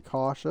 Be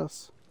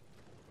cautious.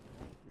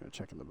 I'm going to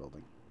check in the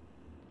building.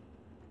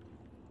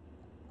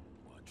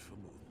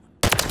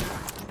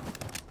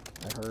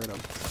 I heard him.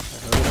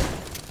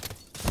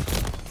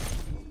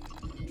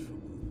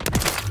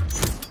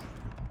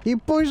 He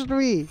pushed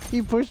me!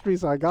 He pushed me,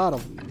 so I got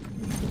him.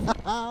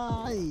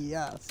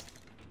 Yes.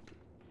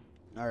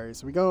 Alright,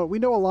 so we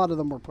know a lot of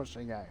them were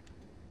pushing A.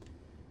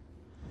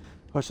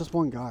 Oh, it's just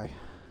one guy.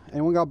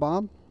 Anyone got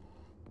bomb?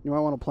 You might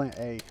want to plant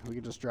A. We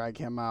can just drag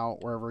him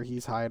out wherever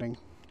he's hiding.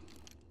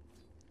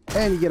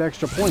 And you get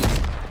extra points.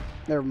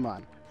 Never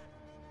mind.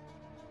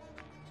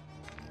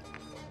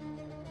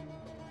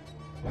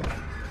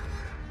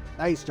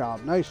 Nice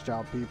job,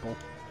 people.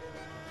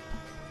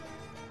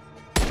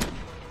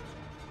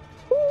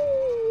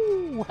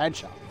 Woo!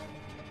 Headshot.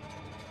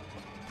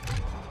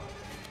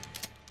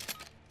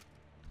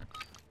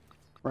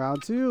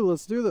 Round 2,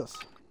 let's do this.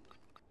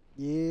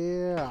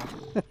 Yeah.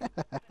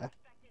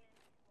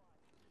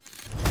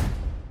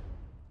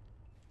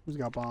 Who's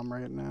got bomb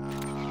right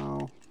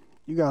now?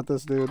 You got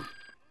this, dude.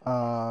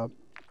 I'm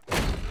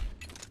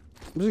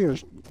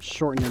just gonna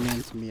shorten your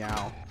name to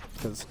Meow,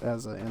 because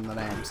as in the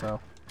name, so.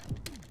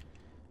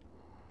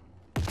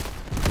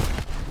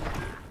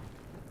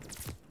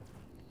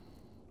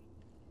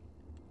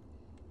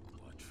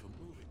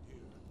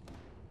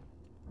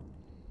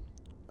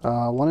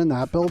 One in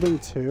that building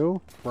too,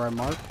 where I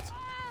marked.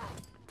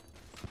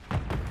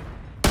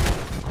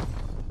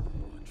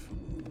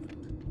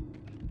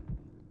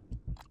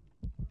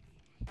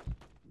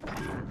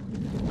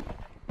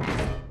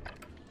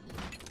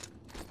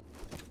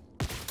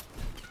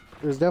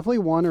 There's definitely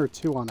 1 or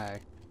 2 on A.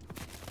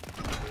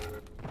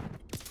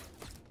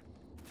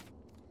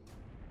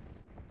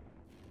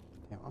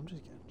 Damn, I'm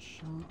just getting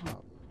shot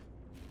up.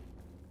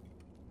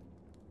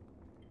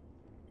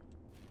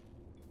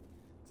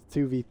 It's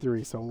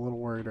 2v3, so I'm a little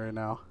worried right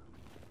now.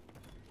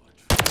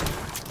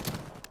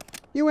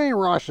 You ain't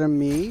rushing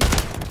me.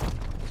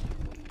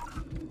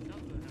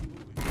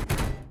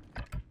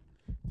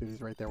 Dude,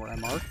 he's right there where I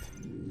marked.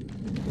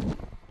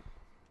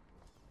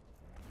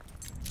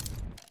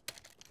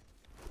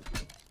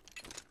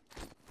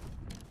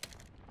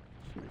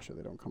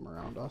 don't come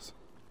around us.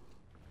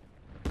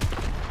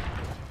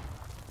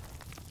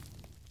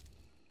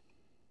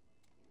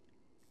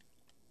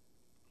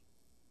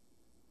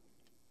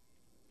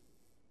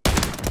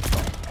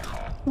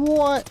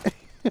 What?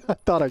 I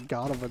thought I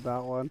got him with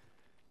that one.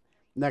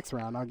 Next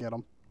round, I'll get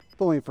him. It's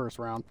only first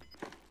round.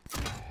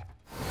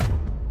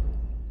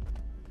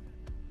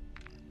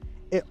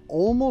 It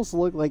almost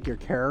looked like your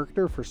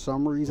character, for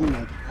some reason,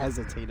 like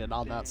hesitated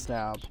on that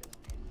stab.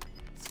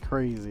 It's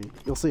crazy.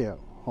 You'll see it.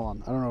 Hold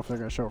on. I don't know if they're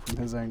going to show it from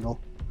his angle.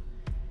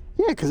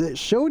 Yeah, because it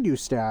showed you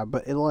stab,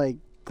 but it, like,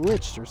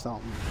 glitched or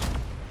something.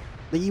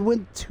 Like, you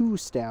went to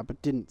stab,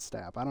 but didn't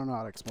stab. I don't know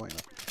how to explain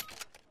it.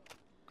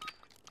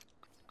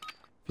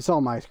 If you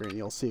saw my screen,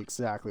 you'll see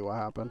exactly what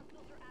happened.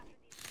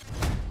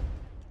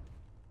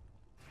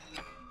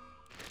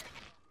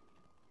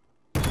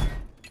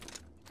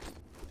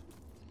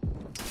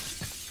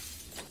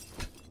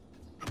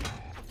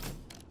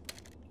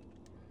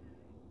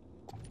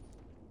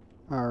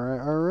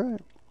 Alright,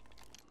 alright.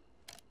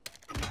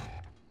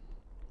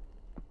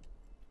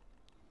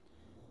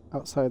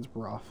 Outside's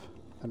rough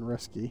and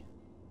risky.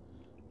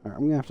 Alright,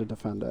 I'm gonna have to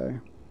defend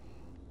A.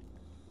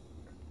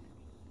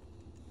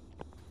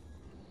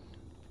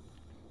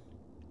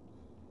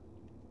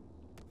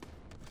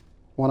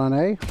 One on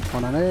A,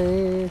 one on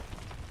A.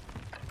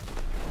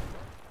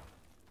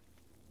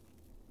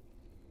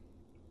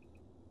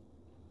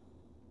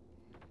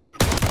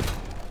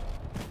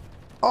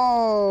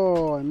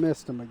 Oh, I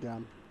missed him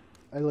again.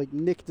 I like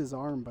nicked his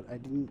arm, but I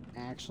didn't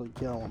actually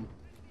kill him.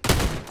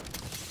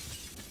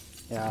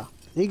 Yeah,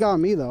 he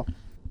got me though.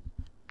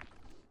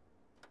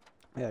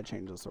 I gotta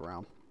change this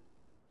around.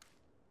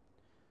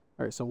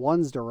 Alright, so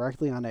one's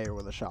directly on A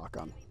with a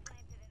shotgun.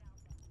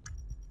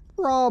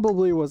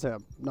 Probably was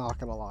him, not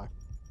gonna lie.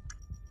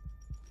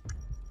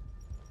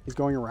 He's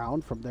going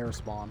around from their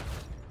spawn.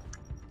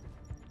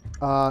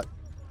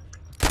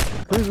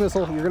 Cruise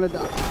missile, you're gonna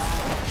die.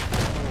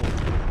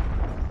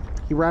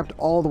 He wrapped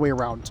all the way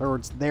around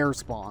towards their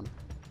spawn.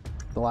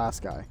 The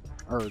last guy.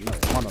 Or, no,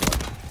 one of them.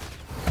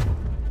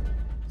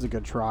 It was a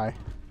good try.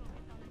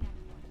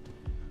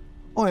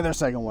 Only their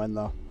second win,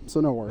 though. So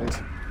no worries.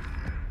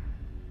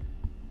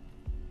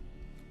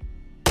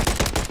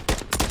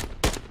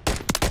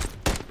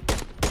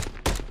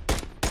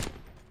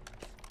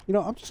 You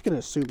know, I'm just going to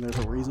assume there's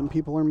a reason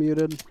people are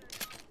muted.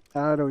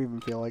 I don't even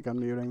feel like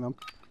unmuting them.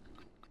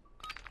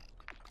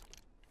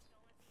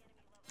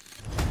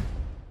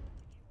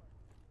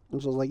 I'm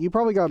just like, you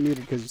probably got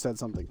muted because you said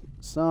something.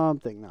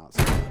 Something not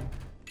so.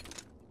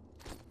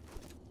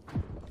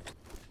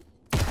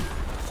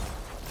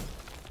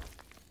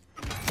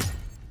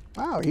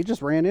 Wow, he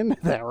just ran into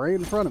that right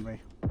in front of me.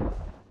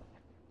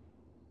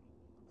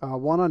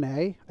 One on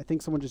A. I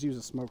think someone just used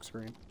a smoke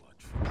screen.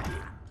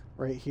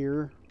 Right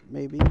here,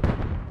 maybe.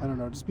 I don't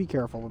know. Just be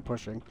careful with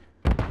pushing.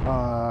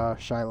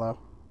 Shiloh.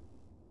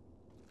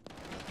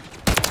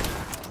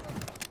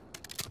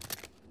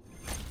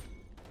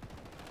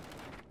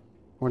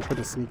 One tried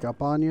to sneak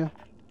up on you.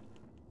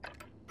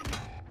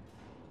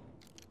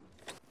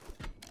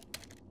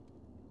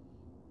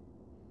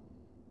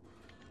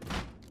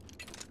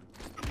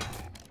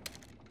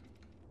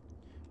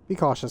 Be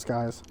cautious,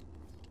 guys.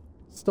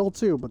 Still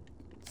two, but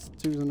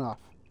two's enough.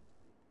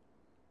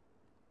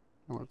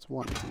 Oh, it's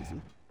one. It's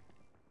easy.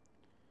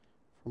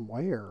 From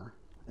where?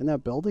 In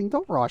that building?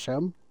 Don't rush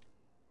him.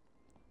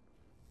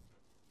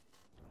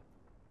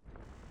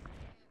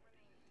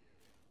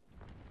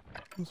 I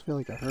almost feel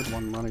like I heard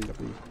one running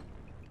to me.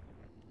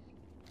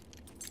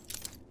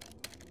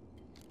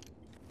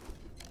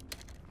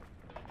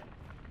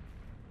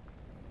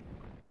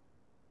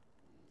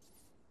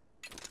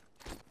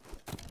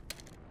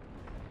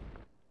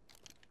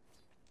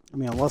 I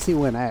mean, unless he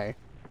went A.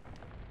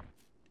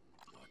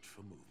 Watch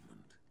for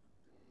movement.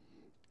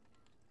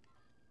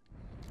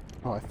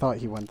 Oh, I thought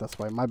he went this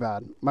way. My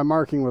bad. My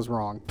marking was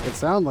wrong. It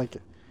sounded like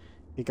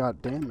he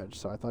got damaged,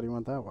 so I thought he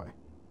went that way.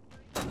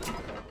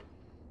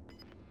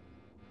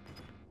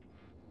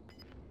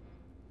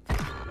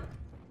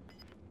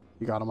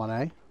 You got him on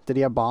A? Did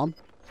he have bomb?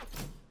 Can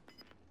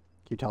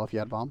you tell if he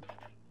had bomb?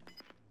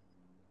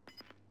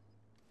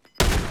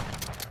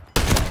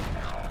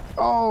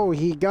 Oh,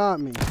 he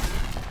got me.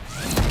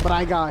 But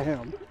I got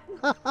him.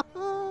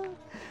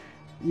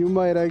 You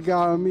might have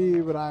got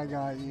me, but I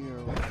got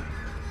you.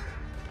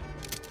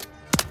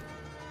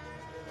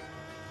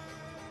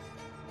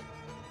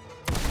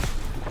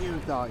 You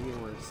thought you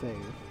were safe.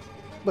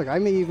 Look, I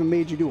may even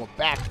made you do a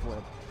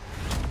backflip.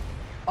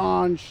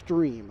 On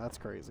stream. That's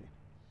crazy.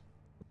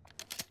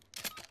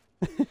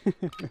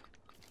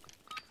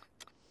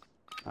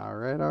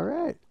 Alright,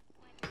 alright.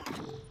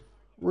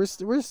 We're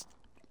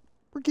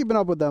keeping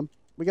up with them.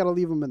 We gotta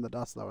leave them in the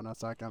dust, though, in a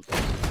second. I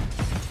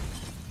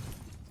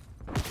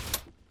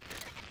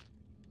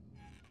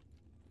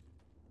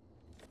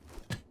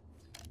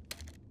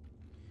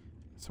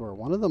swear,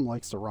 one of them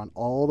likes to run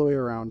all the way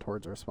around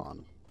towards our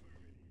spawn.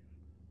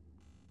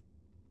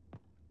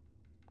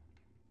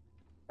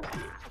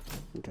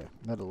 Okay,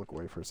 I had to look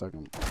away for a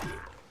second.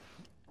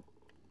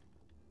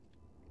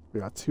 We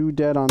got two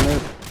dead on there.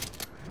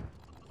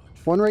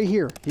 One right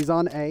here. He's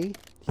on A.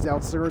 He's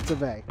outskirts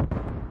of A.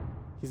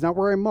 He's not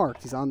where I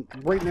marked. He's on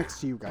right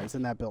next to you guys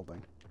in that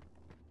building.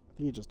 I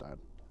think he just died.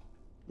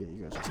 Yeah,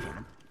 you guys just killed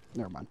him.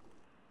 Never mind.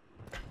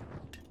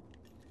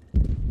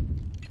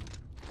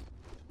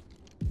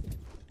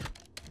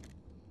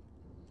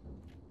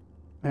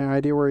 Any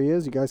idea where he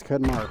is? You guys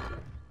couldn't mark.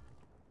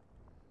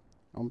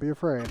 Don't be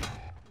afraid.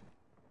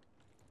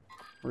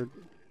 You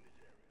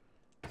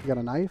got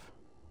a knife?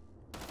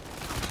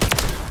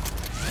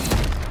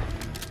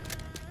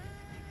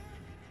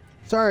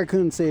 Sorry I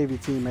couldn't save you,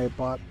 teammate,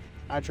 but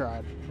I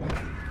tried.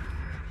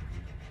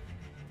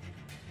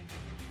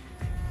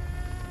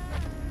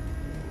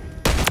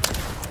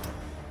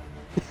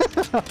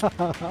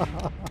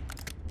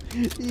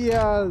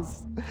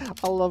 Yes!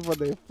 I love when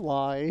they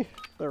fly.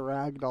 The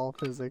ragdoll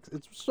physics.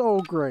 It's so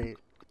great.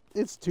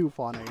 It's too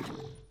funny.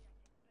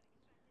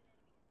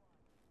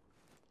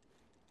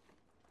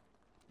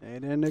 They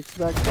didn't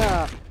expect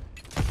that.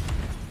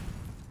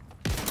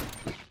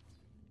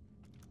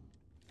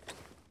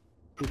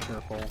 Be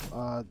careful.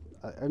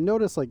 I've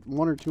noticed like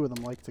one or two of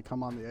them like to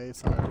come on the A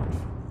side.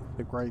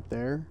 Like right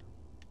there.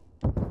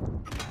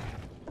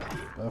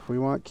 But if we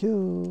want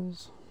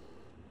kills...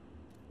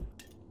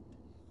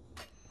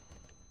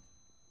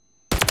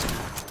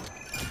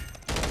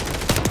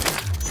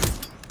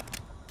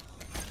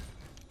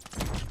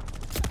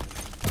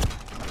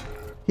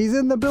 He's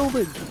in the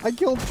building! I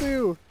killed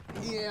two!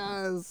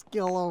 Yes!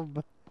 Kill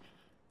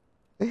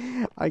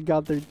him! I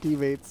got their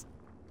teammates.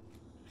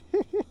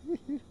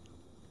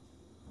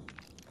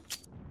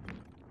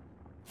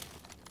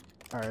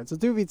 Alright, it's a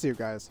 2v2,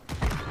 guys.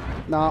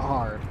 Not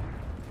hard.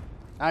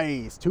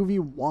 Nice!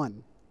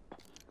 2v1.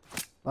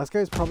 Last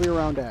guy's probably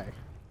around A.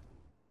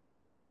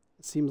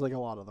 It seems like a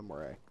lot of them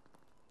were A.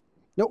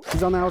 Nope,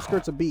 he's on the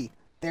outskirts of B.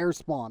 Their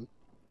spawn.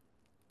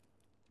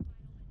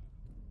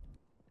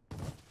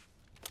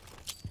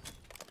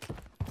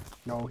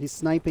 No, he's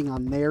sniping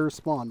on their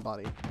spawn,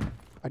 buddy.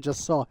 I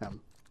just saw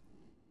him.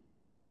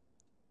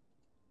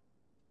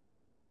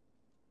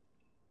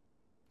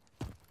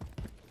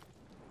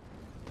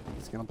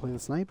 He's gonna play the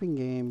sniping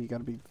game. You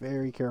gotta be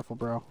very careful,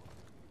 bro.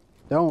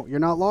 Don't. You're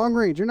not long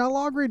range. You're not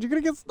long range. You're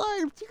gonna get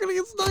sniped. You're gonna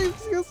get sniped.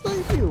 He's gonna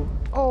snipe you.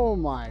 Oh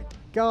my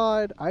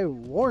god. I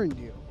warned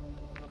you.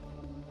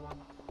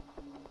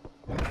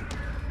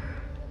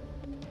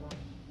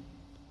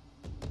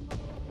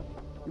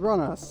 You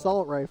run an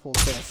assault rifle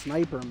to a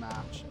sniper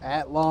match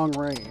at long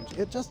range.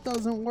 It just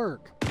doesn't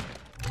work.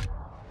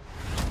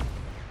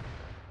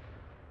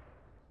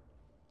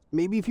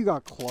 Maybe if you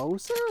got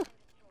closer?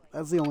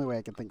 That's the only way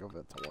I can think of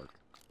it to work.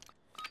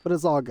 But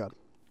it's all good.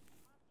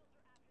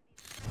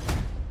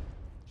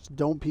 Just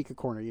don't peek a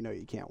corner. You know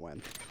you can't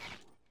win.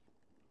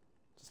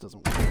 Just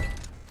doesn't work.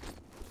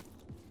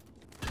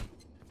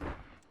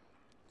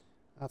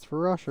 That's for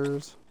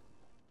rushers.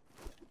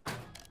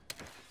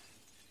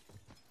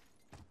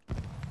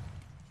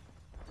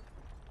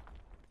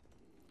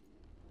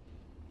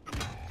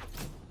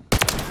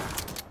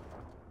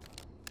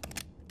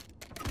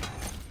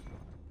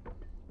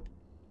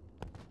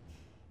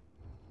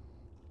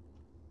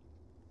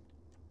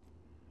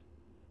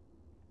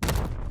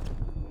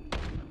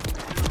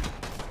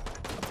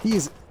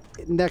 He's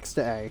next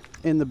to A,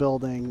 in the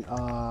building,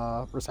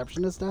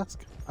 receptionist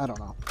desk? I don't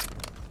know.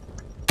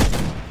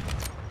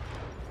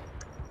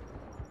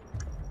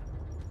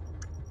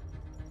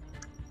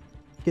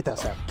 Get that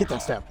stab, get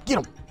that stab, get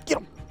him, get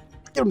him,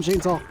 get him,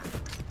 chainsaw.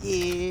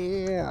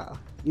 Yeah,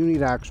 you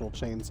need actual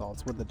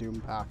chainsaws with the Doom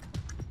pack.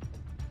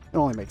 It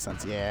only makes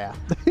sense, yeah.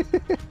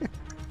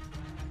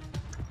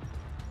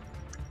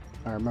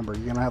 Alright, remember,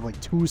 you're gonna have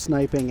like 2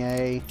 sniping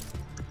A,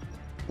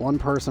 1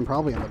 person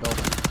probably in the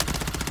building.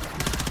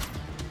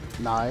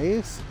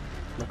 Nice.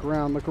 Look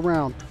around, look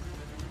around.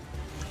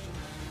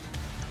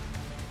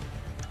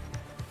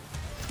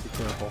 Be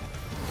careful.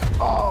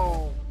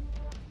 Oh!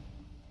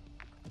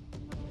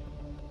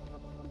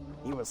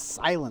 He was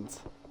silent.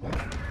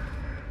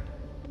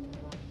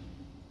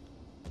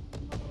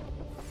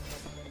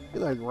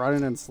 He's like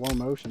running in slow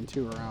motion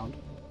too around.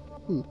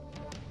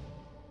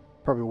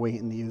 Probably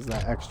waiting to use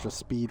that extra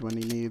speed when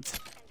he needs.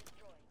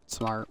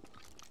 Smart.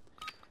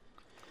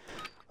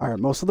 Alright,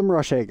 most of them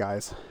rush A,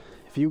 guys.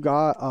 If you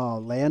got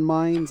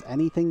landmines,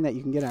 anything that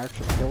you can get an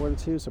extra kill or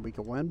 2 so we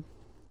can win,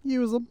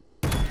 use them.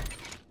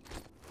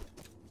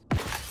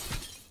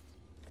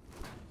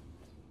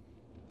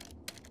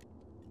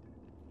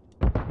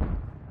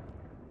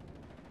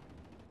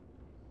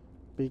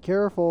 Be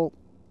careful.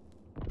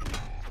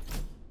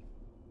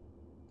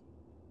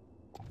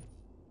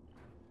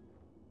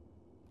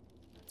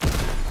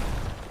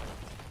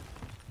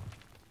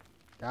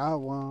 Got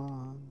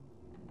one.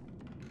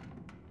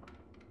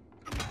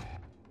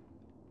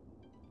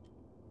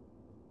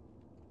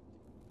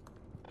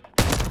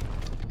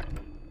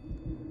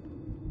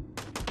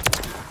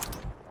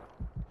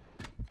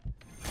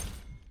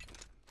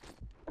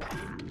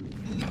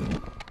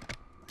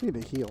 Need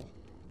to heal.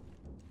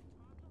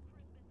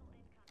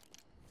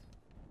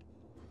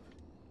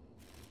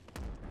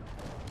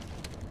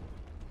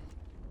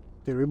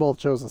 Dude, we both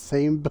chose the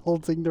same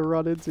building to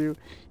run into.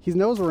 He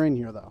knows we're in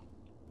here, though.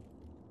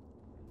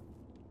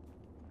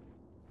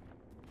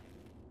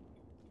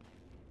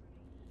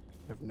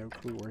 I have no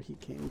clue where he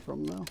came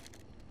from, though.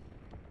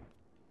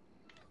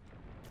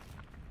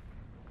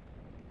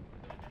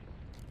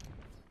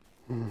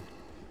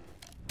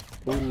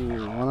 Ooh,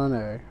 one on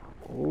A.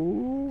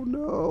 Oh,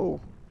 no.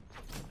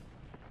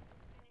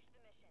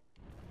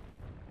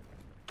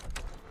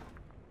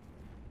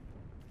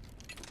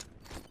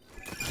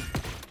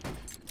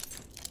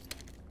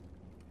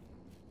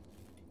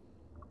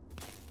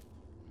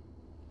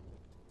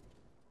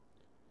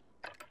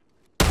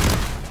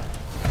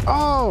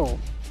 Oh!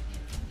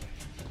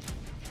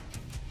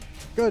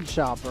 Good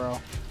shot, bro.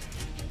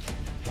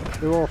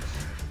 We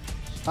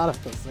both shot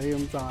at the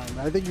same time.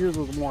 I think yours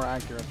was more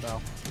accurate,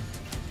 though.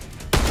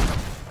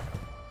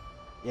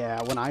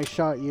 Yeah, when I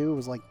shot you, it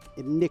was like,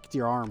 it nicked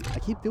your arm. I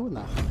keep doing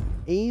that.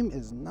 Aim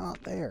is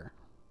not there.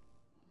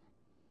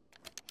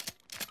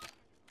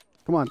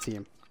 Come on,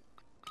 team.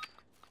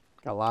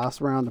 Got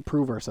last round to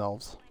prove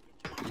ourselves.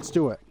 Let's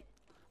do it.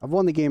 I've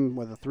won the game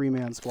with a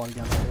 3-man squad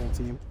against the whole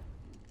team.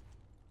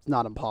 It's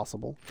not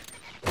impossible.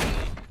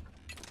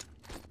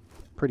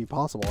 Pretty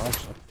possible,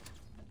 actually.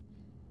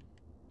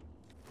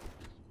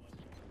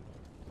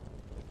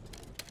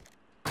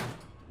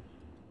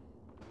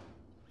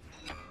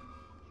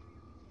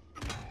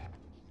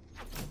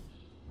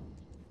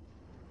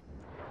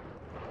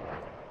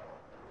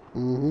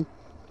 Mm-hmm.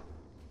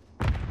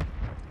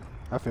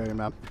 I feel you,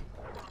 man.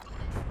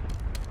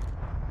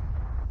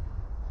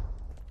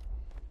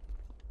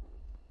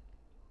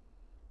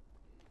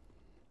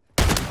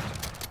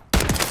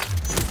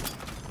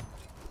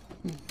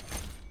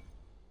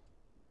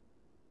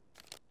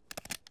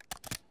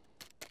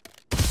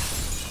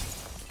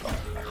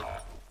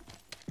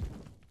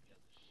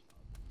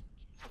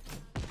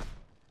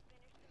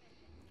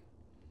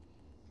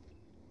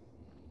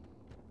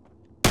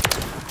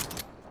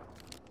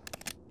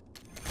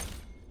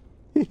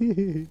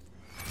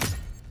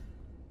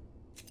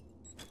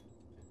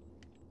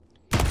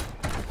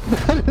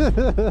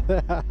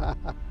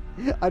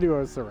 I knew I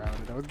was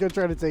surrounded. I was gonna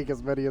try to take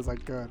as many as I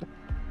could.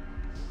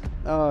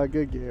 Oh,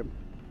 good game.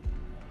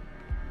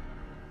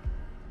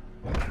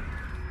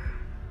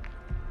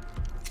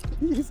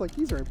 He's like,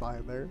 he's right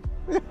behind there.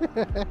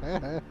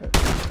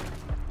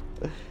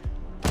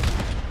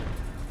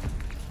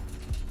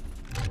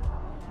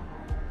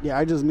 Yeah,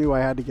 I just knew I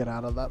had to get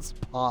out of that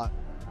spot.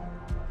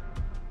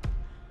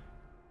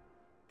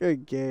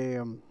 Good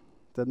game.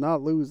 Did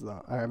not lose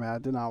though. I mean, I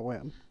did not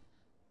win.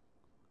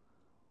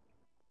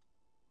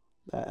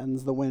 That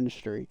ends the win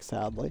streak,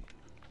 sadly.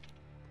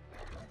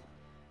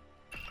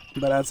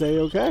 But that's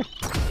A-okay.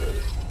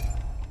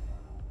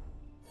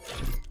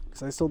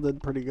 Because I still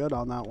did pretty good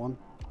on that one.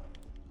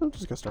 I'm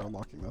just going to start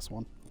unlocking this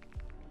one.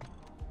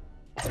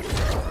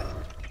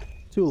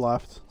 2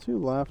 left. 2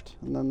 left.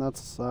 And then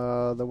that's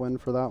the win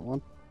for that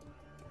one.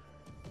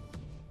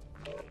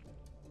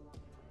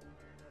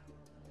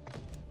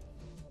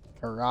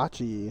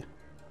 Karachi.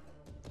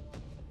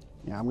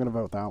 Yeah, I'm going to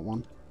vote that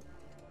one.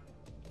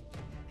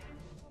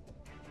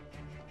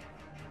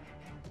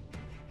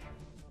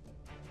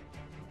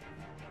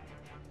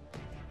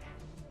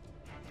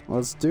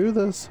 Let's do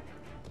this.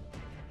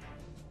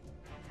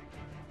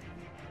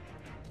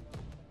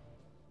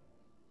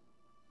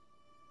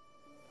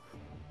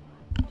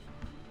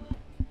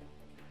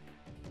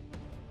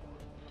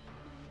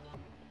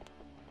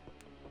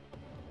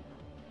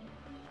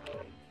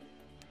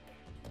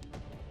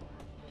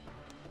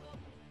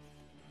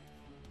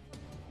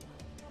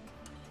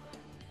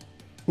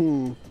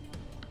 You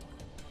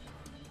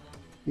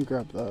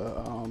grab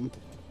the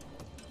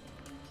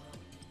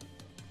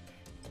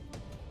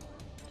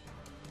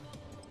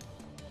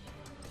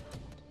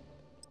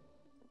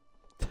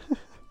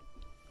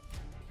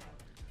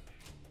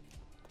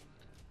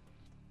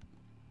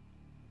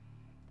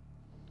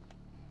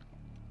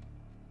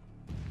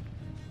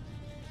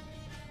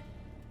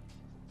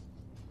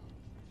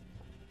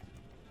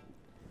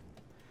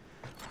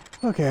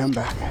Okay, I'm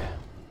back.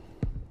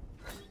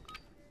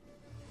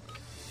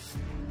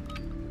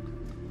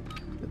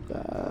 Get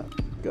that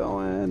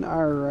going.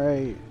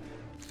 Alright.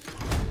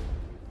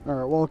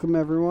 Alright, welcome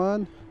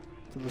everyone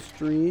to the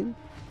stream.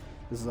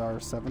 This is our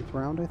 7th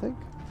round, I think.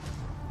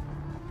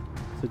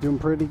 So doing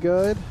pretty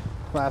good.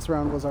 Last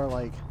round was our,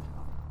 like,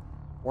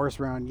 worst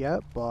round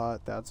yet,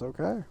 but that's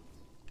okay.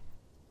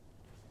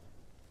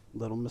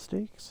 Little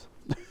mistakes.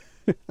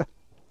 I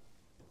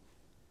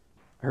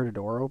heard a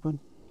door open.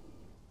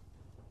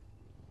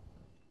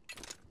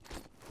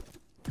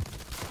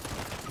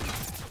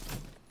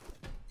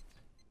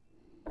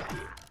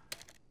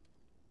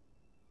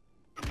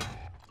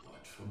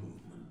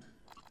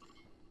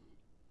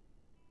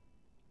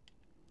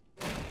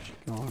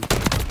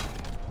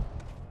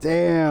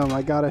 Damn,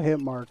 I got a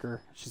hit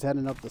marker. She's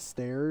heading up the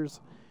stairs.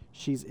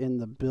 She's in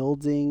the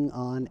building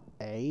on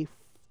a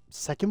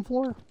 2nd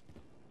floor.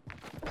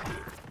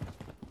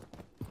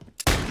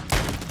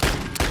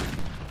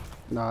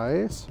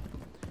 Nice.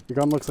 Your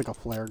gun looks like a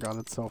flare gun.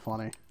 It's so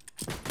funny.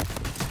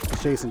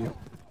 He's chasing you.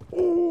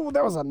 Ooh,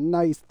 that was a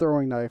nice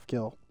throwing knife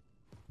kill.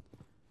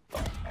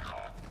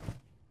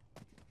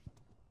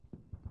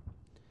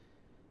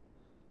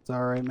 It's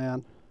alright,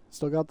 man.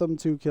 Still got them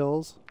 2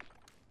 kills.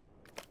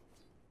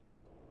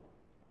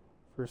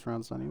 First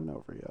round's not even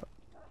over yet.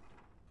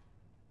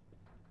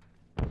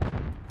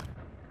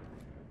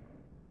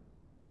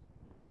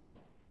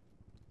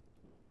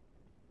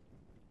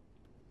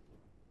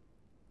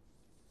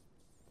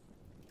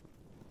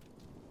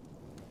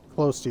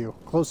 Close to you.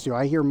 Close to you.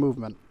 I hear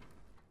movement.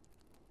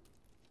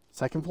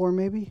 Second floor,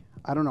 maybe?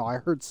 I don't know. I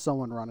heard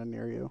someone running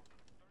near you.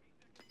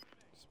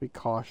 Just be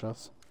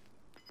cautious.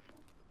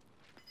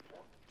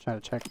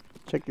 Trying to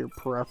check your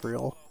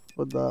peripheral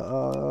with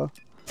the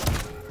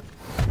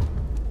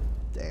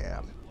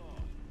damn.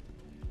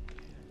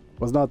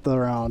 Was not the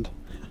round.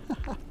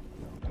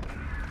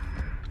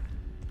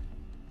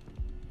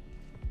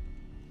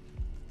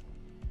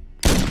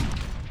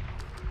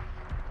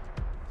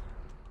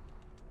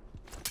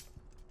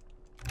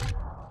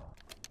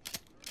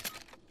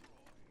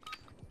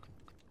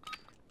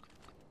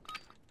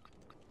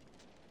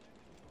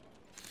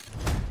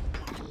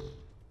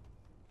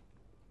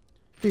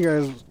 You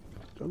guys,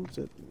 oops,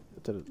 it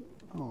did it.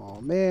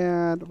 Oh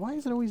man, why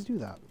does it always do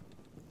that?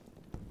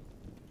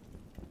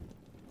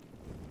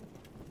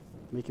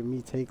 Making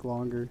me take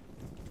longer.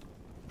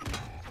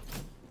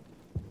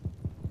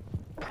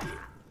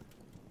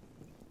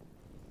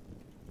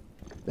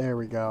 There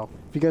we go.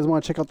 If you guys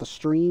want to check out the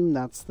stream,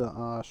 that's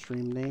the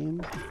stream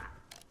name.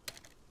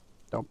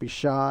 Don't be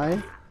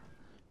shy.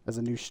 As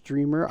a new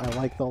streamer, I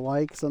like the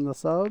likes and the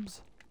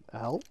subs. It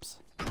helps.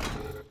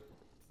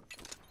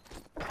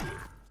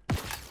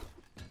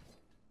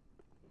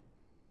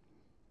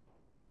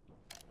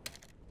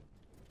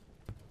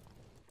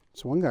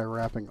 So one guy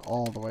wrapping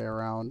all the way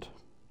around.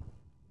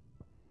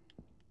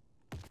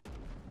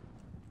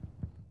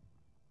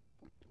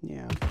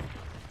 Yeah.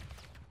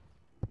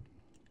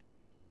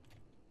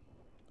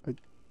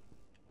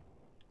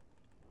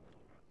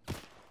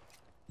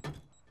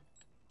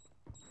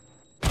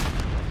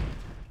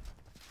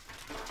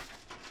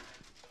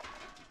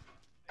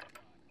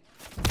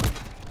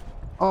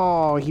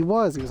 Oh, he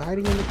was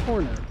hiding in the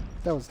corner.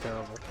 That was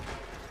terrible.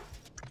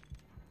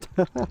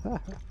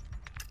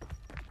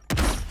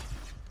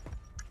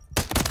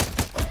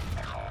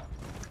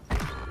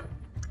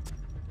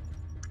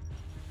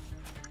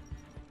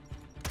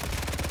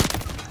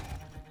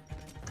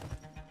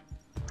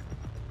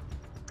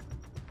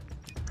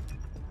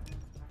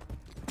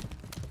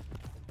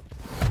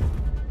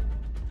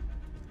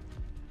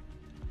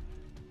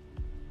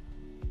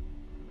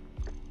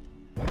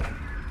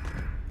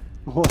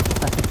 What?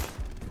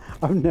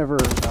 I've never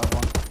heard that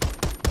one.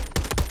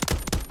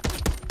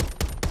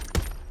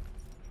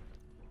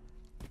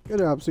 Good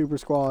job, Super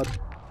Squad.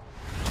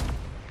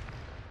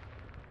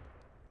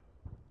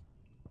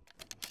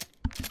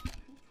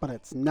 But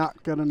it's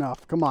not good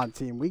enough. Come on,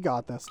 team. We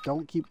got this.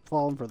 Don't keep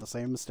falling for the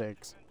same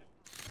mistakes.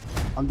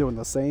 I'm doing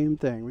the same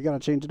thing. We gotta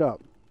change it up.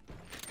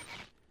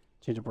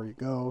 Change up where you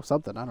go.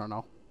 Something. I don't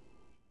know.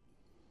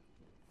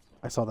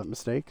 I saw that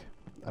mistake.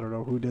 I don't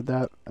know who did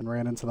that and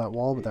ran into that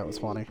wall, but that was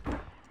funny.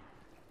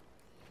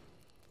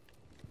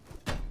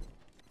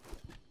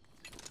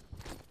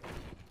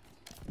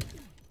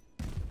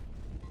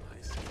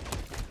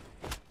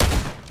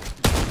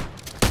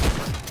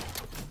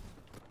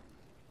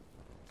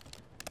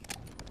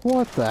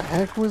 What the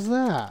heck was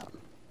that?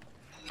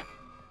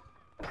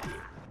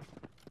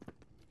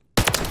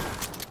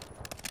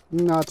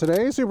 Not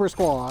today, Super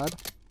Squad.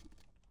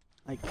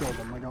 I killed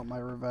him. I got my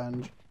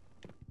revenge.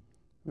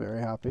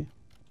 Very happy.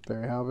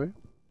 Very happy.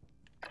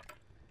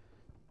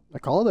 I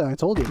called it. I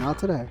told you, not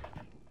today.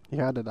 He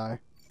had to die.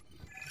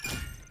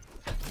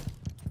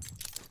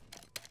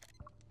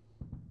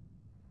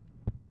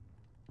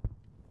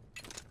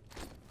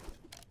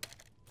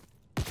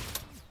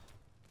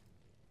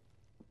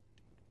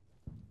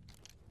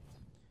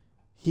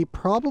 He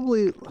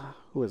probably...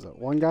 Who is it?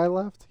 One guy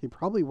left? He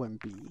probably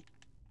went B.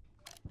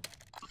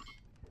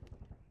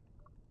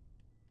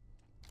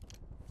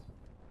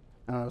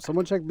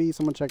 Someone check B,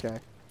 someone check A.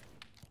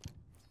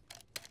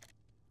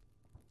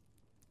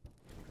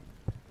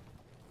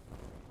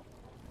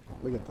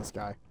 Look at this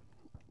guy.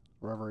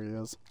 Wherever he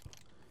is.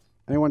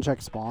 Anyone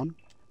check spawn?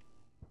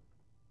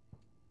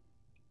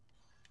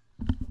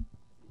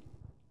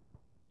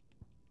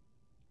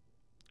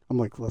 I'm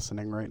like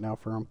listening right now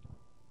for him.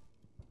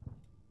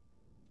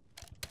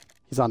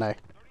 He's on A.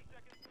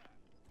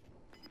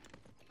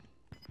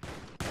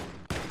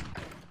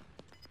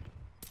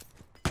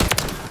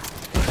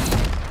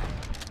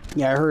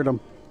 Yeah, I heard him.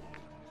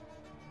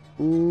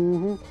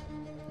 Mm-hmm.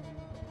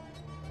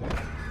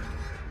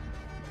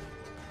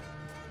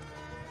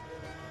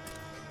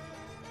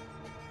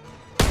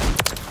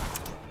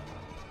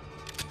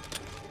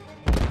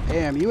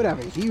 Damn, you would have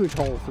a huge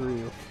hole through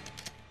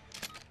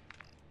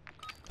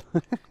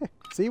you.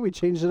 See, we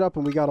changed it up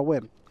and we got a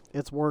win.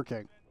 It's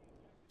working.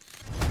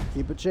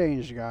 Keep it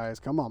changed, guys.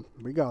 Come on.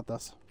 We got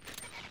this.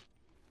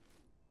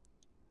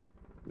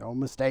 No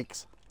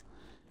mistakes.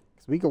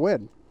 Because we can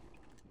win.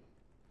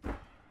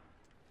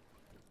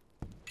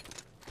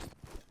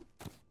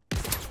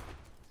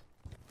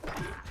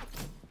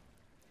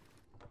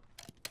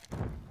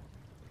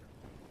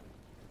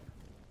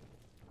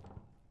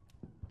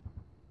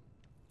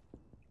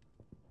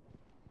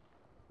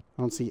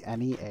 don't see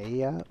any A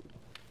yet.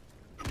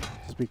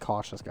 Just be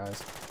cautious,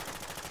 guys.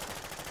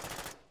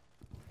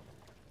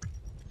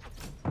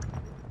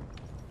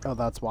 Oh,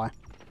 that's why.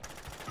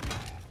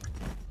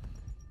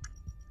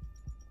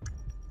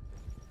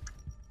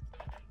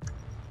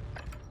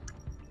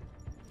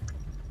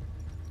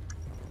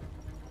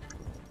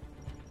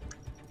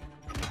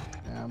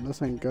 Damn,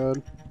 this ain't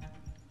good.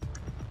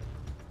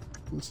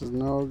 This is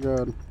no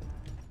good.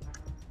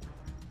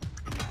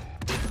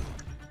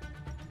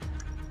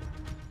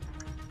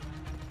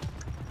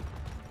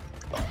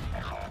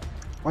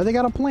 Why they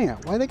got a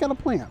plant? Why they got a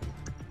plant?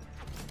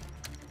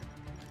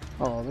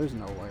 Oh, there's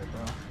no way,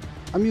 bro.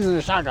 I'm using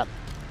a shotgun.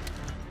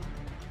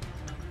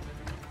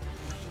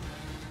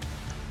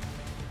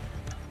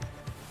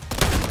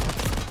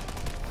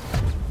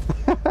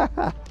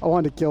 I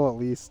wanted to kill at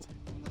least.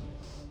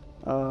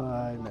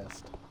 I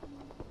missed.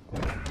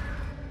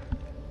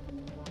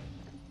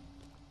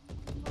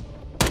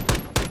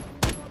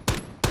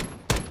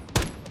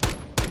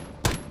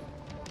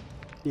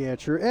 Yeah,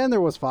 true. And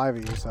there was 5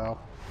 of you, so.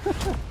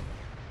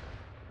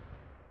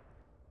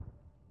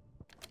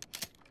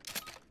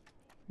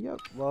 Yep,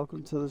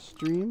 welcome to the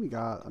stream. We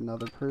got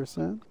another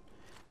person.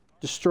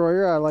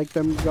 Destroyer, I like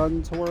them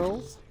gun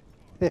twirls.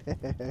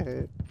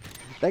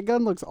 That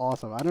gun looks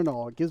awesome. I don't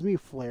know, it gives me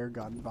flare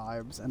gun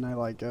vibes, and I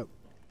like it.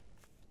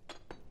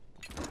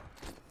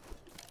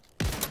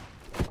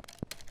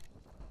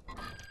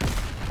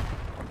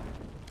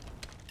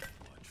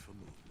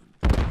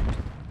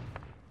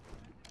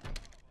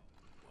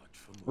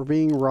 We're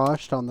being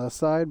rushed on this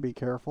side, be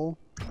careful.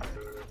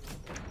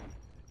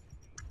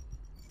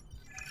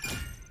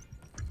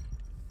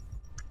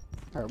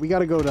 Alright, we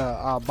gotta go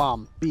to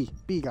bomb. B,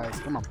 guys,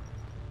 come on.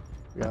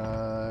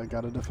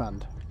 Gotta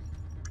defend.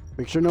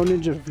 Make sure no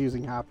ninja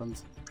fusing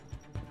happens.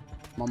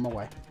 I'm on my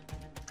way.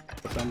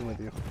 Defend with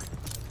you.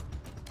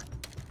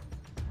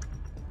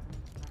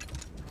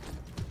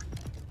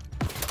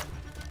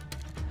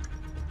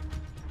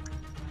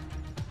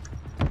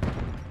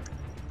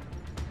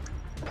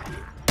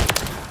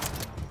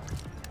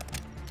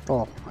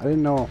 Oh, I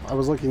didn't know. I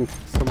was looking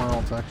somewhere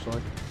else,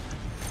 actually.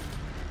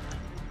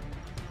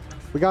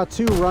 We got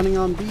 2 running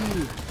on B.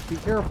 Be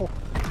careful.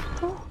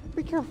 Oh,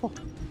 be careful.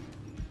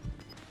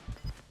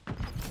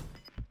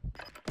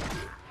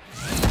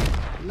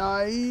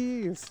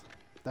 Nice.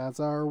 That's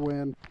our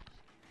win.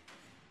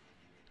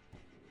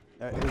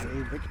 That is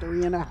a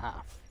victory and a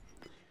half.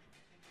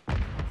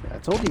 Yeah, I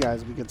told you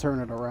guys we could turn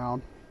it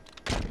around.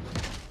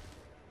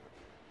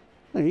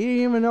 You didn't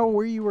even know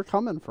where you were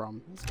coming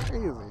from. It's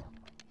crazy.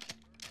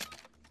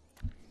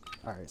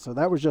 Alright, so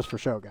that was just for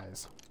show,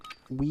 guys.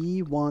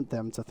 We want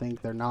them to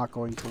think they're not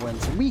going to win,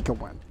 so we can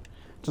win.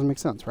 Doesn't make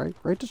sense, right?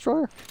 Right,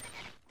 Destroyer?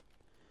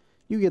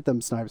 You get them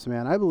snipes,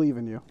 man. I believe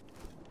in you.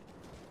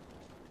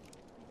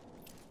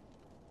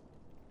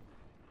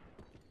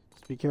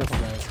 Just be careful,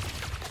 guys.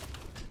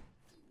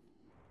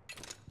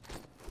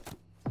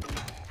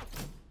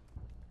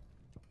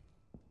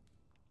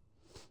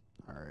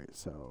 Alright,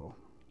 so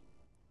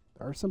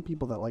there are some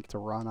people that like to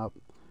run up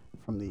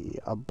from the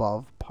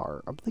above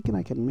part. I'm thinking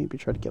I can maybe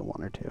try to get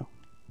 1 or 2.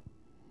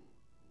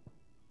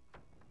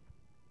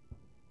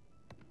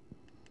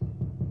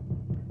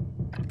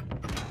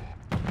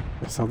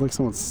 It sounds like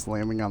someone's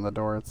slamming on the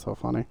door. It's so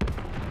funny.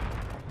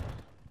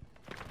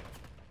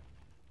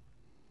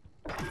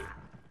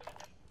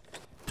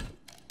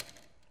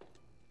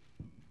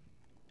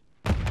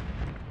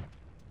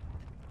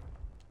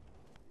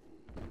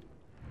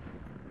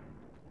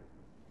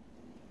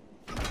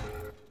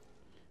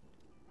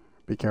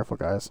 Be careful,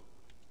 guys.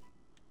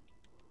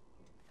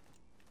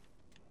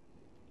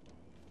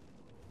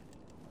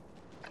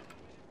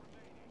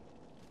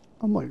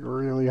 I'm like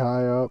really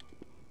high up.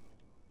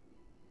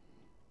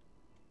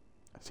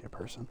 I see a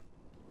person.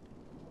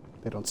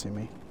 They don't see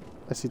me.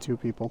 I see 2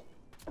 people.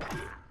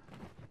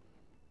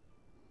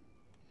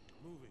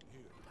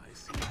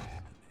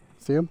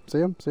 See him? See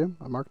him? See him?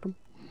 I marked him.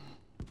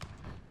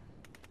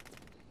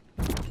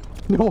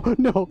 No,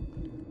 no!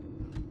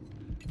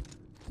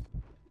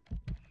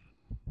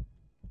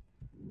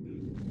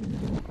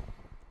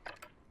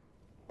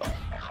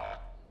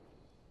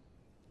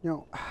 You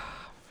know, I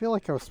feel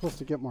like I was supposed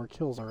to get more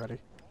kills already.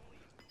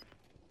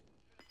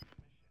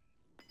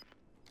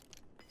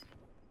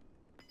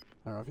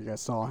 I don't know if you guys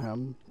saw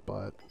him,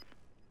 but...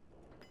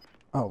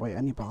 Oh, wait,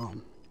 I need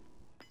bomb.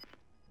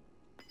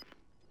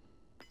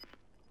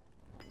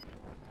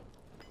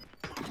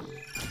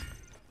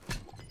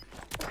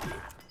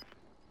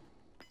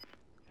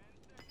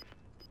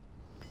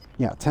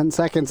 Yeah, 10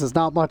 seconds is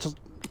not much.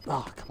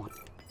 Oh, come on.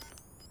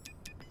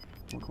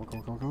 Come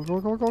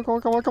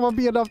on, come on,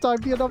 be enough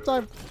time, be enough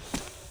time.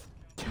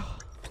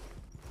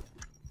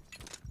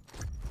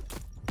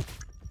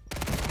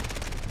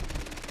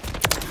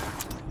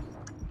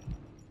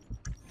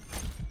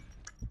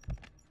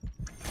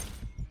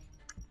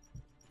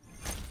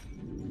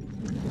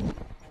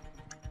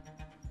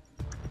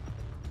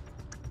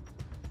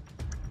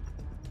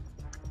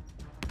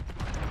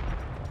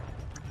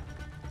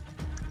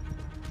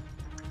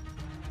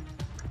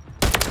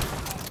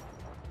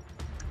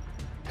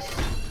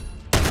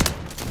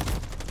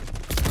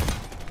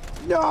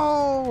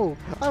 No!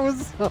 I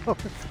was so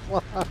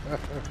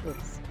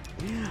close.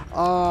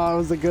 Oh, it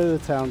was a good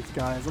attempt,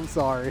 guys. I'm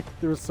sorry.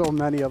 There were so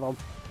many of them.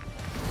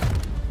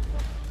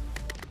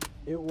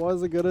 It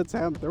was a good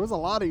attempt. There was a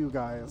lot of you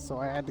guys, so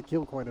I had to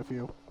kill quite a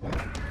few.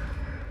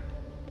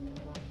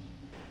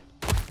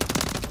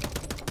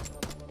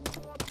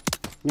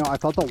 You know, I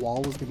thought the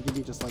wall was going to give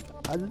me just like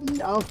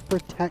enough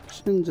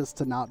protection just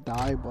to not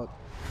die, but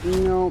you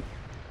know,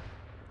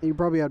 you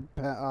probably had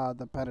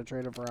the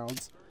penetrative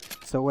rounds,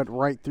 so it went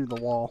right through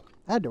the wall.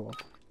 Had to have.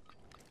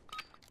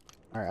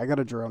 Alright, I got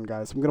a drone,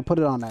 guys. I'm going to put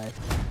it on A.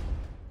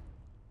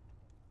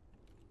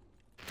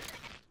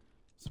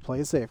 Just play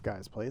it safe,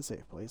 guys. Play it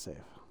safe. Play it safe.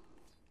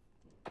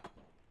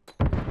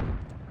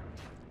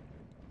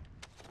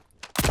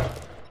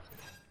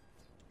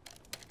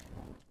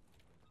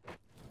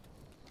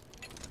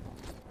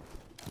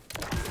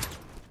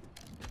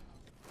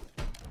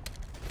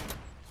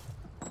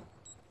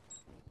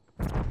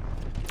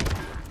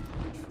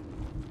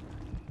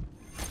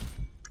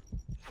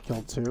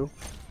 Killed 2.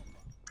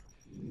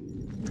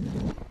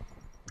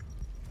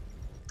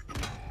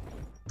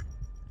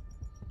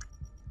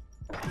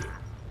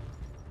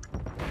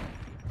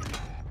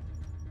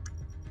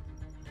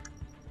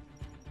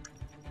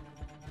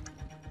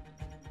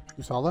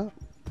 You saw that?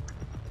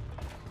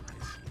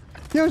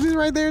 Yo, she's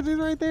right there. She's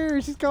right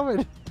there. She's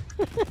coming.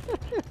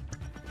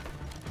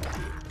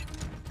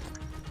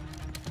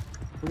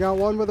 We got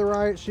one with a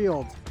riot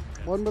shield.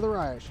 One with a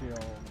riot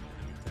shield.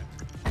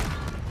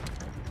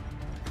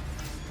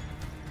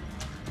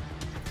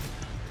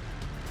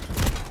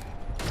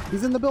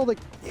 He's in the building.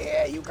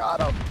 Yeah, you got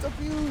him.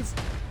 Defuse.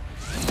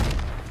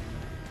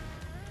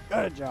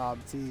 Good job,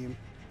 team.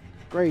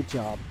 Great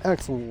job.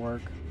 Excellent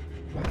work.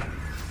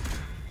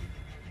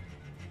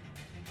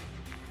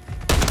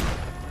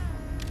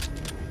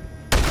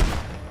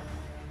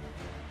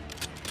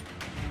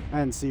 I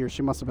didn't see her.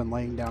 She must have been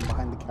laying down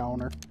behind the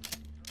counter.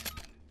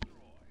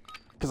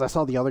 Because I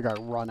saw the other guy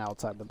run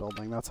outside the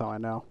building. That's how I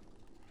know.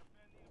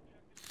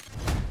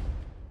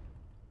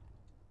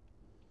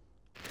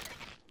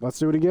 Let's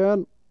do it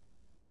again.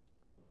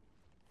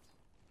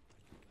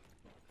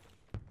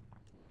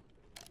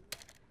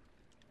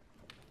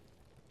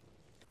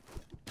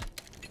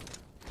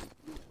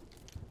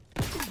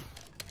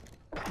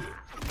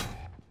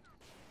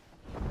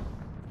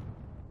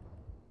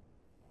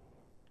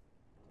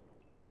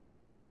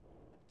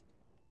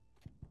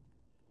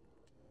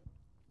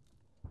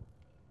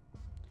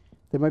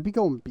 They might be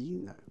going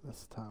B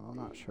this time. I'm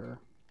not sure.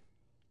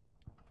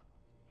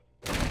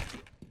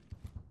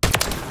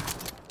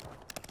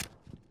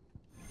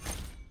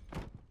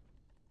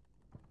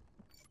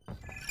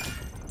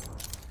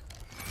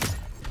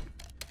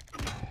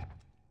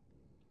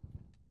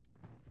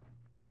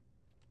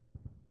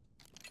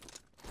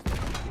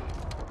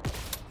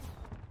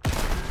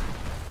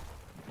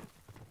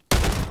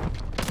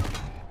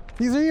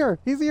 He's here.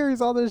 He's here.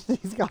 He's on this.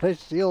 He's got a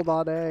shield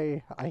on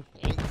A. I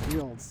hate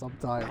shields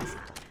sometimes.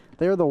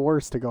 They're the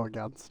worst to go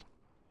against.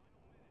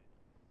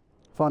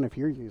 Fun if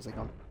you're using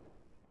them.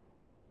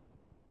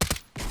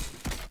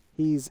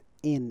 He's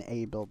in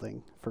a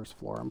building. First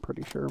floor, I'm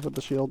pretty sure, with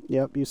the shield.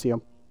 Yep, you see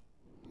him.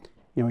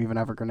 You don't even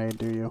have a grenade,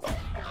 do you?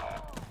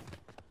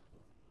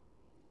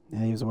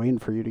 Yeah, he was waiting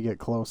for you to get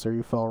closer.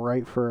 You fell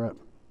right for it.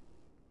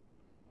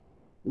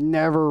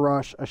 Never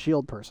rush a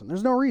shield person.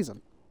 There's no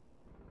reason.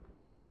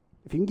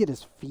 If you can get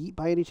his feet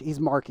by any chance,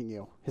 he's marking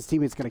you. His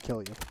teammate's going to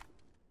kill you.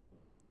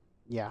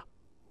 Yeah.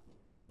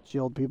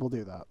 Shield people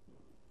do that.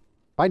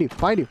 Find you,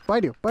 find you,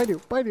 find you, find you,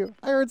 find you.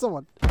 I heard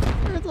someone. I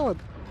heard someone.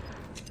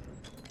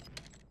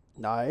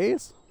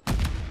 Nice.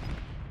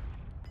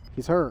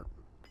 He's hurt.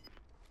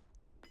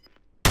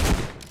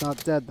 He's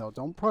not dead though.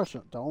 Don't rush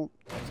him. I was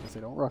gonna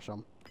say don't rush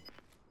him.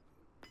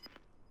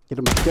 Get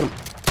him, get him.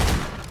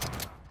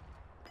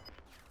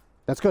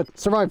 That's good.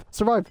 Survive,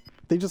 survive.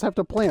 They just have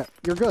to plant.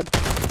 You're good.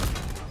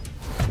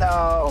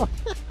 No.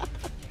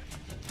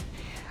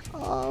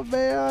 Oh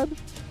man.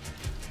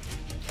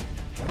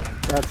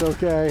 That's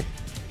okay.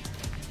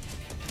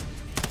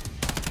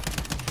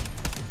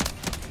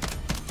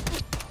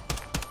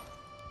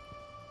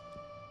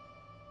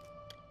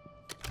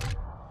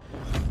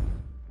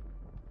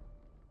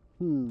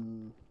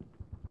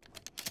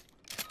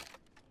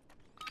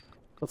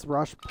 Let's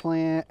rush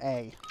plant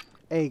A.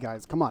 A,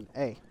 guys. Come on,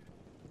 A.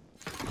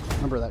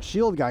 Remember, that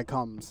shield guy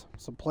comes.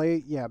 So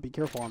play... Yeah, be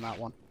careful on that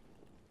one.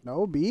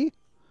 No, B.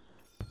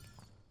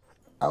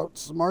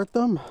 Outsmart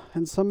them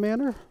in some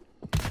manner.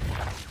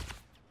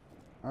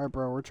 Alright,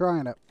 bro. We're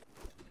trying it.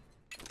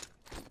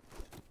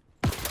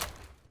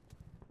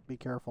 Be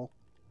careful.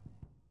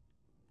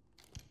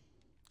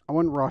 I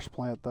wouldn't rush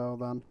plant, though,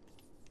 then.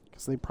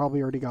 Because they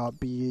probably already got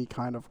B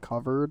kind of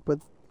covered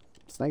with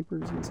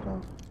snipers and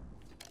stuff.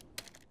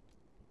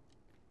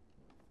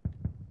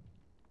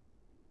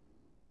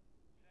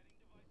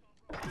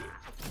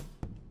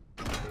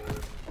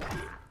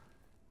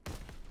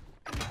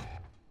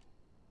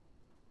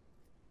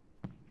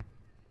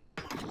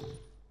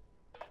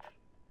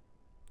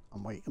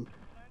 I'm waiting.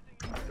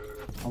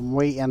 I'm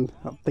waiting.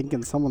 I'm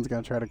thinking someone's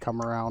gonna try to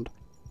come around.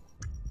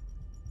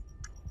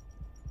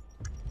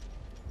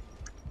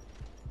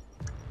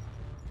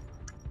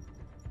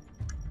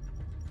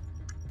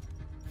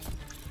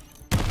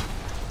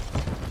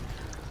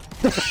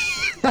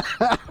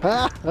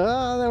 That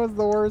was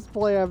the worst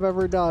play I've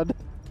ever done.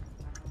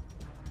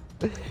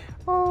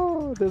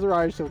 Oh, there's a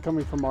riot shield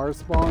coming from our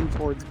spawn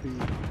towards B.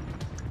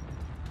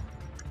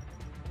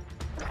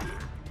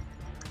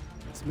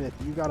 Smith,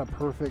 you got a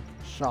perfect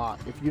shot.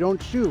 If you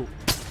don't shoot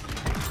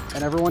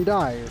and everyone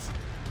dies,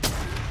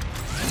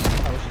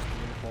 that was just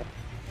beautiful.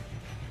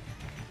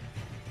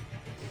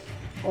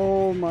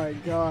 Oh my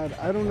god,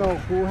 I don't know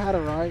who had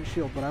a riot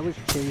shield, but I was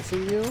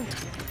chasing you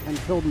and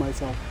killed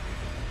myself.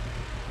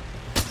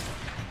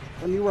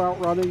 And you were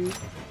outrunning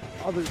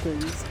other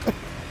things.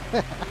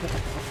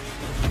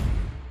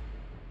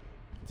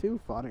 Too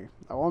funny.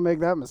 I won't make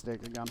that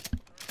mistake again.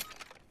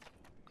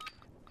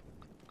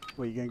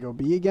 Wait, you gonna go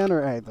B again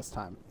or A this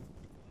time?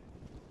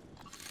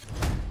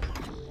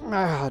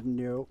 Ah,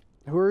 no.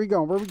 Who are we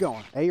going? Where are we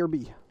going? A or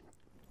B?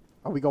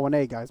 Oh, we going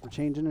A, guys. We're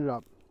changing it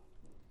up.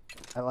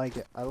 I like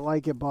it. I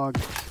like it, Bug.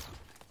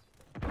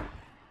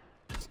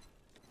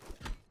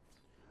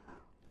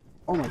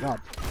 Oh my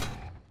god.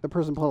 The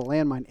person put a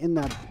landmine in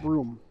that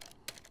room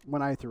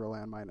when I threw a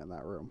landmine in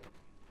that room.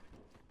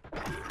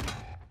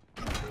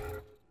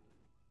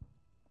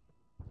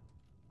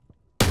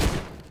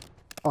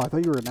 Oh, I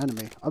thought you were an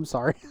enemy. I'm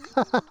sorry.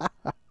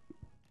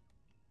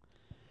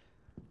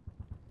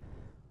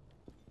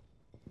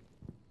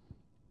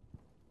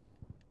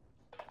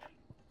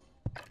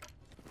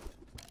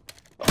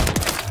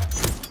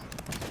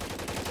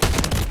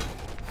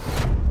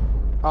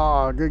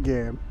 Oh, good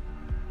game.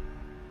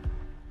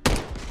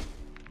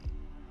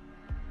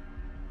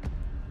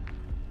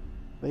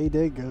 They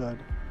did good.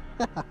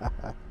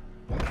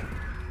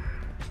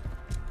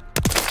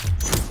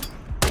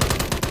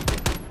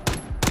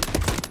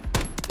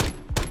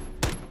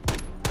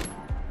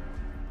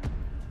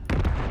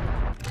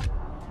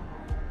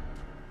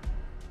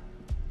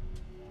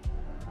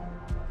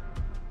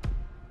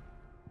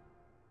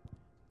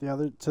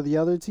 The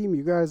other team,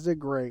 you guys did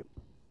great.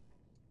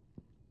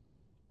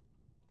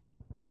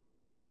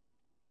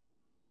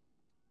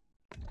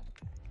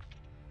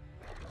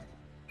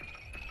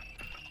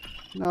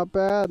 Not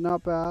bad,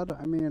 not bad.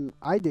 I mean,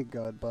 I did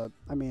good, but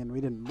I mean, we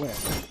didn't win.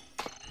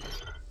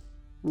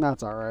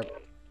 That's alright.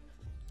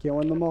 Can't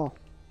win them all.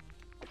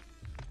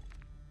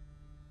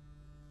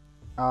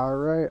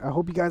 Alright, I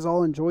hope you guys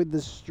all enjoyed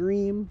this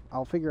stream.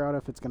 I'll figure out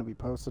if it's going to be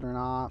posted or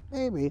not.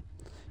 Maybe. You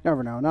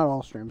never know. Not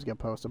all streams get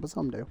posted, but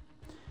some do.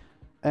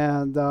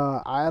 And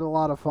I had a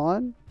lot of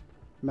fun.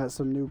 Met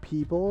some new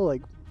people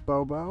like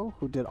Bobo,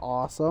 who did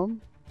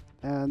awesome.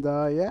 And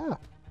yeah, you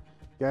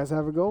guys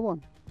have a good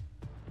one.